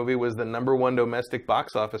Spider-Man movie was the #1 domestic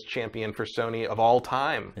box office champion for Sony of all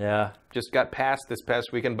time. Yeah. Just got passed this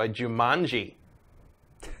past weekend by Jumanji.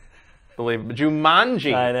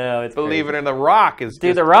 Jumanji. I know, it's Believe crazy. It or The Rock is Dude,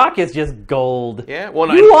 just, The Rock is just gold. Yeah,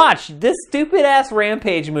 well, you watch this stupid ass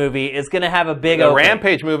Rampage movie is gonna have a big the opening.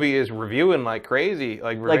 Rampage movie is reviewing like crazy,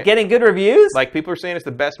 like getting good reviews. Like people are saying it's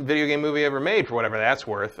the best video game movie ever made for whatever that's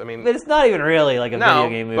worth. I mean, but it's not even really like a video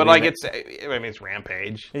game movie. but like it's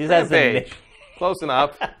Rampage. It just has Rampage, close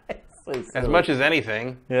enough. So as much as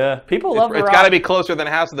anything. Yeah, people love The Rock. It's got to be closer than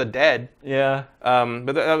House of the Dead. Yeah.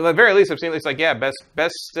 But at the very least, I've seen it's like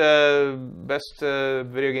best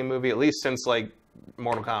video game movie at least since like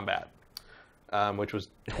Mortal Kombat, which was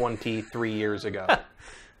 23 years ago.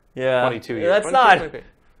 Yeah. 22 years.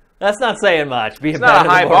 That's not saying much. It's not a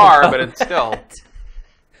high bar, but it's still.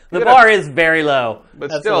 The bar is very low. But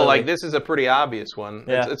Absolutely. still, like, this is a pretty obvious one.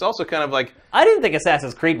 Yeah. It's also kind of like... I didn't think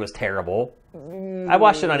Assassin's Creed was terrible. I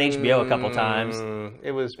watched it on HBO a couple times.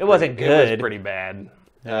 It wasn't good. It was pretty bad.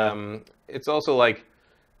 Yeah. It's also like,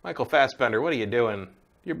 Michael Fassbender, what are you doing?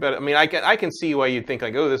 You're better. I mean, I can see why you'd think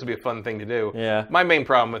like, oh, this would be a fun thing to do. Yeah. My main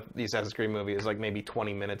problem with the Assassin's Creed movie is like maybe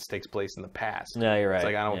 20 minutes takes place in the past. No, you're right. It's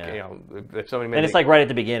like I don't, if somebody made and it's like right at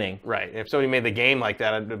the beginning. Right. If somebody made the game like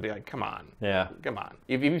that, I'd be like, come on. Yeah. Come on.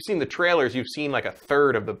 If you've seen the trailers, you've seen like a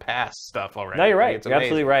third of the past stuff already. No, you're right. Like, it's you're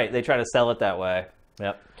absolutely right. They try to sell it that way.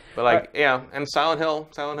 Yep. But like, yeah, and Silent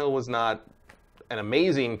Hill was not an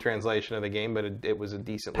amazing translation of the game, but it was a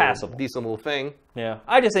decent little thing. Yeah.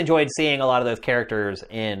 I just enjoyed seeing a lot of those characters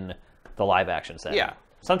in the live action setting. Yeah.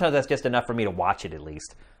 Sometimes that's just enough for me to watch it at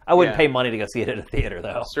least. I wouldn't pay money to go see it at a theater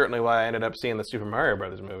though. Certainly why I ended up seeing the Super Mario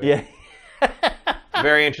Brothers movie. Yeah.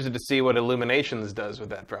 Very interested to see what Illuminations does with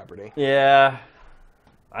that property. Yeah.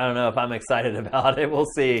 I don't know if I'm excited about it.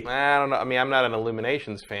 We'll see. I don't know. I mean, I'm not an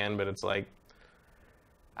Illuminations fan, but it's like,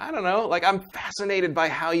 I don't know. Like, I'm fascinated by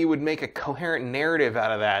how you would make a coherent narrative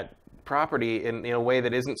out of that property in a way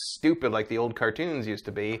that isn't stupid like the old cartoons used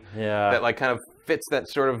to be. Yeah. That like kind of fits that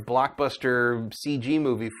sort of blockbuster CG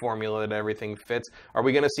movie formula that everything fits. Are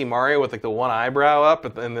we going to see Mario with like the one eyebrow up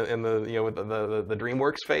in the with the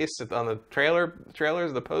DreamWorks face on the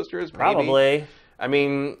trailers, the posters? Probably. Maybe? I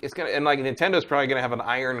mean, it's gonna, and like Nintendo's probably gonna have an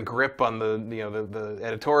iron grip on the the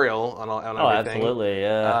editorial on everything. Absolutely,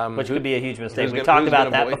 yeah. Which could be a huge mistake. We Who's talked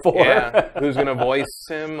about that before. Yeah. Who's gonna voice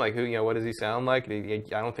him? Like what does he sound like? I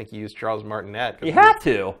don't think he used Charles Martinet. You have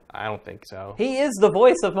to. I don't think so. He is the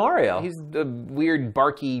voice of Mario. He's the weird,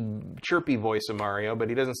 barky, chirpy voice of Mario, but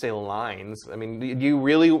he doesn't say lines. I mean, do you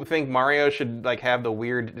really think Mario should like have the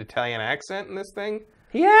weird Italian accent in this thing?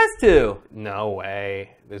 He has to. No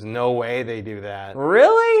way. There's no way they do that.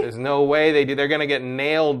 Really? There's no way they do. They're going to get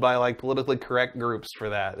nailed by like politically correct groups for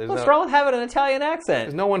that. What's wrong with having an Italian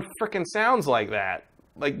accent? No one freaking sounds like that.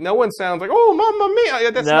 Like, no one sounds like, oh, mamma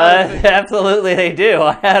mia. That's no, absolutely they do.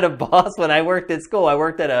 I had a boss when I worked at school. I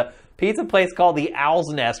worked at a pizza place called the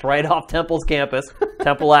Owl's Nest right off Temple's campus,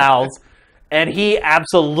 Temple Owls. And he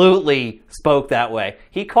absolutely spoke that way.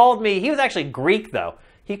 He called me, he was actually Greek though.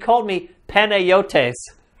 He called me Panayotes.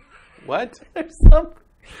 What?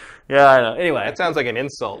 Yeah, I know. Anyway. That sounds like an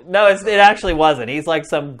insult. No, it actually wasn't. He's like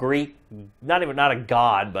some Greek, not a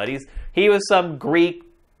god, but he was some Greek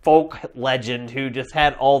folk legend who just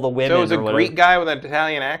had all the women. So it was a Greek guy with an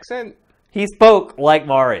Italian accent? He spoke like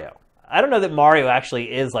Mario. I don't know that Mario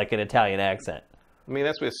actually is like an Italian accent. I mean,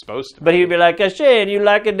 that's what it's supposed to be. But he'd be like, Shane, you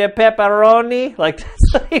like the pepperoni? Like,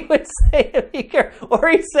 that's what he would say. Or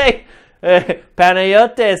he'd say,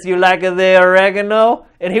 Panayotes, you like the oregano?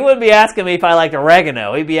 And he wouldn't be asking me if I liked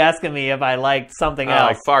oregano. He'd be asking me if I liked something else.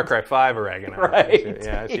 Like Far Cry 5 oregano. Right.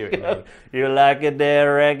 Yeah, I see what you mean. You like the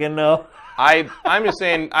oregano? I'm just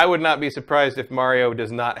saying, I would not be surprised if Mario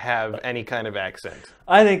does not have any kind of accent.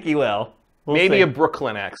 I think he will. Maybe see. a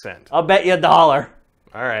Brooklyn accent. I'll bet you $1. All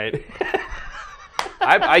right.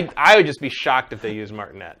 I would just be shocked if they used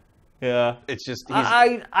Martinet. Yeah. It's just...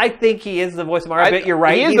 I think he is the voice of Mario, but you're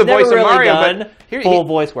right. He's the voice of Mario, but full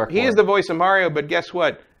voice work. He is the voice of Mario, but guess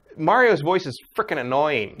what? Mario's voice is freaking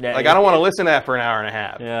annoying. Yeah, like, I don't want to listen to that for an hour and a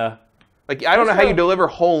half. Yeah. Like, I don't know how you deliver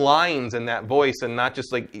whole lines in that voice and not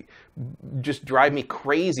just, like, just drive me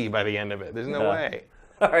crazy by the end of it. There's no way.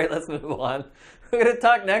 All right, let's move on. We're going to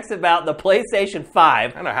talk next about the PlayStation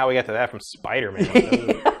 5. I don't know how we got to that from Spider-Man.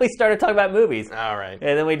 Yeah, we started talking about movies. All right.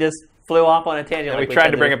 And then we just flew off on a tangent. And like we tried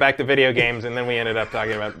to bring it back to video games, and then we ended up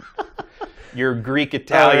talking about your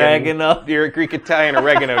Greek-Italian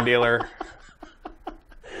oregano dealer.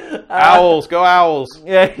 Owls, go Owls.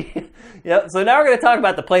 Yeah. Yep. So now we're going to talk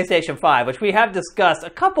about the PlayStation 5, which we have discussed a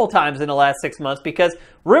couple times in the last 6 months because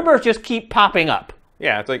rumors just keep popping up.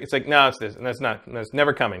 Yeah, it's like no, it's this, and that's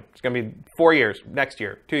never coming. It's gonna be 4 years, next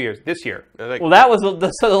year, 2 years, this year. Like, well, that was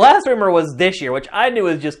so the last rumor was this year, which I knew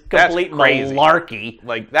was just complete malarkey.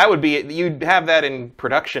 Like that would be you'd have that in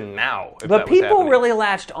production now. If but that was people happening. really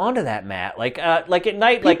latched onto that, Matt. Like at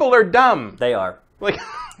night, people are dumb. They are. Like,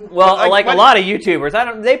 well, like a lot of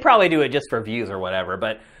YouTubers, they probably do it just for views or whatever,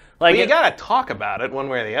 but. Like you gotta talk about it one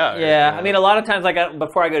way or the other. Yeah, you know? I mean, a lot of times,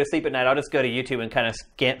 before I go to sleep at night, I'll just go to YouTube and kind of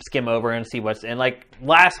skim over and see what's. And like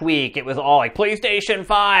last week, it was all like PlayStation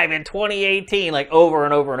 5 in 2018, like over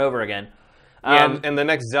and over and over again. And the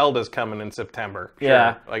next Zelda's coming in September. Sure.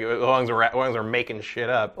 Yeah, like as long as we're making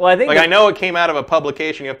shit up. Well, I think I know it came out of a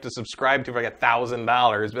publication you have to subscribe to for like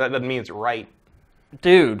 $1,000, but that doesn't mean it's right.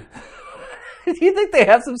 Dude, do you think they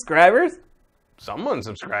have subscribers? Someone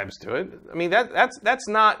subscribes to it. I mean, that's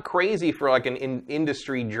not crazy for like an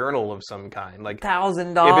industry journal of some kind. Like $1,000.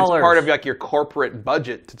 If it's part of like your corporate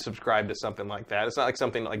budget to subscribe to something like that, it's not like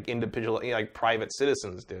something like individual, like private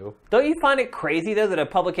citizens do. Don't you find it crazy though that a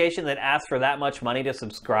publication that asks for that much money to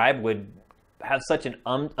subscribe would have such an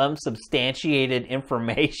unsubstantiated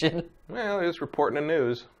information? Well, it's reporting the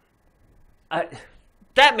news.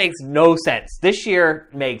 That makes no sense. This year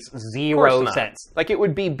makes zero sense. Like, it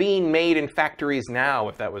would be being made in factories now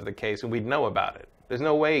if that was the case, and we'd know about it. There's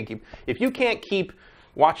no way if you can't keep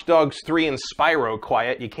Watch Dogs 3 and Spyro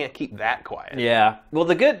quiet, you can't keep that quiet. Yeah. Well,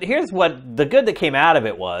 the good that came out of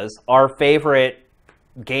it was our favorite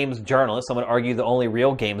games journalist, some would argue the only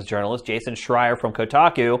real games journalist, Jason Schreier from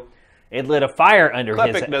Kotaku, it lit a fire under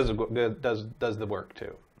his... Klepek does the work,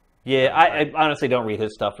 too. Yeah, I honestly don't read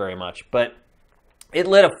his stuff very much, but... It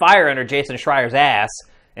lit a fire under Jason Schreier's ass,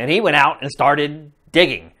 and he went out and started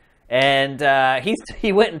digging. And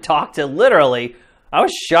he went and talked to literally, I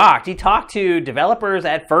was shocked. He talked to developers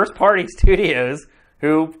at first-party studios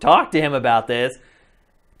who talked to him about this.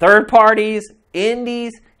 Third parties,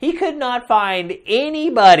 indies. He could not find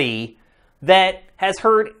anybody that has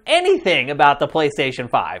heard anything about the PlayStation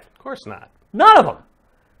 5. Of course not. None of them.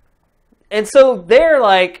 And so they're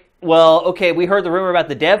like... Well, okay, we heard the rumor about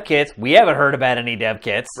the dev kits. We haven't heard about any dev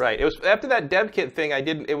kits. Right. It was after that dev kit thing.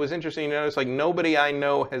 It was interesting to notice. Like nobody I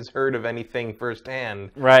know has heard of anything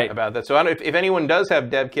firsthand. Right. About that. So I don't, if anyone does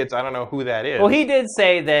have dev kits, I don't know who that is. Well, he did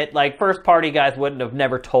say that like first party guys wouldn't have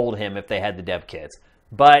never told him if they had the dev kits.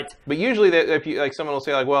 But usually if you like someone will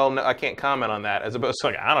say like, well, no, I can't comment on that, as opposed to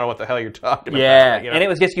like, I don't know what the hell you're talking about. Yeah. You know? And it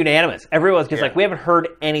was just unanimous. Everyone was just like, we haven't heard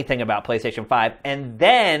anything about PlayStation 5. And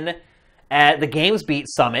then at the GamesBeat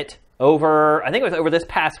Summit. I think it was over this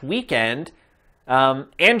past weekend,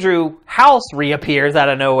 Andrew House reappears out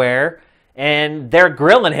of nowhere, and they're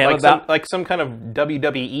grilling him about... some kind of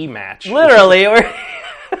WWE match. Literally.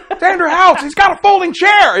 It's Andrew House, he's got a folding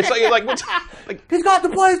chair! It's like what's... Like, he's got the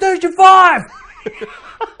PlayStation 5!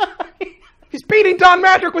 He's beating Don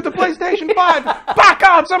Madrick with the PlayStation 5! By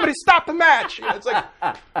God, somebody stop the match! It's like...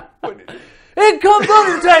 Here comes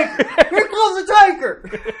Undertaker! Here comes the Taker!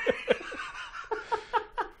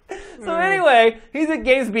 So anyway, he's at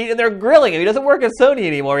GamesBeat, and they're grilling him. He doesn't work at Sony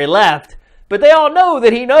anymore. He left. But they all know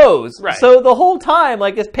that he knows. Right. So the whole time,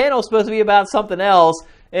 like, this panel's supposed to be about something else,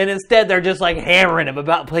 and instead they're just, like, hammering him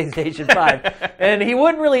about PlayStation 5. And he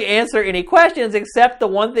wouldn't really answer any questions, except the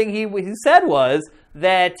one thing he said was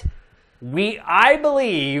that I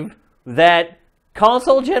believe that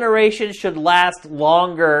console generations should last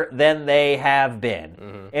longer than they have been.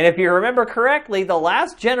 Mm-hmm. And if you remember correctly, the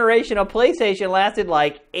last generation of PlayStation lasted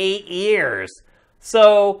like 8 years.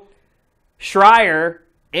 So, Schreier,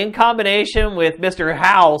 in combination with Mr.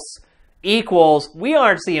 House, equals, we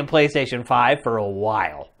aren't seeing PlayStation 5 for a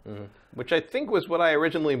while. Mm-hmm. Which I think was what I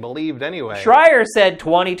originally believed anyway. Schreier said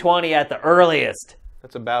 2020 at the earliest.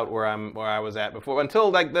 That's about where I was at before, until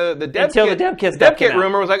like the dev kit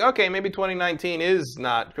rumor was like, okay, maybe 2019 is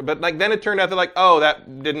not, but like then it turned out that like, oh,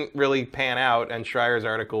 that didn't really pan out, and Schreier's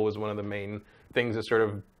article was one of the main things that sort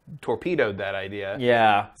of torpedoed that idea.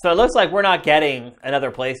 Yeah, so it looks like we're not getting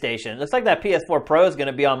another PlayStation. It looks like that PS4 Pro is going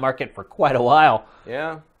to be on market for quite a while.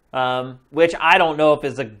 Yeah, which I don't know if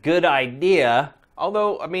is a good idea.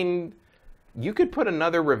 Although, I mean, you could put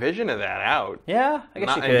another revision of that out. Yeah, I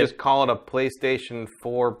guess you could. And just call it a PlayStation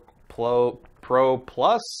 4 Pro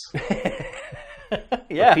Plus.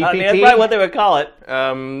 Yeah, I mean, that's probably what they would call it.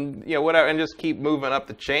 Whatever, and just keep moving up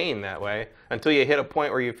the chain that way until you hit a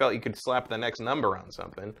point where you felt you could slap the next number on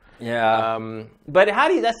something. Yeah. But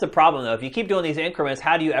that's the problem, though. If you keep doing these increments,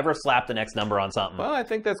 how do you ever slap the next number on something? Well, I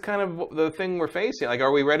think that's kind of the thing we're facing. Like,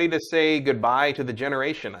 are we ready to say goodbye to the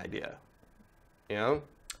generation idea? You know?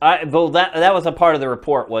 Well, that was a part of the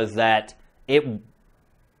report, was that the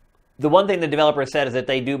one thing the developer said is that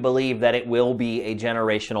they do believe that it will be a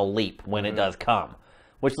generational leap when it does come.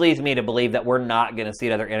 which leads me to believe that we're not going to see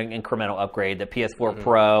another incremental upgrade. The PS4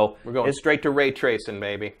 Pro. We're going straight to ray tracing,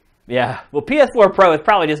 baby. Yeah. Well, PS4 Pro is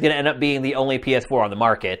probably just going to end up being the only PS4 on the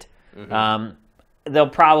market. They'll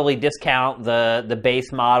probably discount the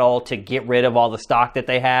base model to get rid of all the stock that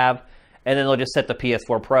they have, and then they'll just set the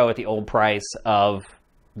PS4 Pro at the old price of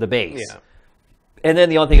the base. Yeah. And then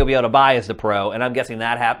the only thing you'll be able to buy is the Pro, and I'm guessing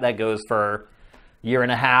that goes for a year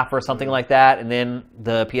and a half or something like that, and then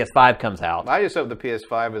the PS5 comes out. I just hope the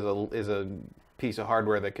PS5 is a piece of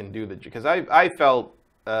hardware that can do because I felt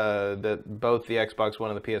that both the Xbox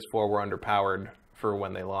One and the PS4 were underpowered for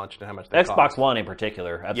when they launched and how much they Xbox cost. One in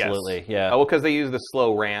particular, absolutely, yes. Yeah. Well, because they use the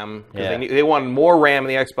slow RAM. They wanted more RAM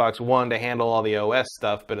in the Xbox One to handle all the OS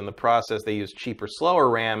stuff, but in the process they used cheaper, slower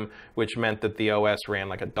RAM, which meant that the OS ran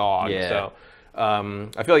like a dog. Yeah. So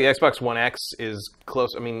I feel like the Xbox One X is close.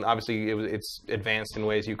 I mean, obviously it's advanced in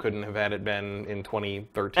ways you couldn't have had it been in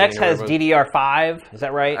 2013. X has DDR5, is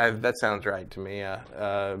that right? That sounds right to me, yeah.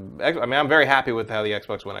 I mean, I'm very happy with how the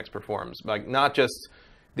Xbox One X performs. Like, not just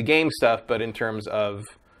the game stuff, but in terms of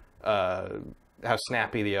how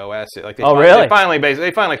snappy the OS is. Like, really? They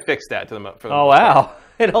finally fixed that to them. Oh, wow.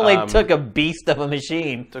 It only took a beast of a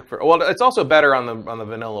machine. Well, it's also better on the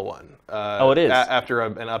vanilla one. It is? After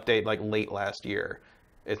an update like late last year.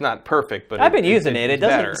 It's not perfect, but I've been using it.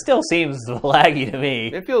 It still seems laggy to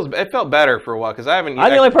me. It felt better for a while because I'm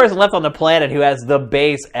the only person left on the planet who has the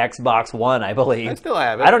base Xbox One, I believe. I still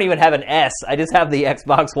have it. I don't even have an S. I just have the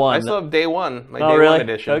Xbox One. I still have Day One, my Day really? One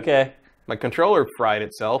edition. Okay. My controller fried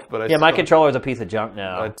itself, but my controller's a piece of junk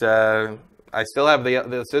now. But I still have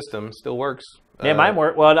the system. Still works. Yeah, mine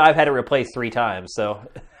works. Well, I've had it replaced 3 times, so.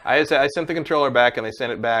 I sent the controller back, and they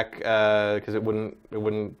sent it back because it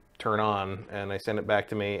wouldn't turn on, and they sent it back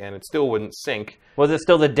to me, and it still wouldn't sync. Was it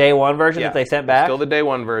still the Day One version that they sent back? Still the Day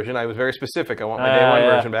One version. I was very specific. I want my Day One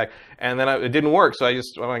version back, and then it didn't work. So I'm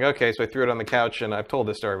like, okay. So I threw it on the couch, and I've told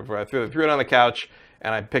this story before. I threw it on the couch,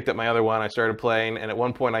 and I picked up my other one. I started playing, and at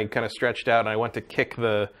one point I kind of stretched out, and I went to kick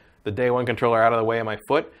the Day One controller out of the way of my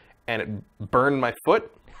foot, and it burned my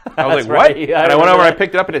foot. I was like, what? Yeah, and I went over and I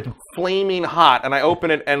picked it up, and it's flaming hot. And I open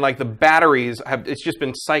it, and like the batteries it's just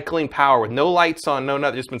been cycling power with no lights on, no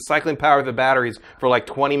nothing. Just been cycling power with the batteries for like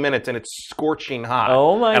 20 minutes, and it's scorching hot.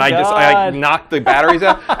 Oh my God. And I knocked the batteries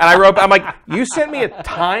out, and I'm like, you sent me a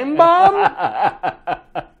time bomb?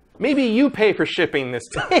 Maybe you pay for shipping this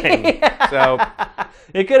time. So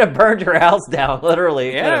it could have burned your house down,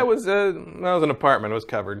 literally. Yeah, it was an apartment. It was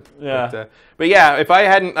covered. Yeah. But yeah, if I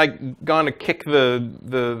hadn't gone to kick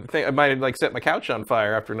the thing, I might have set my couch on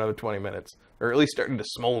fire after another 20 minutes, or at least starting to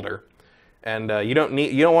smolder. And you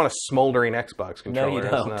don't want a smoldering Xbox controller. No, you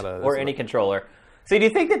don't. Or any controller. So do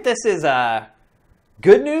you think that this is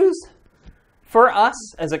good news for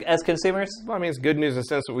us as consumers? Well, I mean, it's good news in the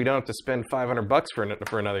sense that we don't have to spend $500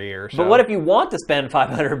 for another year. So. But what if you want to spend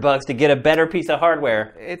 $500 to get a better piece of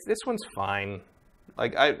hardware? This one's fine.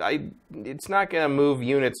 Like it's not going to move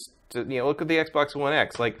units to look at the Xbox One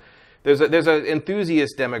X. Like there's an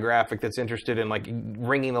enthusiast demographic that's interested in like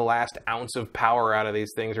wringing the last ounce of power out of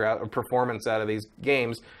these things or of performance out of these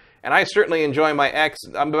games. And I certainly enjoy my X.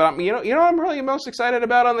 But you know what I'm really most excited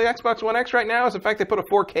about on the Xbox One X right now is the fact they put a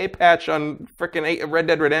 4K patch on frickin' Red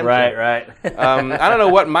Dead Redemption. Right. I don't know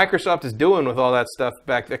what Microsoft is doing with all that stuff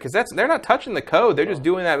back there because they're not touching the code. They're just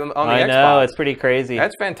doing that on the Xbox. I know, it's pretty crazy.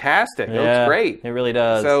 That's fantastic. Yeah, it looks great. It really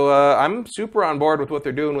does. So I'm super on board with what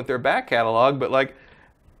they're doing with their back catalog. But like,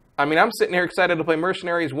 I mean, I'm sitting here excited to play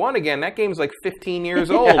Mercenaries 1 again. That game's like 15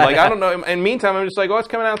 years old. Like, I don't know. In the meantime, I'm just like, it's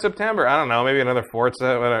coming out in September. I don't know. Maybe another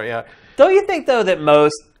Forza, whatever. Yeah. Don't you think, though, that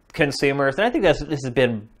most consumers, and I think this has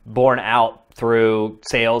been borne out through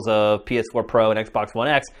sales of PS4 Pro and Xbox One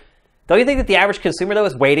X, don't you think that the average consumer, though,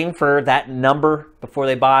 is waiting for that number before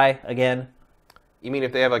they buy again? You mean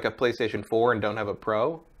if they have like a PlayStation 4 and don't have a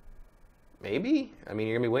Pro? Maybe. I mean,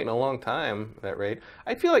 you're going to be waiting a long time at that rate.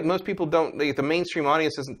 I feel like most people don't, the mainstream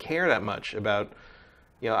audience doesn't care that much about,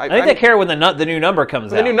 I think they care when the new number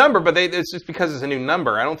comes out. The new number, but it's just because it's a new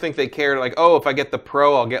number. I don't think they care, like, if I get the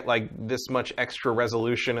Pro, I'll get, like, this much extra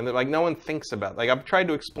resolution. And, like, no one thinks about it. Like, I've tried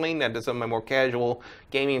to explain that to some of my more casual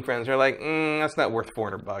gaming friends. They're like, that's not worth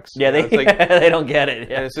 $400. Yeah, they don't get it.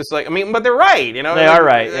 Yeah. And it's just like, but they're right, They are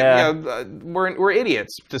right, yeah. We're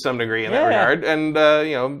idiots to some degree in that regard. And, a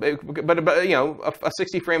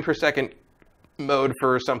 60 frames per second mode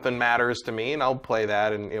for something matters to me, and I'll play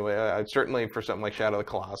that. And certainly for something like Shadow of the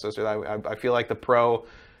Colossus, I feel like the Pro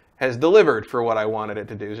has delivered for what I wanted it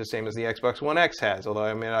to do. It's the same as the Xbox One X has. Although,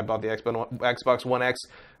 I mean, I bought the Xbox One X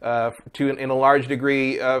in a large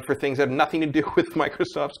degree for things that have nothing to do with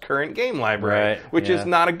Microsoft's current game library, which is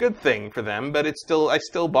not a good thing for them. But I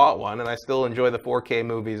still bought one, and I still enjoy the 4K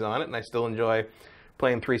movies on it, and I still enjoy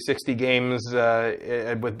playing 360 games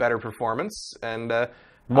with better performance. And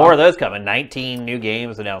more of those coming. 19 new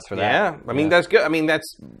games announced for that. Yeah, I mean, that's good. I mean,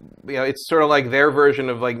 that's, it's sort of like their version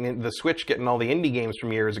of like the Switch getting all the indie games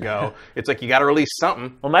from years ago. It's like you got to release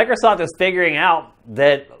something. Well, Microsoft is figuring out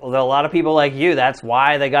that a lot of people like you, that's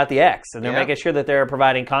why they got the X, and they're making sure that they're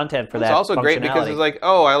providing content for that. It's also great because it's like,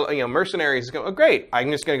 Mercenaries is going, great.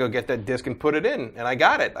 I'm just going to go get that disc and put it in, and I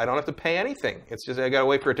got it. I don't have to pay anything. It's just I got to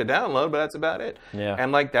wait for it to download, but that's about it. Yeah,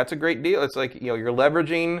 and like that's a great deal. It's like you're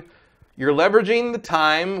leveraging the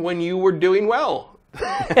time when you were doing well.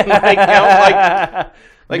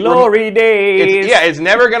 Glory days. It's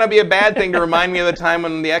never going to be a bad thing to remind me of the time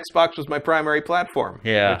when the Xbox was my primary platform,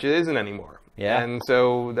 which it isn't anymore. Yeah. And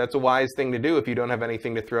so that's a wise thing to do if you don't have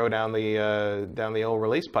anything to throw down the old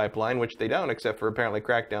release pipeline, which they don't, except for apparently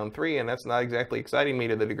Crackdown 3, and that's not exactly exciting me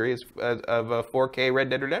to the degree of 4K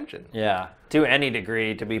Red Dead Redemption. Yeah, to any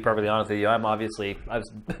degree, to be perfectly honest with you. I've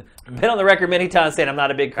been on the record many times saying I'm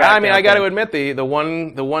not a big Crackdown I mean, I got to fan. admit, the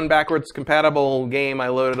one backwards compatible game I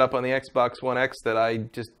loaded up on the Xbox One X that I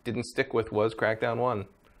just didn't stick with was Crackdown 1.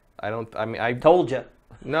 I told you.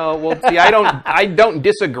 No, well, see, I don't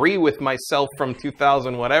disagree with myself from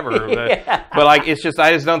 2000 whatever, but like I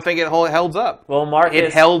just don't think it holds up. Well, Marcus,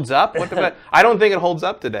 it holds up. I don't think it holds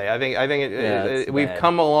up today. I think we've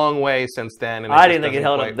come a long way since then. And I didn't think it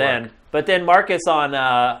held up then. But then Marcus on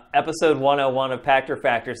episode 101 of Pactor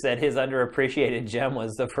Factor said his underappreciated gem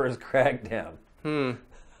was the first Crackdown.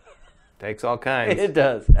 Takes all kinds. It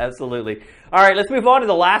does, absolutely. All right, let's move on to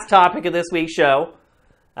the last topic of this week's show.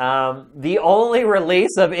 The only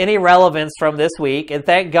release of any relevance from this week, and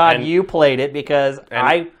thank God you played it because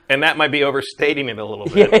and that might be overstating it a little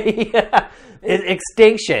bit. Yeah.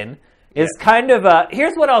 Extinction is kind of a...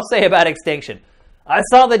 Here's what I'll say about Extinction. I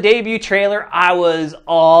saw the debut trailer. I was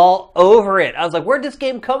all over it. I was like, where'd this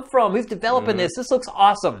game come from? Who's developing this? This looks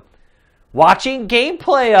awesome. Watching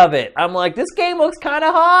gameplay of it, I'm like, this game looks kind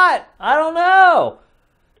of hot. I don't know.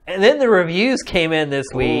 And then the reviews came in this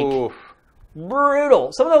week. Oof.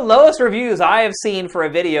 Brutal. Some of the lowest reviews I have seen for a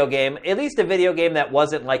video game, at least a video game that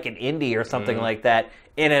wasn't like an indie or something like that,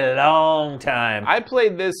 in a long time. I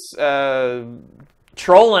played this...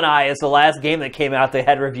 Troll and I is the last game that came out that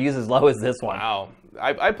had reviews as low as this one. Wow.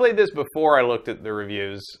 I played this before I looked at the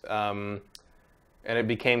reviews, and it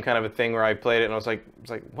became kind of a thing where I played it and I was like,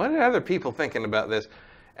 what are other people thinking about this?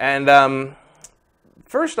 And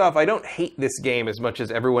first off, I don't hate this game as much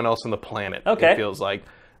as everyone else on the planet, it feels like.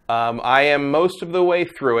 I am most of the way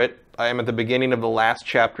through it. I am at the beginning of the last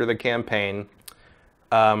chapter of the campaign.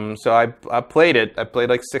 So I played it. I played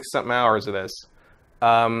like 6-something hours of this.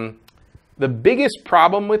 The biggest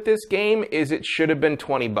problem with this game is it should have been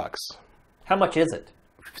 $20. How much is it?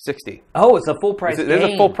 60. Oh, it's a full price game. It's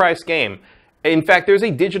a full price game. In fact, there's a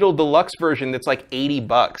digital deluxe version that's like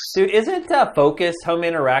 $80. Dude, isn't Focus Home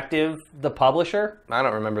Interactive the publisher? I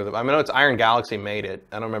don't remember. I know it's Iron Galaxy made it.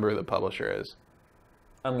 I don't remember who the publisher is.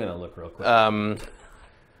 I'm gonna look real quick.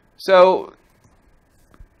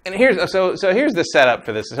 Here's the setup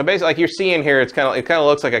for this. So basically, like you're seeing here, it kind of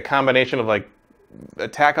looks like a combination of like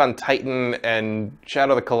Attack on Titan and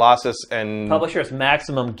Shadow of the Colossus and publisher is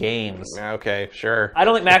Maximum Games. Okay, sure. I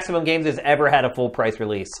don't think Maximum Games has ever had a full price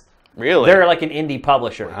release. Really? They're like an indie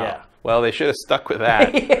publisher. Wow. Yeah. Well, they should have stuck with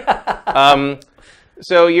that.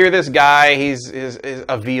 So you're this guy. He's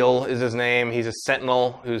Avil is his name. He's a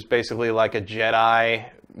sentinel who's basically like a Jedi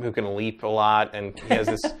who can leap a lot, and he has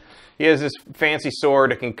this fancy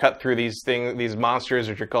sword that can cut through these monsters,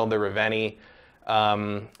 which are called the Reveni.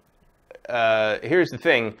 Here's the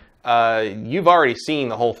thing. You've already seen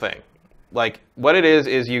the whole thing. Like, what it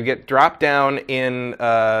is you get dropped down in,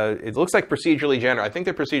 it looks like procedurally generated. I think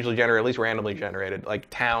they're procedurally generated, at least randomly generated, like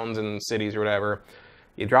towns and cities or whatever.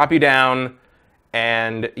 You drop you down,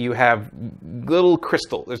 and you have little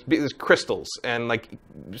crystals. There's crystals, and like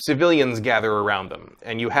civilians gather around them.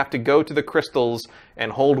 And you have to go to the crystals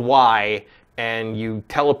and hold Y, and you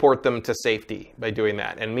teleport them to safety by doing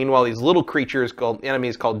that. And meanwhile, these little creatures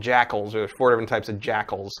enemies called jackals, there's 4 different types of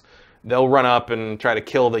jackals. They'll run up and try to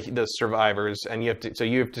kill the survivors, and you have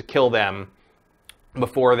to kill them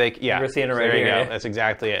before they. Yeah, we're seeing it right there you here. go. That's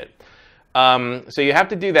exactly it. So you have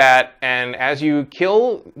to do that, and as you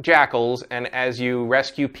kill jackals and as you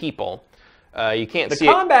rescue people, you can't see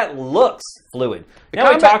the combat looks fluid. We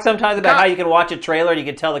talk sometimes about how you can watch a trailer and you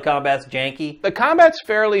can tell the combat's janky. The combat's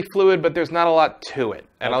fairly fluid, but there's not a lot to it.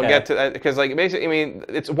 and I'll get to that because, like, basically, I mean,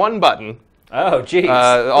 it's one button. Oh, geez.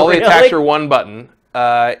 All the attacks are one button.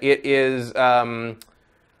 It is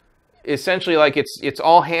essentially like it's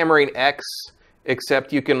all hammering X,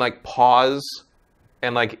 except you can like pause,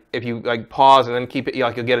 and like if you like pause and then keep it,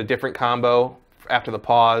 you'll get a different combo after the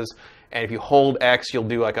pause. And if you hold X, you'll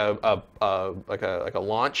do like a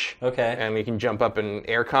launch. Okay. And you can jump up in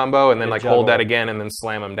air combo, and then like hold that again, and then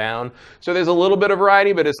slam them down. So there's a little bit of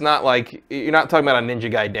variety, but it's not like you're not talking about a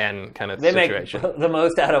Ninja Gaiden kind of situation. They make the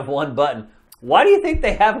most out of one button. Why do you think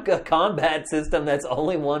they have a combat system that's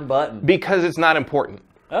only one button? Because it's not important.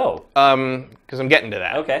 Oh. Because I'm getting to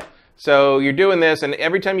that. Okay. So you're doing this, and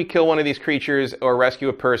every time you kill one of these creatures or rescue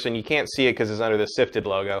a person, you can't see it because it's under the Sifted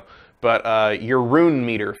logo. But your rune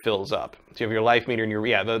meter fills up. So you have your life meter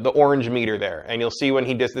and the orange meter there, and you'll see when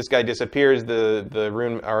this guy disappears, the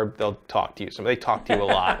rune, or they'll talk to you. So they talk to you a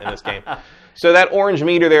lot in this game. So that orange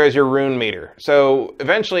meter there is your rune meter. So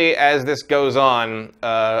eventually, as this goes on,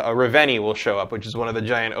 a Reveni will show up, which is one of the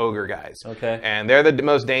giant ogre guys. Okay. And they're the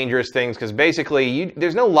most dangerous things because basically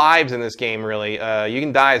there's no lives in this game really. You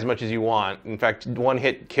can die as much as you want. In fact,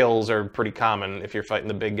 one-hit kills are pretty common if you're fighting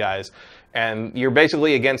the big guys. And you're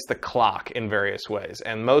basically against the clock in various ways.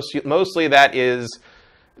 And mostly that is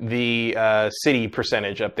the city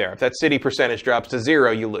percentage up there. If that city percentage drops to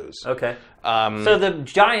 0, you lose. Okay. So the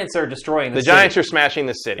giants are destroying the city. The giants are smashing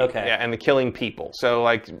the city. Okay. Yeah, and killing people. So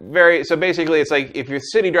basically it's like if your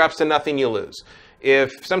city drops to nothing, you lose.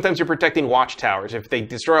 Sometimes you're protecting watchtowers. If they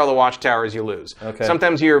destroy all the watchtowers, you lose. Okay.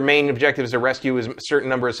 Sometimes your main objective is to rescue a certain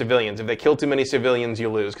number of civilians. If they kill too many civilians, you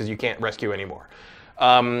lose because you can't rescue anymore.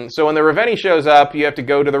 So when the Reveni shows up, you have to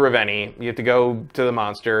go to the Reveni. You have to go to the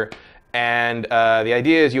monster, and the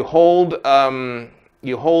idea is you hold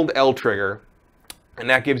L trigger, and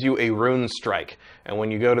that gives you a rune strike. And when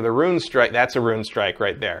you go to the rune strike, that's a rune strike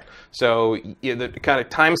right there. So the kind of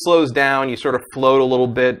time slows down. You sort of float a little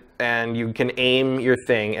bit, and you can aim your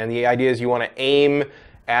thing. And the idea is you want to aim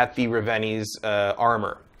at the Reveni's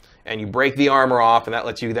armor, and you break the armor off, and that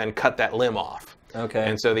lets you then cut that limb off. Okay.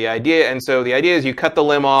 And so the idea is you cut the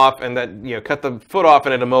limb off, and cut the foot off,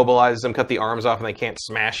 and it immobilizes them. Cut the arms off, and they can't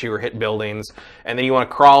smash you or hit buildings. And then you want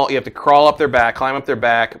to crawl. You have to crawl up their back, climb up their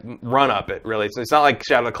back, run up it. Really, so it's not like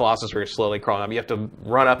Shadow of the Colossus where you're slowly crawling up. You have to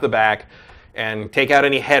run up the back and take out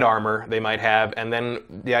any head armor they might have. And then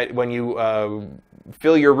when you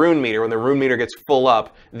fill your rune meter, when the rune meter gets full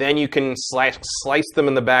up, then you can slice them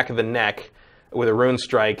in the back of the neck with a rune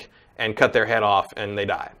strike and cut their head off, and they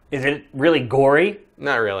die. Is it really gory?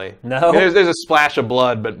 Not really. No? There's a splash of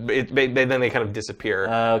blood, but then they kind of disappear.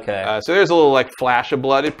 Okay. So there's a little like flash of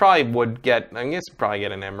blood. It probably would get, an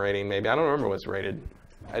M rating maybe. I don't remember what's rated.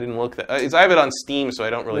 I didn't look that. I have it on Steam, so I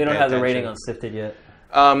don't really We don't pay have attention. the rating on Sifted yet.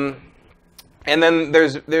 And then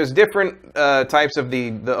there's different types of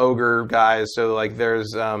the ogre guys. So like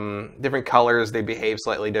there's different colors. They behave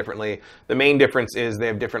slightly differently. The main difference is they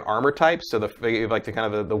have different armor types. So they have like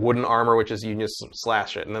the wooden armor, which is you just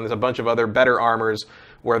slash it. And then there's a bunch of other better armors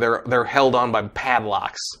where they're held on by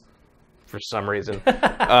padlocks for some reason.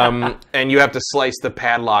 And you have to slice the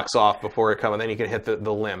padlocks off before it comes, and then you can hit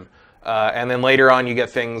the limb. And then later on, you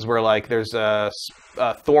get things where like there's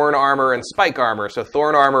thorn armor and spike armor. So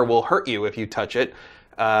thorn armor will hurt you if you touch it,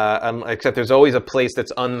 except there's always a place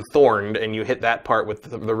that's unthorned, and you hit that part with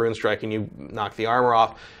the rune strike, and you knock the armor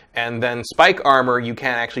off. And then spike armor, you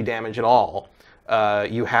can't actually damage at all.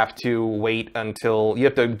 You have to wait until you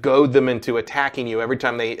have to goad them into attacking you. Every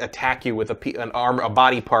time they attack you with a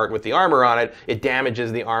body part with the armor on it, it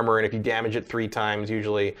damages the armor, and if you damage it 3 times,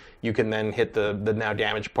 usually you can then hit the now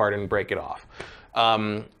damaged part and break it off.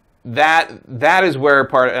 That is where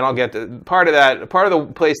part of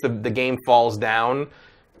the place the game falls down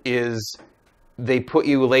is they put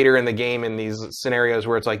you later in the game in these scenarios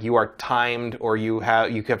where it's like you are timed, or you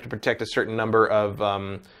have to protect a certain number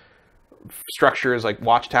of structures like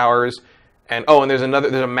watchtowers, and there's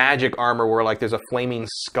a magic armor where like there's a flaming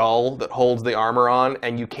skull that holds the armor on,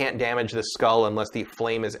 and you can't damage the skull unless the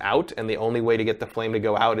flame is out, and the only way to get the flame to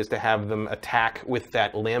go out is to have them attack with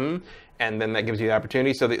that limb, and then that gives you the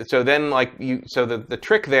opportunity. So the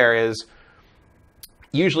trick there is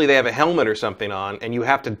usually they have a helmet or something on, and you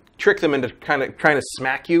have to trick them into kind of trying to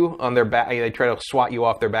smack you on their back. They try to swat you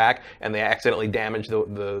off their back, and they accidentally damage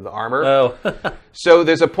the armor. Oh. So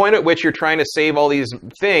there's a point at which you're trying to save all these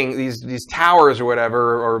things, these towers or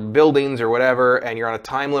whatever, or buildings or whatever, and you're on a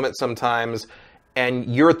time limit sometimes,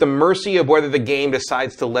 and you're at the mercy of whether the game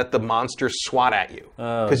decides to let the monsters swat at you.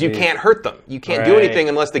 Because you can't hurt them. You can't do anything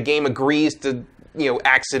unless the game agrees to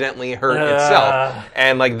accidentally hurt itself.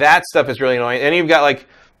 And like that stuff is really annoying. And you've got like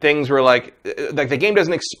things where like the game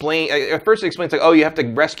doesn't explain. At first, it explains like, oh, you have to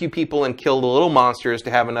rescue people and kill the little monsters to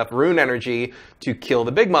have enough rune energy to kill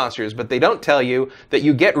the big monsters. But they don't tell you that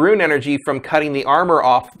you get rune energy from cutting the armor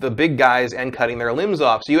off the big guys and cutting their limbs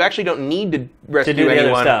off. So you actually don't need to rescue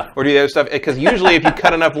anyone or do the other stuff, because usually if you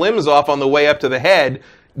cut enough limbs off on the way up to the head,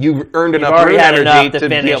 you've earned enough rune energy to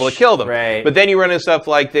be able to kill them. Right. But then you run into stuff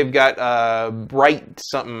like they've got bright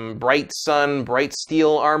steel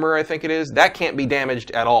armor, I think it is. That can't be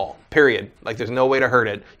damaged at all, period. Like, there's no way to hurt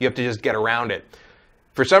it. You have to just get around it.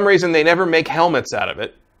 For some reason, they never make helmets out of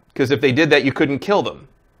it, because if they did that, you couldn't kill them.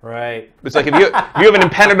 Right. It's like if you have an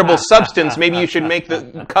impenetrable substance, maybe you should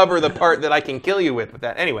cover the part that I can kill you with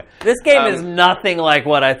that. Anyway, this game is nothing like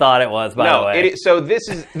what I thought it was. By the way, so this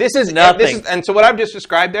is nothing. And so what I've just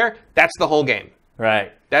described there, that's the whole game.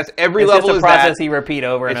 Right. That's every it's level just is a process that. you repeat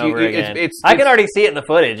over and over again. It's I can already see it in the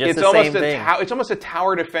footage. It's the same thing. It's almost a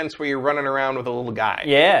tower defense where you're running around with a little guy.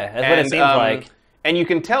 Yeah, that's what it seems like. And you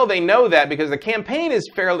can tell they know that because the campaign's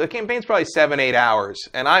probably 7-8 hours,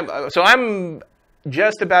 and I'm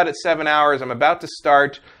just about at 7 hours. I'm about to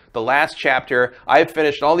start the last chapter. I've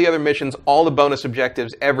finished all the other missions, all the bonus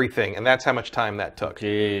objectives, everything, and that's how much time that took.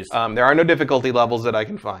 Jeez. There are no difficulty levels that I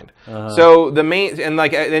can find. So the main and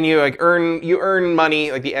then you earn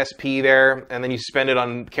money, like the SP there, and then you spend it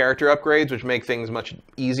on character upgrades, which make things much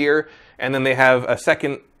easier. And then they have a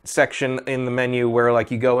second section in the menu where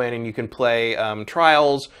like you go in and you can play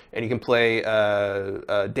trials, and you can play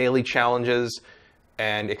daily challenges,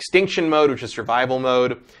 and Extinction mode, which is survival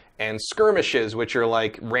mode, and skirmishes, which are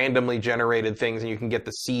like randomly generated things, and you can get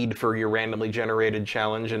the seed for your randomly generated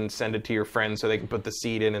challenge and send it to your friends so they can put the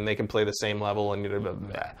seed in and they can play the same level. And blah,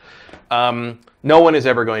 blah, blah. No one is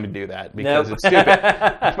ever going to do that because it's stupid.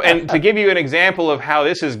 And to give you an example of how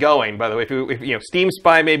this is going, by the way, if Steam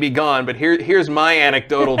Spy may be gone, but here's my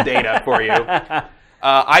anecdotal data for you.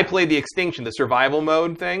 I played the Extinction, the survival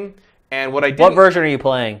mode thing. And what I did. What version are you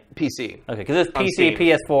playing? PC. Okay, because it's PC,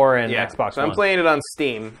 PS4, and Xbox So One. I'm playing it on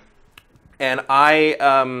Steam, and I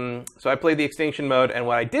played the Extinction mode. And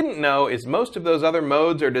what I didn't know is most of those other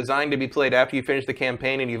modes are designed to be played after you finish the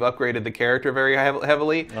campaign and you've upgraded the character very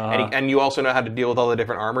heavily, and you also know how to deal with all the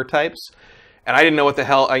different armor types. And I didn't know what the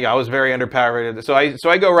hell. I was very underpowered. So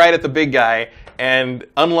I go right at the big guy, and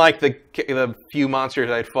unlike the few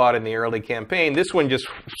monsters I'd fought in the early campaign, this one just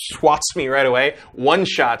swats me right away,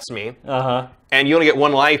 one-shots me, and you only get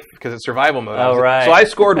one life because it's survival mode. Oh, right. So I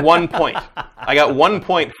scored 1 point. I got 1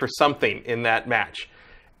 point for something in that match.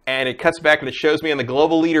 And it cuts back and it shows me on the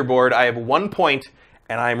global leaderboard I have 1 point,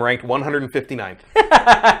 and I am ranked 159th.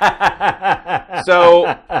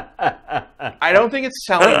 So I don't think it's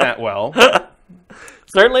selling that well.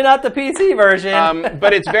 Certainly not the PC version.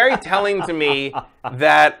 But it's very telling to me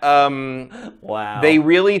that wow. They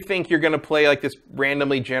really think you're going to play like this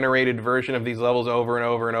randomly generated version of these levels over and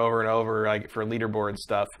over and over and over, like for leaderboard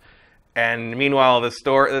stuff. And meanwhile, the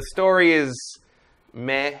story is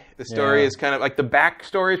meh. The story is kind of like the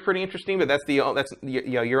backstory is pretty interesting, but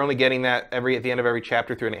you're only getting that at the end of every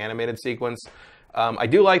chapter through an animated sequence. I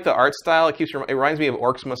do like the art style. It reminds me of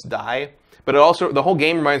Orcs Must Die. But the whole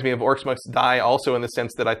game reminds me of Orcs Must Die also in the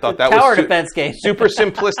sense that I thought that tower was defense game. Super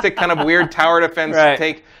simplistic, kind of weird tower defense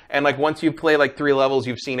take. And like once you play like 3 levels,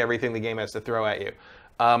 you've seen everything the game has to throw at you.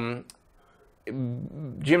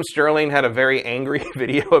 Jim Sterling had a very angry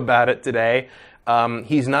video about it today.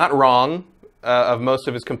 He's not wrong of most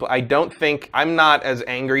of his complaints. I'm not as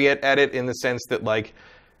angry at it in the sense that like,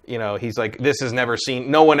 he's like, this is never seen.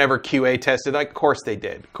 No one ever QA tested. Like, of course they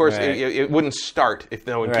did. Of course, it wouldn't start if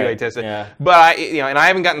no one QA tested. Yeah. But and I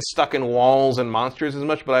haven't gotten stuck in walls and monsters as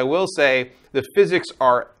much. But I will say the physics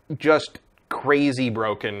are just crazy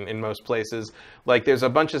broken in most places. Like, there's a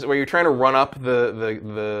bunch of where you're trying to run up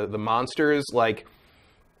the monsters. Like,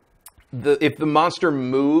 if the monster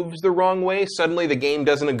moves the wrong way, suddenly the game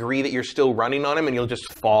doesn't agree that you're still running on him, and you'll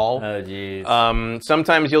just fall. Oh, jeez.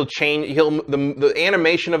 Sometimes you'll change. The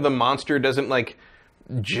animation of the monster doesn't like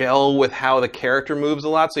gel with how the character moves a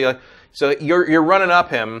lot. So you're running up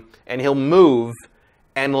him, and he'll move,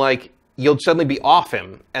 and like you'll suddenly be off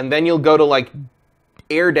him, and then you'll go to like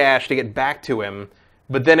air dash to get back to him,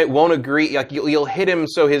 but then it won't agree. Like you'll hit him,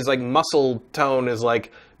 so his like muscle tone is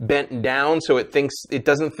like bent down, so it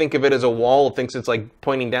doesn't think of it as a wall. It thinks it's like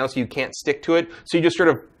pointing down, so you can't stick to it. So you just sort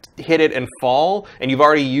of hit it and fall, and you've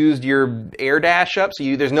already used your air dash up, so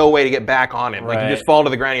there's no way to get back on him. Like you just fall to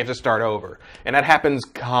the ground, you have to start over, and that happens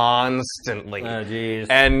constantly. Oh, jeez.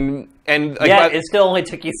 And like, it still only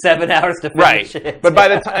took you 7 hours to finish it. But by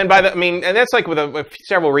the time, and that's like with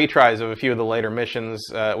several retries of a few of the later missions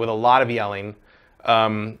with a lot of yelling.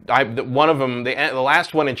 One of them, the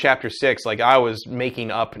last one in chapter 6, like I was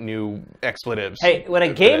making up new expletives. Hey, when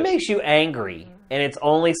a game makes you angry and it's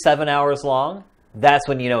only 7 hours long, that's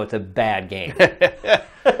when you know it's a bad game.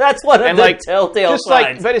 That's one of the telltale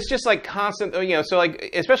signs. But it's just like constant, so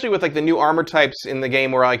like, especially with like the new armor types in the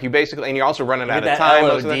game where like you basically, and you're also running out of time.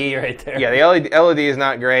 LOD right there. Yeah, the LOD is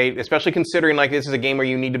not great, especially considering like this is a game where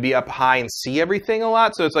you need to be up high and see everything a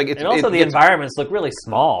lot. So it's like, and also the environments look really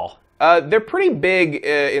small. They're pretty big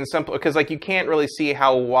in some, because like you can't really see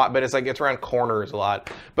but it's like it's around corners a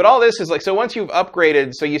lot. But all this is like, so once you've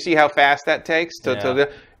upgraded, so you see how fast that takes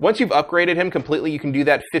once you've upgraded him completely, you can do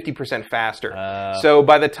that 50% faster. So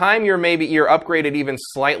by the time you're upgraded even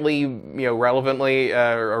slightly, relevantly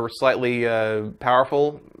or slightly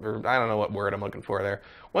powerful, or I don't know what word I'm looking for there.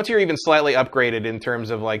 Once you're even slightly upgraded in terms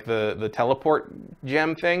of like the teleport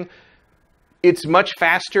gem thing, it's much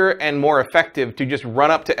faster and more effective to just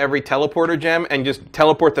run up to every teleporter gem and just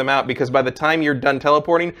teleport them out, because by the time you're done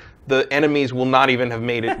teleporting, the enemies will not even have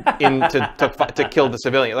made it in to kill the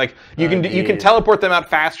civilian. Like you can teleport them out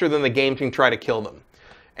faster than the game can try to kill them.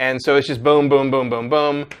 And so it's just boom, boom, boom, boom,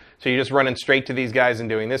 boom. So you're just running straight to these guys and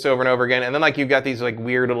doing this over and over again. And then like you've got these like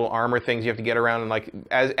weird little armor things you have to get around, and like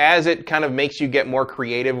as it kind of makes you get more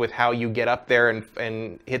creative with how you get up there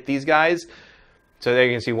and hit these guys. So there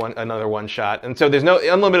you can see another one shot. And so there's no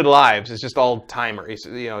unlimited lives. It's just all timer.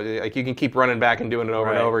 Like you can keep running back and doing it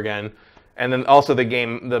over and over again. And then also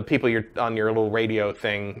the people you're on your little radio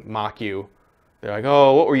thing mock you. They're like,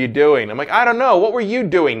 "Oh, what were you doing?" I'm like, "I don't know. What were you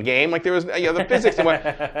doing, game?" Like there was the physics.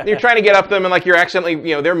 You're trying to get up them, and like you're accidentally,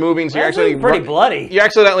 they're moving, so you're actually pretty bloody. You're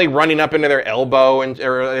accidentally running up into their elbow or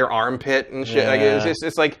their armpit and shit. Yeah. Like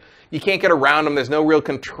it's like, you can't get around them. There's no real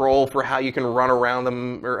control for how you can run around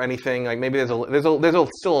them or anything. Like maybe there's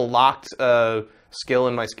still a locked skill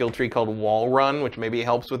in my skill tree called wall run, which maybe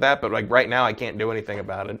helps with that. But like right now, I can't do anything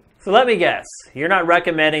about it. So let me guess, you're not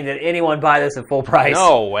recommending that anyone buy this at full price?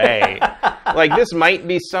 No way. Like this might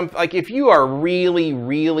be like if you are really,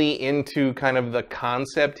 really into kind of the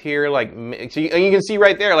concept here, like so you can see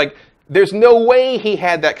right there, like. There's no way he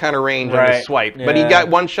had that kind of range on his swipe, but he got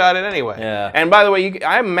one-shotted anyway. Yeah. And by the way,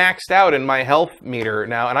 I'm maxed out in my health meter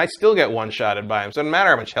now, and I still get one-shotted by him, so it doesn't matter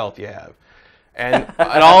how much health you have. And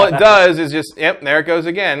all it does is just, there it goes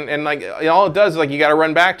again. And like all it does is like you got to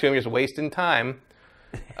run back to him, just wasting time.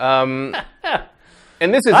 And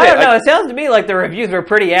this is I don't know. It sounds to me like the reviews were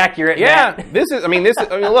pretty accurate. Yeah,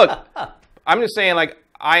 look, I'm just saying, like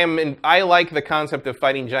I like the concept of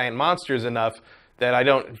fighting giant monsters enough that I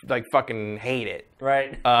don't like fucking hate it.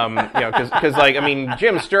 Right. Because like, I mean,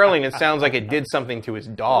 Jim Sterling, it sounds like it did something to his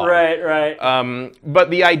dog. Right.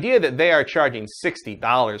 But the idea that they are charging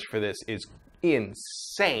 $60 for this is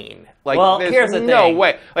insane. Like, well, here's the thing. No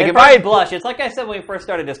way. Like, if I blush, it's like I said when we first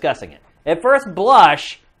started discussing it. At first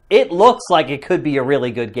blush, it looks like it could be a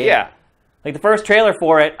really good game. Yeah. Like the first trailer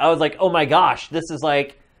for it, I was like, oh my gosh, this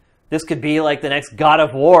could be like the next God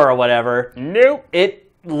of War or whatever. Nope. It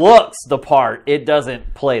looks the part. It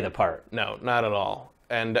doesn't play the part. No, not at all.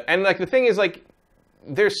 And like the thing is, like,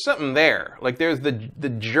 there's something there. Like there's the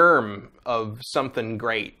germ of something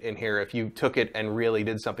great in here if you took it and really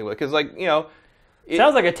did something with it. Because like, it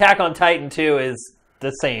sounds like Attack on Titan 2 is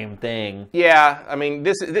the same thing. Yeah, I mean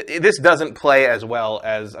this doesn't play as well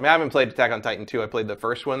as I haven't played Attack on Titan 2. I played the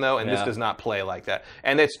first one though, and this does not play like that.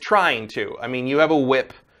 And it's trying to. I mean, you have a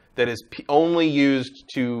whip that is only used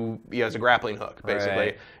to as a grappling hook, basically,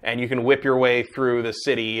 right. And you can whip your way through the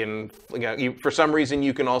city, and for some reason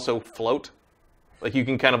you can also float, like you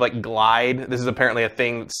can kind of like glide. This is apparently a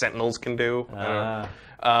thing that Sentinels can do,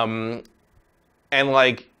 and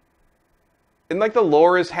like the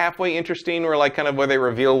lore is halfway interesting, or like kind of where they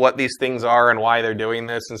reveal what these things are and why they're doing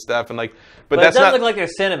this and stuff, and like, but that's it doesn't not look like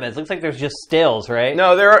there's cinemas. It looks like there's just stills, right?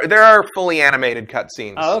 No, there are fully animated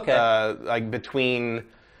cutscenes. Oh, okay. Like between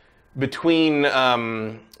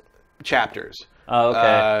chapters. Oh,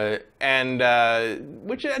 okay. And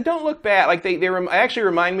which don't look bad. Like they actually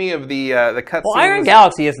remind me of the cutscenes. Well, Iron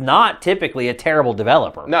Galaxy is not typically a terrible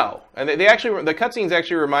developer. No, and the cutscenes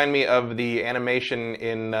actually remind me of the animation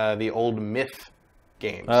in the old Myth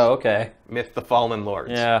games. Oh, okay. Myth: The Fallen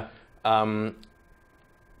Lords. Yeah. And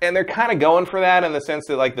they're kind of going for that in the sense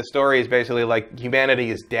that like the story is basically like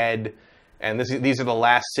humanity is dead, and these are the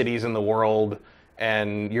last cities in the world.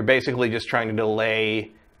 And you're basically just trying to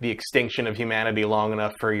delay the extinction of humanity long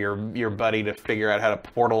enough for your buddy to figure out how to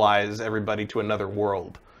portalize everybody to another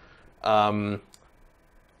world. And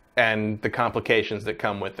the complications that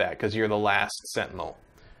come with that, because you're the last Sentinel,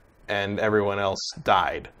 and everyone else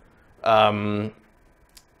died. But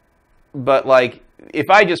like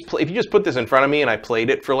if you just put this in front of me and I played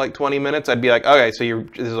it for like 20 minutes, I'd be like, okay, so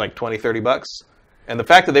this is like $20-$30. And the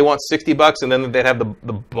fact that they want $60 and then they'd have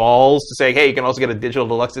the balls to say, hey, you can also get a digital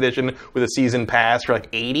deluxe edition with a season pass for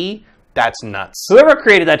like $80, that's nuts. Whoever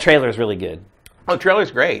created that trailer is really good. Oh, the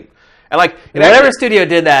trailer's great. And like whatever studio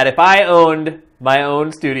did that, if I owned my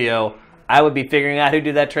own studio, I would be figuring out who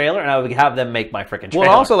did that trailer, and I would have them make my freaking trailer.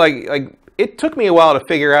 Well, also like it took me a while to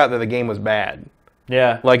figure out that the game was bad.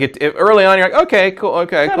 Yeah. Like it early on, you're like, okay, cool,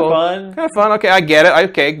 okay, kind cool, of fun. Okay, I get it.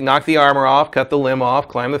 Okay, knock the armor off, cut the limb off,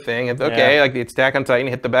 climb the thing. It's okay, like the attack on Titan,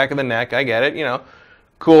 hit the back of the neck. I get it. You know,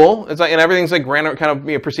 cool. It's like, and everything's like random, kind of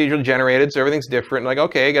procedurally generated, so everything's different. Like,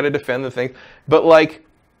 okay, I got to defend the thing, but like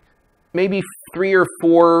maybe 3 or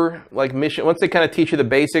 4 like mission. Once they kind of teach you the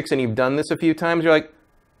basics and you've done this a few times, you're like,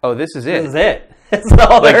 oh, this is it. This is it. That's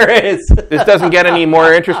all there is. This doesn't get any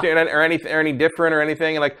more interesting or any different or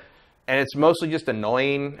anything. And it's mostly just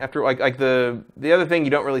annoying after like the other thing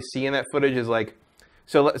you don't really see in that footage is like,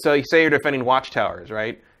 so you say you're defending watchtowers,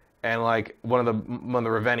 right? And like when the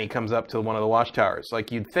Reveni comes up to one of the watchtowers,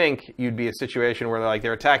 like you'd think you'd be a situation where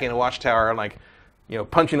they're attacking the watchtower and like, you know,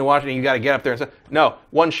 punching the watch and you got to get up there and stuff. No,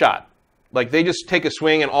 one shot. Like they just take a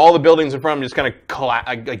swing and all the buildings in front of them just kind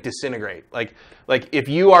of like disintegrate. Like if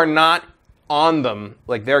you are not on them,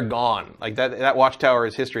 like they're gone. Like that watchtower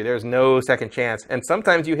is history. There's no second chance. And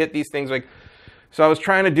sometimes you hit these things like, so I was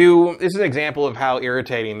trying to do, this is an example of how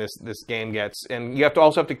irritating this game gets. And you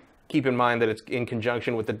also have to keep in mind that it's in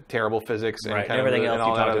conjunction with the terrible physics and kind everything of else and all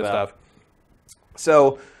you that talked other about. stuff.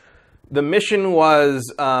 So the mission was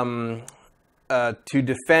to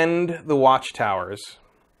defend the watchtowers.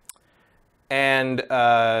 And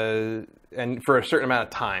for a certain amount of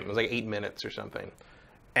time, it was like 8 minutes or something,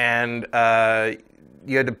 and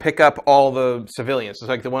you had to pick up all the civilians. It's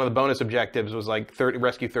like one of the bonus objectives was like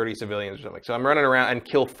rescue 30 civilians or something. So I'm running around and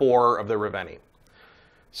kill 4 of the Reveni.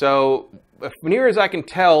 So as near as I can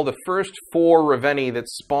tell, the first 4 Reveni that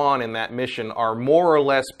spawn in that mission are more or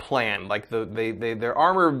less planned. Like their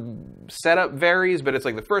armor setup varies, but it's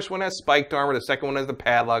like the first one has spiked armor, the second one has the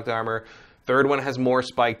padlocked armor. Third one has more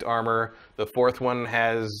spiked armor. The fourth one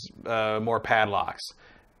has more padlocks.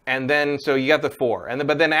 And then, so you got the 4.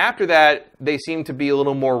 But then after that, they seem to be a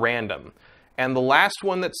little more random. And the last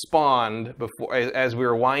one that spawned before, as we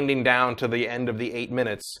were winding down to the end of the 8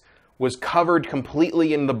 minutes, was covered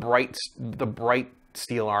completely in the bright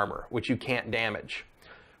steel armor, which you can't damage.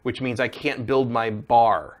 Which means I can't build my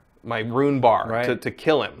rune bar to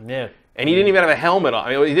kill him. Yeah. And he didn't even have a helmet on.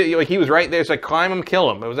 I mean, he was right there. So I climb him, kill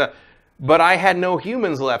him. It was But I had no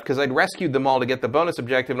humans left because I'd rescued them all to get the bonus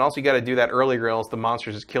objective, and also you got to do that earlier, or else the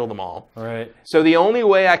monsters just kill them all. Right. So the only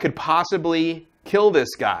way I could possibly kill this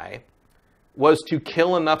guy was to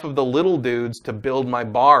kill enough of the little dudes to build my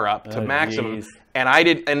bar up to maximum. Geez. And I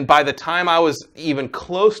did. And by the time I was even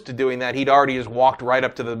close to doing that, he'd already just walked right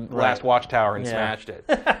up to the last watchtower and smashed it.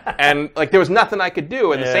 And like there was nothing I could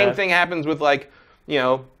do. And the same thing happens with like, you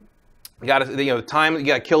know. You got to, you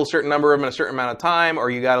got to kill a certain number of them in a certain amount of time,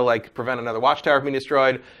 or you got to like prevent another watchtower from being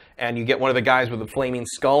destroyed. And you get one of the guys with the flaming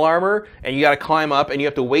skull armor, and you got to climb up, and you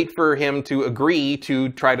have to wait for him to agree to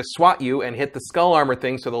try to swat you and hit the skull armor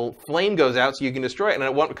thing, so the flame goes out, so you can destroy it. And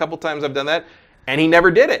a couple times I've done that, and he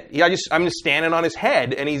never did it. I'm just standing on his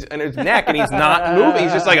head and his neck, and he's not moving.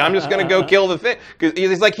 He's just like, I'm just gonna go kill the thing, because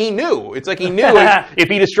it's like he knew. It's like he knew if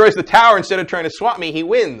he destroys the tower instead of trying to swat me, he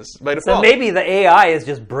wins by default. So maybe the AI is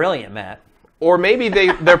just brilliant, Matt. Or maybe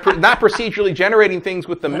they're not procedurally generating things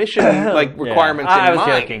with the mission like requirements in mind. I was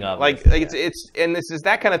joking, obviously. It's and this is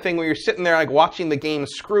that kind of thing where you're sitting there like watching the game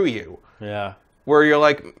screw you. Yeah. Where you're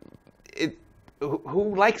like,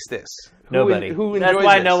 who likes this? Nobody. Who enjoys That's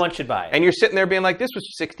why this? no one should buy it. And you're sitting there being like, this was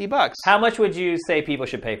 $60. How much would you say people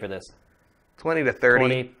should pay for this? 20 to 30.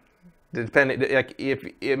 20. Depending, like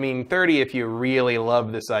 30 if you really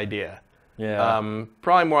love this idea. Yeah.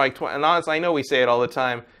 Probably more like 20. And honestly, I know we say it all the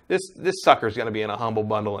time. This sucker's going to be in a humble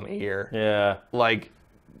bundle in a year. Yeah. Like,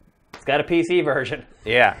 it's got a PC version.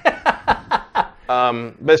 Yeah.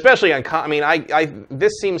 But especially on,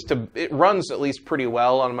 this seems to, it runs at least pretty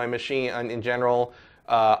well on my machine in general.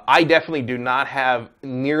 I definitely do not have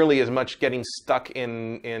nearly as much getting stuck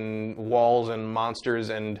in walls and monsters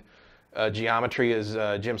and geometry as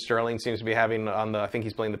Jim Sterling seems to be having on I think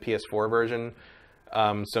he's playing the PS4 version.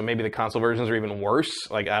 So maybe the console versions are even worse.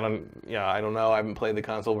 Like I don't know. I haven't played the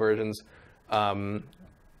console versions. I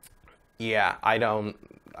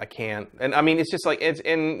can't. And I mean, it's just like it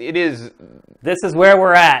is. This is where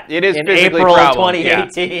we're at. It is in physically April of problem.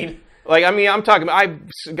 2018. Yeah. Like I mean, I'm talking. I've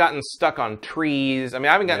gotten stuck on trees. I mean,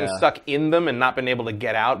 I haven't gotten stuck in them and not been able to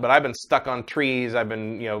get out. But I've been stuck on trees. I've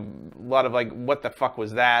been, a lot of like, what the fuck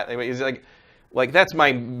was that? It's like Like, that's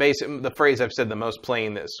my basic... The phrase I've said the most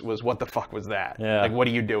playing this was, what the fuck was that? Yeah. Like, what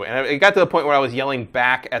are you doing? And it got to the point where I was yelling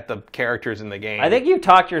back at the characters in the game. I think you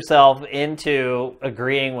talked yourself into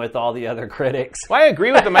agreeing with all the other critics. Well, I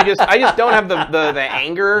agree with them. I just don't have the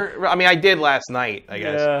anger. I mean, I did last night, I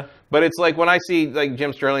guess. Yeah. But it's like when I see like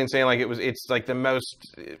Jim Sterling saying like it's like the most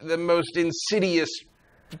insidious.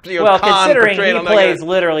 Well, considering he plays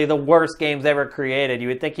literally the worst games ever created, you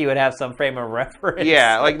would think he would have some frame of reference.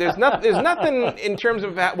 Yeah, like there's nothing in terms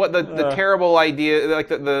of what the terrible idea, like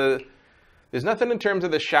there's nothing in terms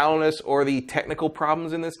of the shallowness or the technical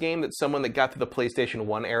problems in this game that someone that got to the PlayStation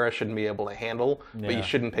 1 era shouldn't be able to handle, but you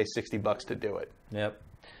shouldn't pay $60 to do it. Yep.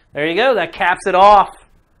 There you go. That caps it off.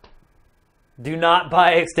 Do not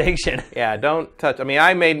buy Extinction. Yeah, don't touch. I mean,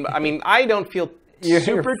 I don't feel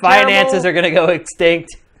your finances are going to go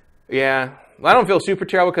extinct. Yeah. I don't feel super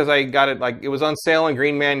terrible because I got it, like, it was on sale on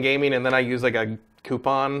Green Man Gaming, and then I used, like, a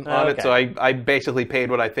coupon on it, so I basically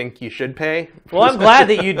paid what I think you should pay. Well, I'm glad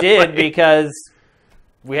that you did, because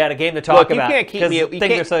we had a game to talk about. You can't keep me...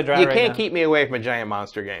 things are so dry right now. You can't keep me away from a giant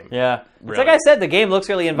monster game. Yeah. Really. It's like I said, the game looks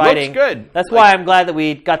really inviting. Looks good. That's why I'm glad that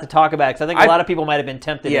we got to talk about it, because I think a lot of people might have been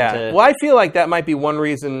tempted into... Well, I feel like that might be one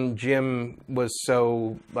reason Jim was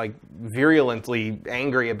so, like, virulently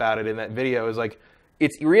angry about it in that video, is like...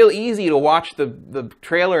 It's real easy to watch the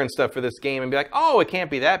trailer and stuff for this game and be like, oh, it can't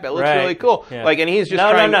be that bad. It looks really cool. Yeah. Like, and he's just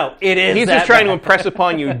it is. He's just trying to impress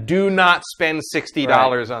upon you. Do not spend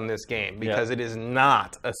 $60 on this game, because it is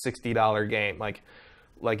not a $60 game.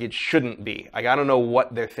 Like it shouldn't be. Like, I don't know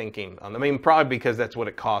what they're thinking on. I mean, probably because that's what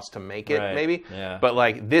it costs to make it, maybe. Yeah. But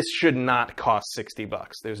like, this should not cost $60.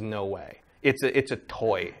 There's no way. It's a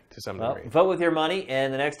toy to some degree. Vote with your money,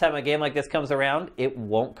 and the next time a game like this comes around, it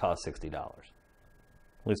won't cost $60.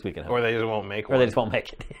 At least we can hope. Or they just won't make one. Or they just won't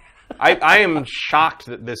make it. I am shocked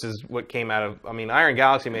that this is what came out of... I mean, Iron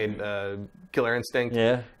Galaxy made Killer Instinct.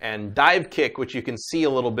 Yeah. And Dive Kick, which you can see a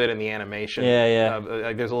little bit in the animation. Yeah.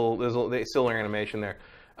 Like there's a little still animation there.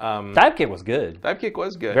 Dive Kick was good. Dive Kick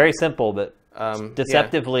was good. Very simple, but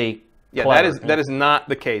deceptively clever. that is not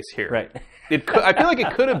the case here. Right. I feel like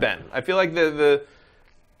it could have been. I feel like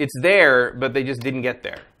it's there, but they just didn't get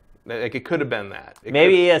there. Like, it could have been that.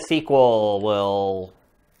 Maybe a sequel will...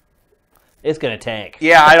 It's going to tank.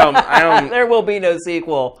 Yeah, I don't... There will be no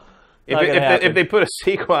sequel. If they put a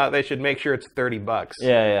sequel out, they should make sure it's $30.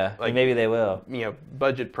 Yeah. Like, maybe they will.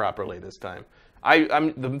 Budget properly this time.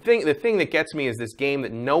 The thing that gets me is this game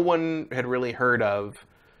that no one had really heard of,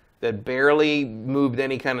 that barely moved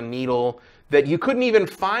any kind of needle, that you couldn't even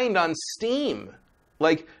find on Steam.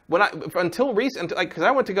 Like, until recent, like, because I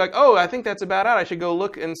went to go, like, oh, I think that's about out. I should go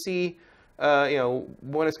look and see,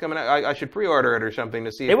 when it's coming out. I should pre-order it or something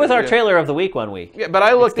to see. It was our trailer of the week one week. Yeah, but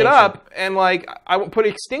I looked it up, and like, I put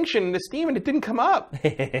Extinction into Steam, and it didn't come up.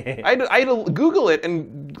 I had to Google it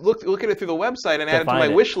and look at it through the website and add it to my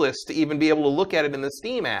wish list to even be able to look at it in the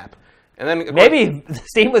Steam app. And then maybe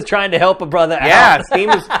Steam was trying to help a brother out. Yeah, Steam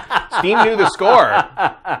knew the score.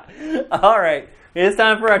 All right. It's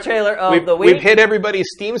time for our trailer of the week. We've hit everybody's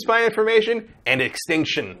Steam spy information and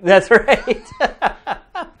Extinction. That's right.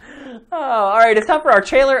 All right. It's time for our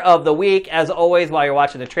trailer of the week. As always, while you're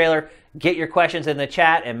watching the trailer, get your questions in the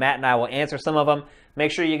chat, and Matt and I will answer some of them.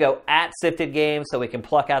 Make sure you go at Sifted Games so we can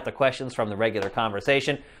pluck out the questions from the regular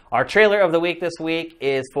conversation. Our trailer of the week this week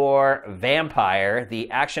is for Vampire,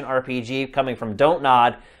 the action RPG coming from Don't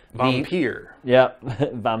Nod. Vampire.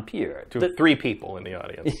 Vampire. Three people in the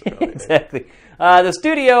audience. Exactly. The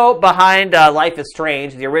studio behind Life is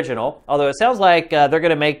Strange, the original, although it sounds like they're going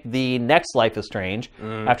to make the next Life is Strange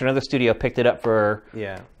after another studio picked it up for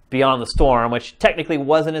Beyond the Storm, which technically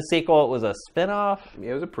wasn't a sequel. It was a spin-off.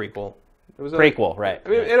 Yeah, it was a prequel. It was prequel, right. I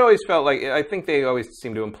mean, it always felt like, I think they always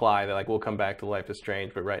seem to imply that, like, we'll come back to Life is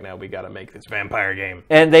Strange, but right now we got to make this vampire game.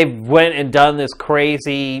 And they went and done this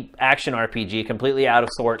crazy action RPG, completely out of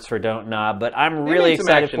sorts for Don't Nod, but I'm really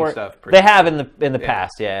excited for it. They have in the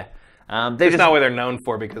past, yeah. It's not what they're known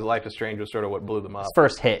for, because Life is Strange was sort of what blew them up.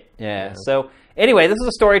 First hit, yeah. So, anyway, this is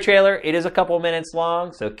a story trailer. It is a couple minutes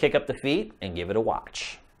long, so kick up the feet and give it a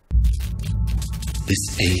watch.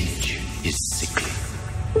 This age is sickly.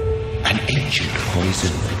 An ancient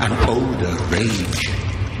poison, an older rage,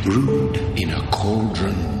 brewed in a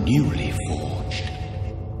cauldron newly forged.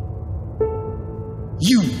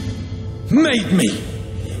 You made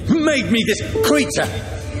me this creature.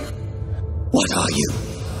 What are you?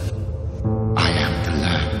 I am the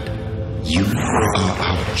land. You are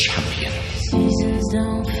our champion. Seasons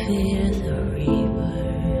don't fear the reaper,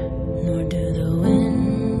 nor do the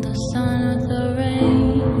wind, the sun, or the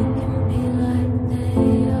rain. Can be like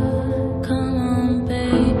they are. Come on,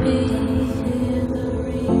 baby, hear the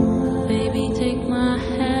reaper. Baby, take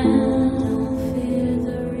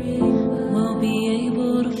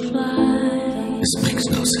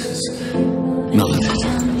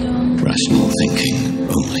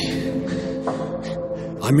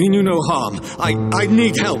I mean you no harm. I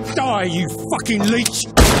need help. Die, you fucking leech!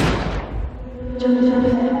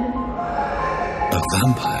 A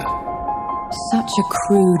vampire? Such a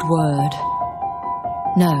crude word.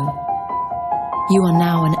 No. You are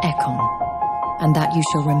now an Ekon, and that you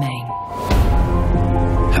shall remain.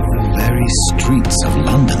 Have the very streets of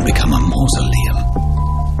London become a mausoleum?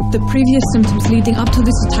 The previous symptoms leading up to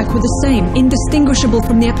this attack were the same, indistinguishable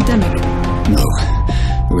from the epidemic. No.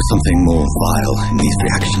 There was something more vile in these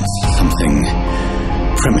reactions. Something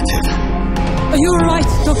primitive. Are you alright,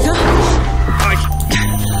 Doctor?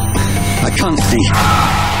 I can't see.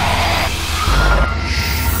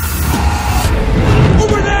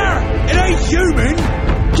 Over there! It ain't human!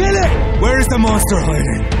 Kill it! Where is the monster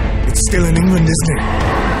hiding? It's still in England, isn't it?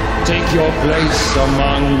 Take your place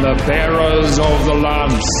among the bearers of the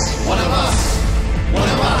lamps. One of us! One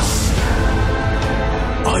of us!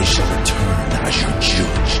 I shall return as your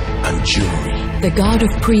judge and jury. The God of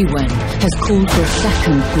Priwen has called for a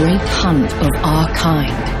second great hunt of our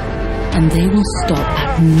kind, and they will stop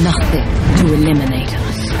at nothing to eliminate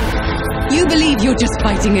us. You believe you're just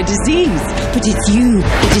fighting a disease, but it's you,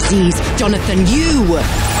 the disease, Jonathan, you!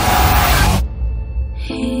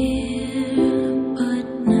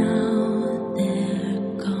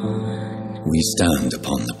 We stand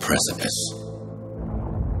upon the precipice.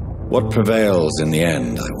 What prevails in the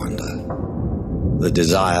end, I wonder? The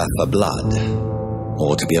desire for blood,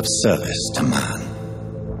 or to be of service to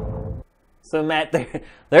man? So, Matt,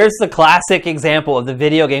 there's the classic example of the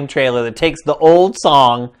video game trailer that takes the old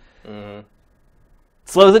song,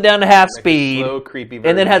 slows it down to half speed, slow, creepy and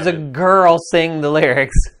then version has a of it. girl sing the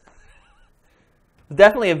lyrics.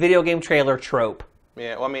 Definitely a video game trailer trope.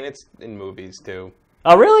 Yeah, well, I mean, it's in movies, too.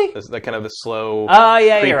 Oh, really? The kind of the slow, Oh,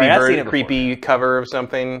 yeah, creepy, you're right. I've seen it before. creepy cover of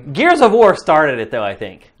something. Gears of War started it, though, I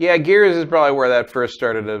think. Yeah, Gears is probably where that first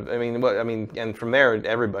started. And from there,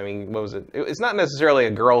 everybody. I mean, what was it? It's not necessarily a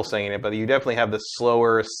girl singing it, but you definitely have the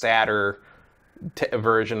slower, sadder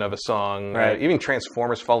version of a song. Right. Even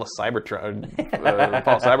Transformers: Fall of Cybertron.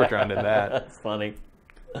 Fall of Cybertron did that. That's funny.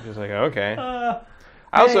 It was like, okay.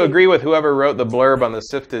 I also agree with whoever wrote the blurb on the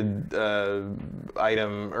Sifted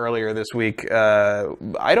item earlier this week.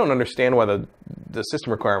 I don't understand why the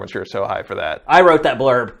system requirements are so high for that. I wrote that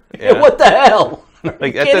blurb. Yeah. What the hell? Like, Are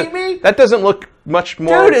you kidding me? That doesn't look much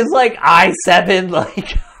more. Dude, it's like i7.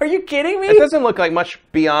 Like, are you kidding me? It doesn't look like much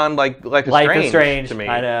beyond like Life is Strange to me.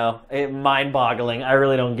 I know. Mind-boggling. I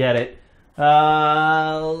really don't get it.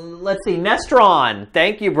 Let's see. Nestron.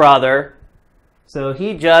 Thank you, brother. So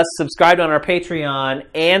he just subscribed on our Patreon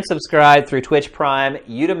and subscribed through Twitch Prime.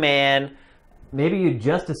 You the man. Maybe you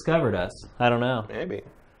just discovered us. I don't know. Maybe.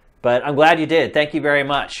 But I'm glad you did. Thank you very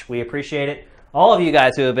much. We appreciate it. All of you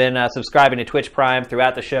guys who have been subscribing to Twitch Prime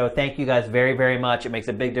throughout the show, thank you guys very, very much. It makes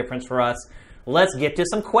a big difference for us. Let's get to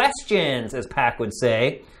some questions, as Pac would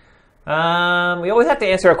say. We always have to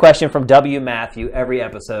answer a question from W. Matthew every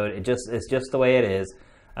episode. It's just the way it is.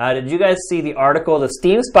 Did you guys see the article the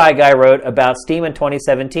Steam Spy guy wrote about Steam in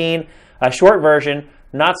 2017? A short version,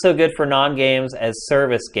 not so good for non-games as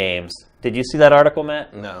service games. Did you see that article,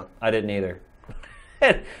 Matt? No. I didn't either.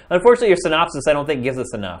 Unfortunately, your synopsis, I don't think, gives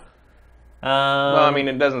us enough. Well, I mean,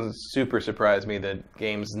 it doesn't super surprise me that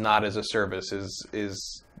games not as a service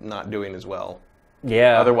is not doing as well.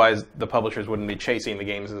 Yeah. Otherwise, the publishers wouldn't be chasing the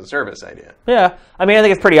games as a service idea. Yeah. I mean, I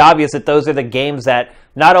think it's pretty obvious that those are the games that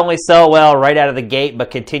not only sell well right out of the gate,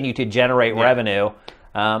 but continue to generate revenue.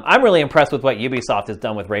 I'm really impressed with what Ubisoft has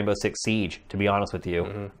done with Rainbow Six Siege, to be honest with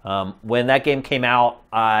you. When that game came out,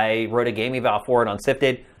 I wrote a game eval for it on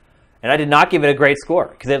Sifted, and I did not give it a great score,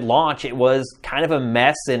 because at launch it was kind of a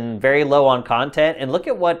mess and very low on content, and look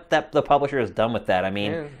at what the publisher has done with that. I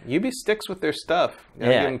mean... Yeah, Ubi sticks with their stuff.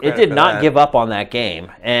 Yeah, it did not give up on that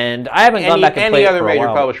game, and I haven't gone back and played it for a while. Any other major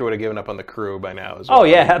publisher would have given up on The Crew by now as well. Oh,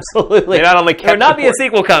 yeah, absolutely. They not only kept there would not be a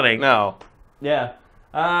sequel coming. No. Yeah.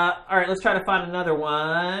 All right, let's try to find another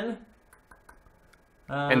one.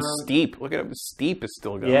 And Steep. Look at it. Steep is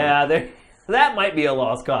still going. Yeah, that might be a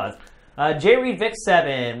lost cause. J. Reed Vic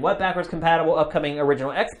 7. What backwards compatible upcoming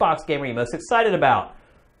original Xbox game are you most excited about?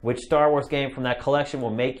 Which Star Wars game from that collection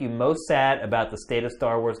will make you most sad about the state of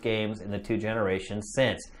Star Wars games in the 2 generations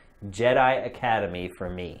since? Jedi Academy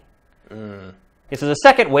for me. Okay, so the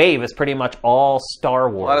second wave is pretty much all Star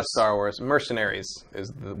Wars. A lot of Star Wars. Mercenaries is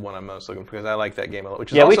the one I'm most looking for because I like that game a lot.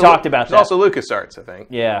 Which is we talked about that. It's also LucasArts, I think.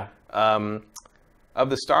 Yeah. Of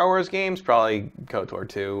the Star Wars games, probably KOTOR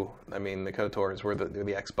 2. I mean, the KOTORs were the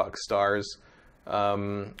Xbox stars.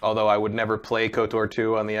 Although I would never play KOTOR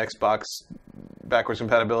 2 on the Xbox backwards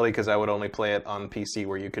compatibility because I would only play it on PC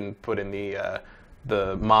where you can put in the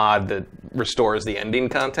mod that restores the ending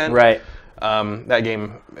content. Right. That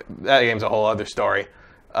game's a whole other story.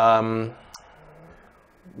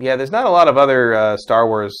 Yeah, there's not a lot of other Star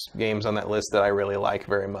Wars games on that list that I really like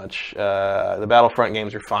very much. The Battlefront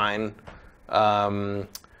games are fine.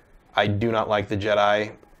 I do not like the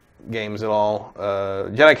Jedi games at all.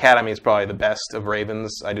 Jedi Academy is probably the best of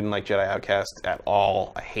Ravens. I didn't like Jedi Outcast at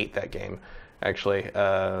all. I hate that game, actually.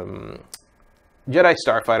 Jedi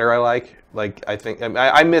Starfighter I like. Like,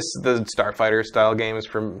 I miss the Starfighter style games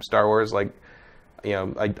from Star Wars. Like, you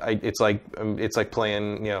know, it's like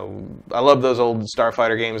playing, you know, I love those old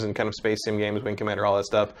Starfighter games and kind of space sim games, Wing Commander, all that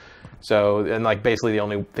stuff. So, and like basically the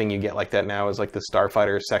only thing you get like that now is like the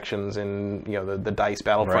Starfighter sections in, you know, the DICE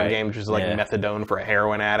Battlefront game, which is like methadone for a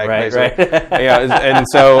heroin addict, basically. And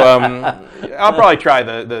so I'll probably try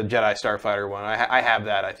the Jedi Starfighter one. I have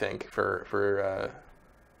that, I think, for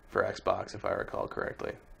Xbox, if I recall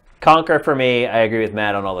correctly. Conquer for me. I agree with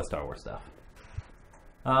Matt on all the Star Wars stuff.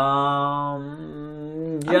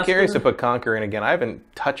 I'm curious to put Conquer in again. I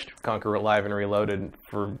haven't touched Conquer Live and Reloaded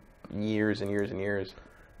for years and years and years.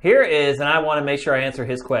 Here is, and I want to make sure I answer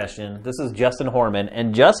his question. This is Justin Horman,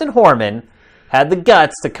 and Justin Horman had the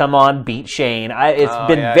guts to come on Beat Shane. It's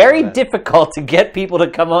been very difficult to get people to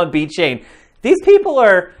come on Beat Shane. These people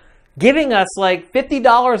are giving us like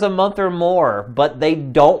 $50 a month or more, but they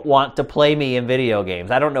don't want to play me in video games.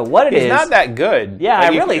 I don't know what it is. It's not that good. Yeah,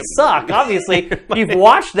 like I really suck. Obviously, if you've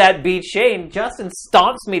watched that Beat Shane, Justin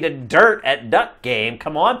stomps me to dirt at Duck Game.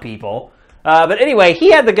 Come on, people. But anyway, he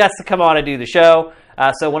had the guts to come on and do the show.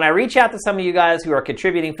 So when I reach out to some of you guys who are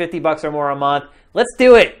contributing $50 or more a month, let's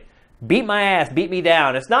do it. Beat my ass. Beat me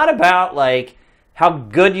down. It's not about like how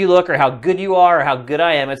good you look or how good you are or how good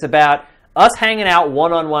I am. It's about us hanging out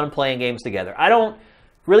one-on-one playing games together. I don't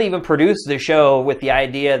really even produce the show with the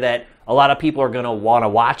idea that a lot of people are going to want to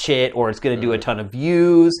watch it or it's going to do a ton of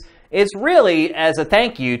views. It's really as a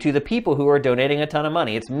thank you to the people who are donating a ton of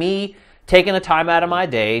money. It's me taking the time out of my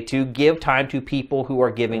day to give time to people who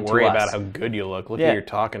are giving to us. Worry about how good you look. Look who you're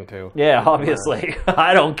talking to. Yeah, obviously.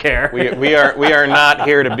 I don't care. We are not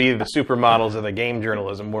here to be the supermodels of the game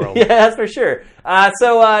journalism world. Yeah, that's for sure.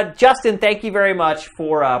 So, Justin, thank you very much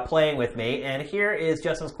for playing with me. And here is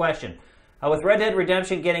Justin's question. With Red Dead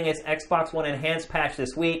Redemption getting its Xbox One Enhanced patch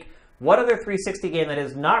this week, what other 360 game that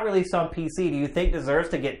is not released on PC do you think deserves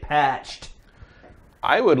to get patched?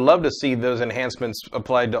 I would love to see those enhancements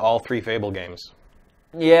applied to all 3 Fable games.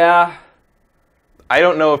 Yeah. I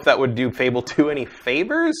don't know if that would do Fable 2 any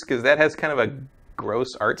favors, because that has kind of a gross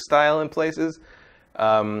art style in places.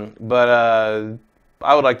 But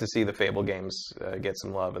I would like to see the Fable games get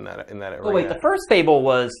some love in that arena. Oh, wait, the first Fable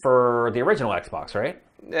was for the original Xbox, right?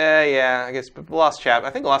 Yeah, I guess I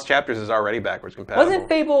think Lost Chapters is already backwards compatible. Wasn't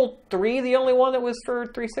Fable 3 the only one that was for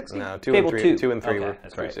 360? No, 2 Fable and 3, 2 and 3 were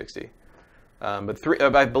 360.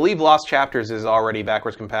 But I believe Lost Chapters is already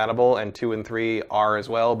backwards compatible, and 2 and 3 are as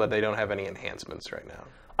well, but they don't have any enhancements right now.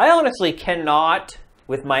 I honestly cannot,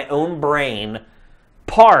 with my own brain,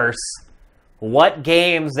 parse what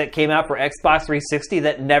games that came out for Xbox 360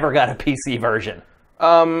 that never got a PC version.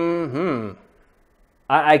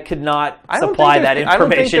 I could not supply that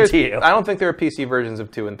information to you. I don't think there are PC versions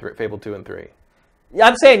of Fable 2 and 3.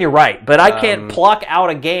 I'm saying you're right, but I can't pluck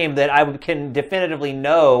out a game that I can definitively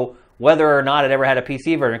know whether or not it ever had a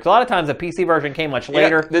PC version. Because a lot of times the PC version came much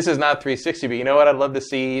later. This is not 360, but you know what I'd love to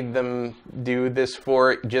see them do this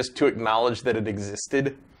for, just to acknowledge that it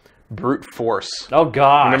existed? Brute Force. Oh,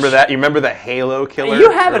 gosh. Remember that? You remember the Halo killer? You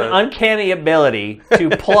have an uncanny ability to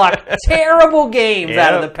pluck terrible games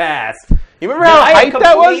out of the past. You remember how hype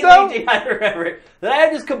that was, though? I remember it. That I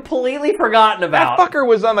had just completely forgotten about. That fucker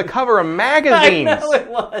was on the cover of magazines. I know it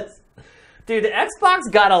was. Dude, the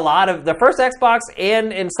Xbox got a lot of... The first Xbox,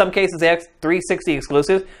 and in some cases the X360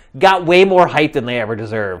 exclusives, got way more hype than they ever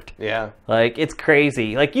deserved. Yeah. Like, it's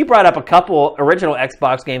crazy. Like, you brought up a couple original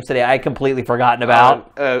Xbox games today I had completely forgotten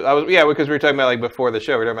about. Because we were talking about, like, before the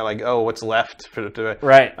show, we were talking about, like, what's left.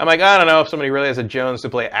 Right. I'm like, I don't know if somebody really has a Jones to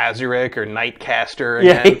play Azuric or Nightcaster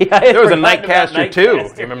again. Yeah, there was a Nightcaster, too.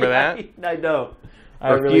 You remember that? I know.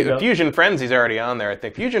 Fusion Frenzy's already on there, I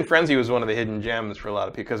think. Fusion Frenzy was one of the hidden gems for a lot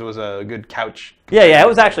of people because it was a good couch. Yeah, it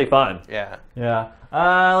was actually fun. Yeah.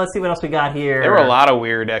 Let's see what else we got here. There were a lot of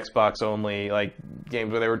weird Xbox only like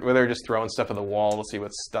games where they were just throwing stuff at the wall to see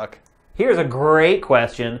what's stuck. Here's a great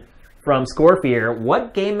question from Scorpier.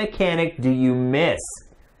 What game mechanic do you miss?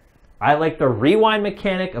 I like the rewind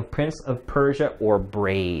mechanic of Prince of Persia or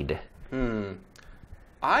Braid.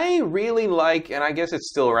 I really like, and I guess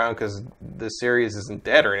it's still around because the series isn't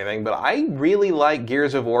dead or anything, but I really like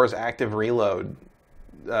Gears of War's active reload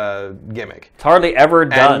gimmick. It's hardly ever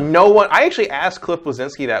done. And no one, I actually asked Cliff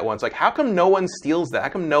Bleszinski that once, like, how come no one steals that? How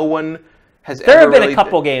come no one There have been a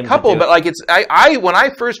couple games. But like I when I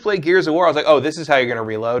first played Gears of War, I was like, oh, this is how you're going to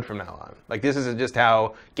reload from now on. Like this isn't just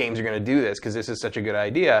how games are going to do this because this is such a good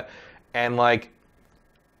idea, and like.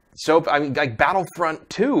 So, I mean, like Battlefront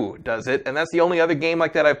 2 does it, and that's the only other game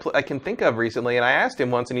like that I can think of recently. And I asked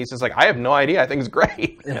him once, and he's just like, I have no idea. I think it's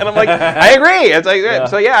great. And I'm like, I agree. It's like,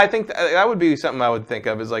 so yeah, I think that would be something I would think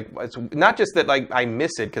of is like, it's not just that like I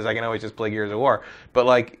miss it because I can always just play Gears of War, but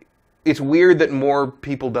like, it's weird that more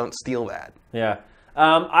people don't steal that. Yeah.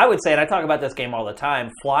 I would say, and I talk about this game all the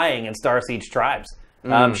time, flying in Star Siege Tribes.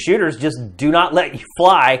 Shooters just do not let you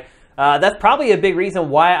fly. That's probably a big reason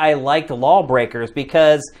why I liked Lawbreakers,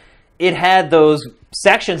 because it had those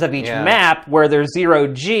sections of each map where there's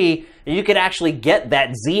 0G, and you could actually get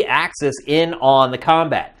that Z-axis in on the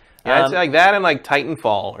combat. Yeah, it's like that and like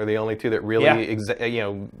Titanfall are the only two that really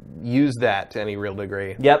use that to any real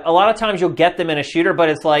degree. Yep, a lot of times you'll get them in a shooter, but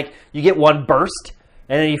it's like you get one burst,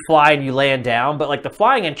 and then you fly and you land down. But like the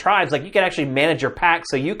flying in Tribes, like you could actually manage your pack,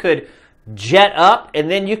 so you could jet up, and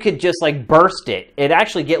then you could just like burst it and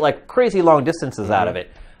actually get like crazy long distances out of it.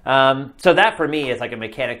 So that for me is like a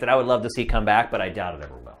mechanic that I would love to see come back, but I doubt it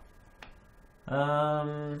ever will.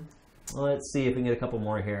 Let's see if we can get a couple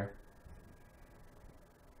more here.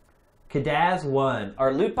 Kadaz1,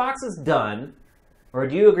 are loot boxes done, or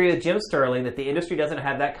do you agree with Jim Sterling that the industry doesn't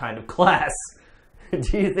have that kind of class?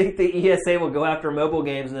 Do you think the ESA will go after mobile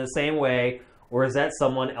games in the same way, or is that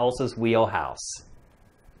someone else's wheelhouse?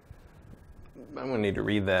 I'm going to need to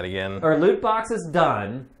read that again. Are loot boxes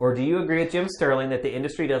done, or do you agree with Jim Sterling that the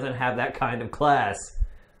industry doesn't have that kind of class?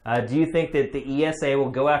 Do you think that the ESA will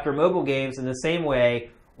go after mobile games in the same way,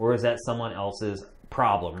 or is that someone else's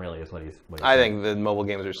problem, really, is what he's I think the mobile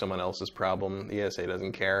games are someone else's problem. The ESA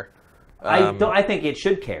doesn't care. I think it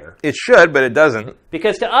should care. It should, but it doesn't.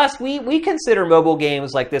 Because to us, we consider mobile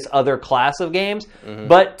games like this other class of games,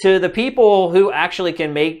 but to the people who actually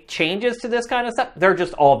can make changes to this kind of stuff, they're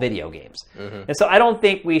just all video games. And so I don't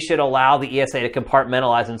think we should allow the ESA to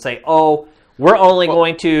compartmentalize and say, oh, we're only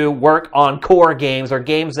going to work on core games or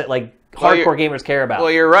games that like hardcore gamers care about.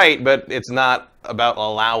 Well, you're right, but it's not about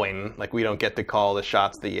allowing. Like, we don't get to call the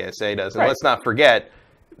shots the ESA does. And let's not forget,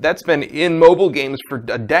 that's been in mobile games for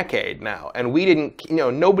a decade now, and we didn't,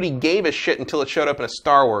 nobody gave a shit until it showed up in a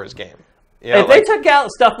Star Wars game. If they took out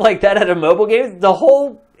stuff like that out of mobile games, the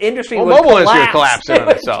whole industry would mobile collapse. industry would collapse in on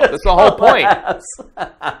itself. That's the whole point.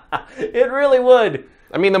 It really would.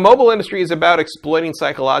 I mean, the mobile industry is about exploiting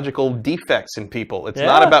psychological defects in people. It's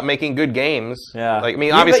not about making good games. Yeah. Like, I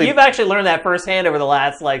mean, obviously, you've actually learned that firsthand over the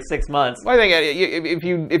last 6 months. Well, I think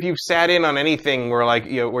if you've sat in on anything where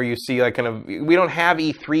where you see kind of, we don't have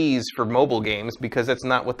E3s for mobile games because that's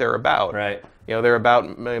not what they're about. Right. They're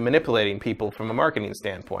about manipulating people from a marketing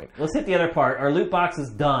standpoint. Let's hit the other part. Are loot boxes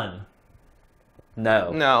done?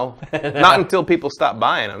 No. No. Not until people stop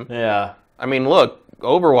buying them. Yeah. I mean, look.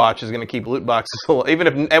 Overwatch is going to keep loot boxes. Even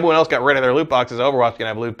if everyone else got rid of their loot boxes, Overwatch can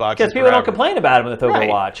have loot boxes. Because people don't complain about them with Overwatch.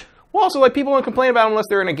 Right. Well, also, people don't complain about them unless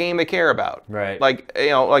they're in a game they care about. Right. Like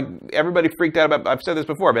everybody freaked out about. I've said this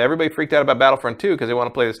before, but everybody freaked out about Battlefront 2 because they want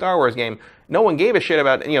to play the Star Wars game. No one gave a shit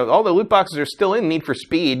about. All the loot boxes are still in Need for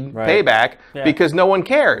Speed Payback because no one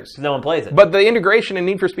cares. No one plays it. But the integration in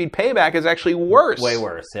Need for Speed Payback is actually worse. Way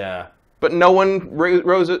worse. Yeah. But no one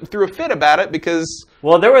threw a fit about it because.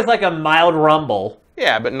 Well, there was a mild rumble.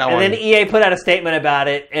 Yeah, but no one... And then EA put out a statement about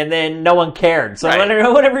it, and then no one cared. So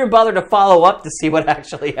no one ever bothered to follow up to see what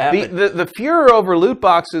actually happened. The furor over loot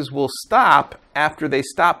boxes will stop after they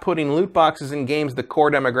stop putting loot boxes in games the core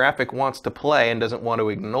demographic wants to play and doesn't want to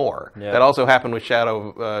ignore. Yeah. That also happened with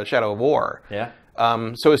Shadow of War. Yeah.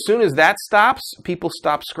 So as soon as that stops, people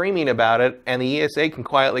stop screaming about it, and the ESA can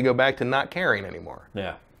quietly go back to not caring anymore.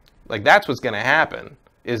 Yeah. That's what's going to happen.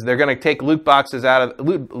 Is they're going to take loot boxes out of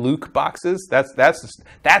Luke boxes? That's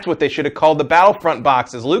what they should have called the Battlefront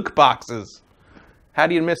boxes, Luke boxes. How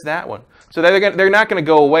do you miss that one? So they're not going to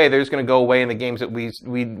go away. They're just going to go away in the games that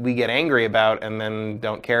we get angry about and then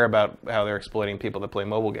don't care about how they're exploiting people that play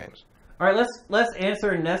mobile games. All right, let's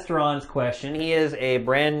answer Nesteron's question. He is a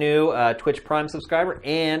brand new Twitch Prime subscriber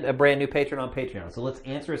and a brand new patron on Patreon. So let's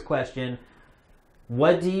answer his question.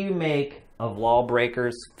 What do you make of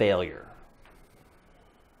Lawbreakers' failure?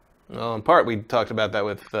 Well, in part, we talked about that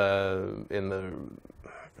with in the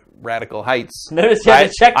Radical Heights. Notice you had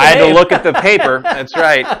to check the I had name. to look at the paper. That's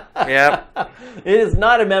right. Yep. It is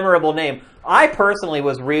not a memorable name. I personally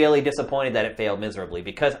was really disappointed that it failed miserably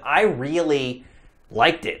because I really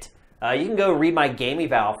liked it. You can go read my game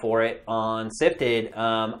eval for it on Sifted.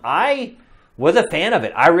 I was a fan of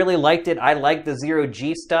it. I really liked it. I liked the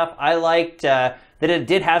 0G stuff. I liked that it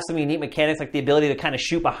did have some unique mechanics, like the ability to kind of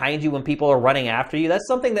shoot behind you when people are running after you. That's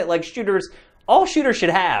something that like all shooters should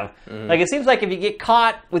have. Like it seems like if you get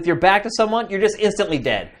caught with your back to someone, you're just instantly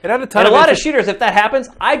dead. It had a ton and of a lot of shooters, if that happens,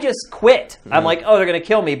 I just quit. I'm like, oh, they're going to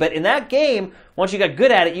kill me. But in that game, once you got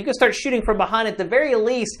good at it, you can start shooting from behind. At the very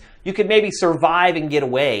least, you could maybe survive and get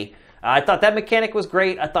away. I thought that mechanic was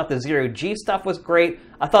great. I thought the zero-G stuff was great.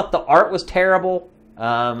 I thought the art was terrible.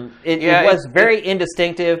 It was very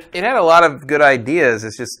indistinctive. It had a lot of good ideas.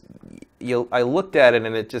 It's just, I looked at it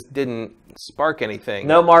and it just didn't spark anything.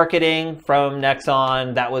 No marketing from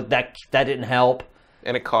Nexon. That didn't help.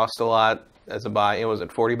 And it cost a lot as a buy. It was at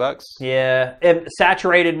 $40. Yeah,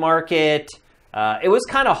 saturated market. It was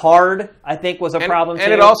kind of hard, I think, was a problem too.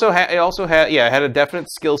 And it also had a definite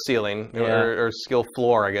skill ceiling or skill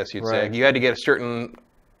floor, I guess you'd say. You had to get a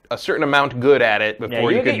certain amount good at it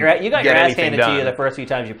before you could you got your ass handed to you the first few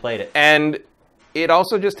times you played it. And it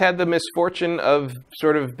also just had the misfortune of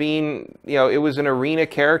sort of being, it was an arena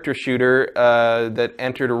character shooter that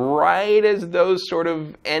entered right as those sort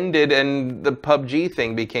of ended and the PUBG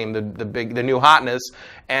thing became the new hotness,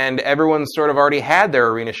 and everyone sort of already had their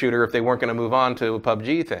arena shooter if they weren't going to move on to a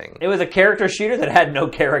PUBG thing. It was a character shooter that had no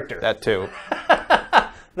character. That too.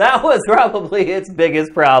 That was probably its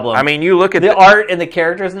biggest problem. I mean, you look at the art and the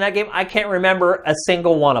characters in that game, I can't remember a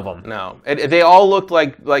single one of them. No. They all looked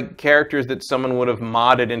like characters that someone would have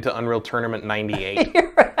modded into Unreal Tournament 98.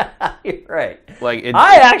 You're right.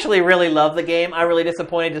 I actually really love the game. I'm really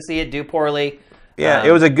disappointed to see it do poorly. Yeah,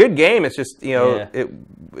 it was a good game. It's just,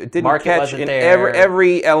 it didn't catch. And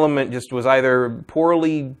every element just was either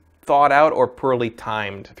poorly thought out or poorly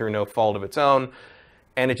timed through no fault of its own.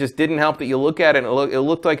 And it just didn't help that you look at it and it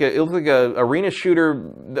looked like a arena shooter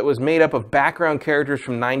that was made up of background characters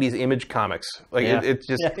from 90s Image comics.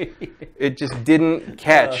 It just didn't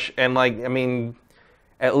catch. And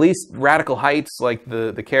at least Radical Heights,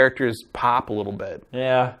 the characters pop a little bit.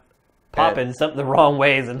 Yeah. Pop in the wrong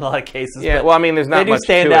ways in a lot of cases. Yeah, well, there's not much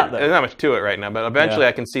to it. Though. There's not much to it right now, but eventually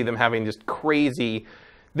I can see them having just crazy.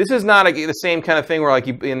 This is not the same kind of thing where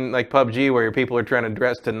in PUBG where your people are trying to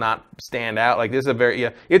dress to not stand out. This is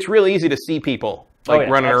it's really easy to see people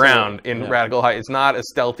running around in Radical Heights. It's not a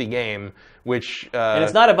stealthy game, and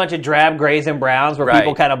it's not a bunch of drab grays and browns where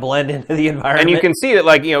people kind of blend into the environment. And you can see that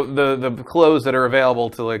the clothes that are available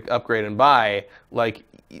to upgrade and buy,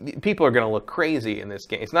 people are going to look crazy in this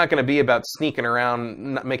game. It's not going to be about sneaking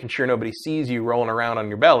around, not making sure nobody sees you rolling around on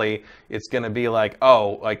your belly. It's going to be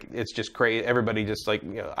it's just crazy. Everybody just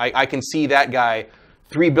I can see that guy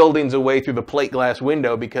 3 buildings away through the plate glass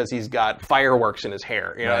window because he's got fireworks in his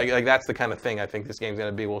hair. That's the kind of thing I think this game's going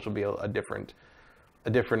to be, which will be a different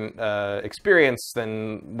experience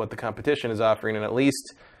than what the competition is offering, and at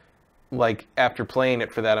least. After playing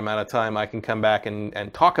it for that amount of time, I can come back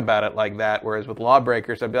and talk about it like that. Whereas with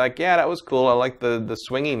Lawbreakers, I'd be like, yeah, that was cool. I like the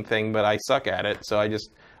swinging thing, but I suck at it. So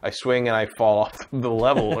I swing and I fall off the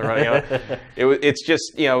level. It's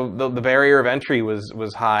just, the barrier of entry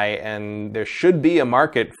was high, and there should be a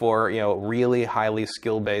market for, really highly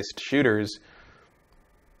skill-based shooters.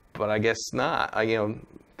 But I guess not.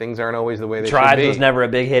 Things aren't always the way they should be. Tribes was never a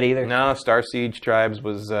big hit either. No, Star Siege Tribes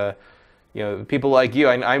was... people like you,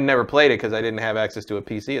 I've never played it because I didn't have access to a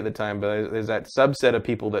PC at the time, but there's that subset of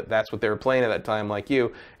people that's what they were playing at that time, like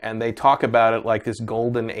you, and they talk about it like this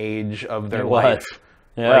golden age of their life.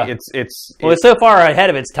 Yeah. It's so far ahead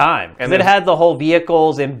of its time. Because it had the whole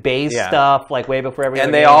vehicles and base stuff, way before everything.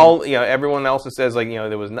 And they all, everyone else says,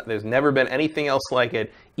 there's never been anything else like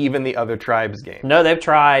it, even the other Tribes games. No, they've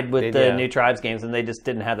tried with the new Tribes games, and they just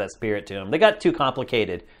didn't have that spirit to them. They got too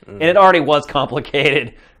complicated. And it already was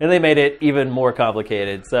complicated, and they made it even more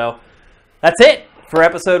complicated. So that's it for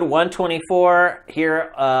episode 124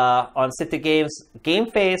 here on Sit the Games.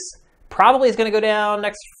 GameFace probably is going to go down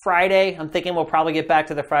next Friday. I'm thinking we'll probably get back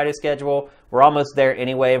to the Friday schedule. We're almost there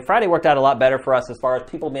anyway. And Friday worked out a lot better for us as far as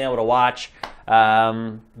people being able to watch.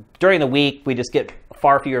 During the week, we just get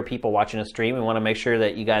far fewer people watching a stream. We want to make sure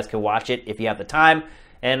that you guys can watch it if you have the time.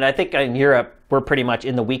 And I think in Europe, we're pretty much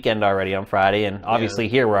in the weekend already on Friday. And obviously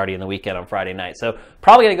here, we're already in the weekend on Friday night. So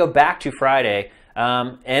probably going to go back to Friday.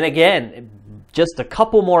 And again, just a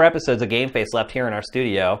couple more episodes of GameFace left here in our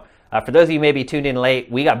studio. For those of you maybe tuned in late,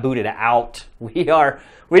 we got booted out.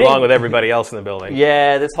 Along with everybody else in the building.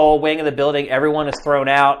 Yeah, this whole wing of the building, everyone is thrown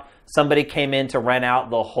out. Somebody came in to rent out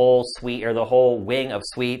the whole suite or the whole wing of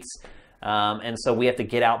suites. And so we have to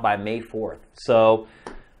get out by May 4th. So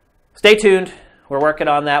stay tuned. We're working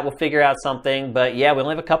on that. We'll figure out something. But yeah, we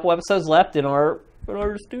only have a couple episodes left in our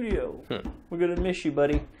studio. We're going to miss you,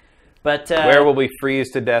 buddy. But where will we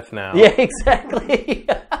freeze to death now? Yeah, exactly.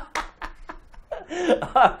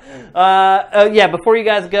 Yeah, before you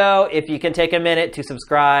guys go, if you can take a minute to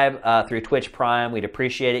subscribe through Twitch Prime, we'd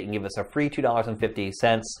appreciate it. You can give us a free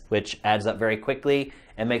 $2.50, which adds up very quickly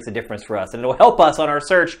and makes a difference for us. And it'll help us on our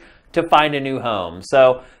search to find a new home.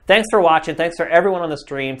 So thanks for watching. Thanks for everyone on the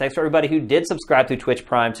stream. Thanks for everybody who did subscribe through Twitch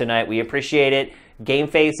Prime tonight. We appreciate it.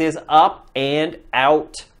 GameFace is up and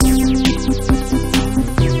out.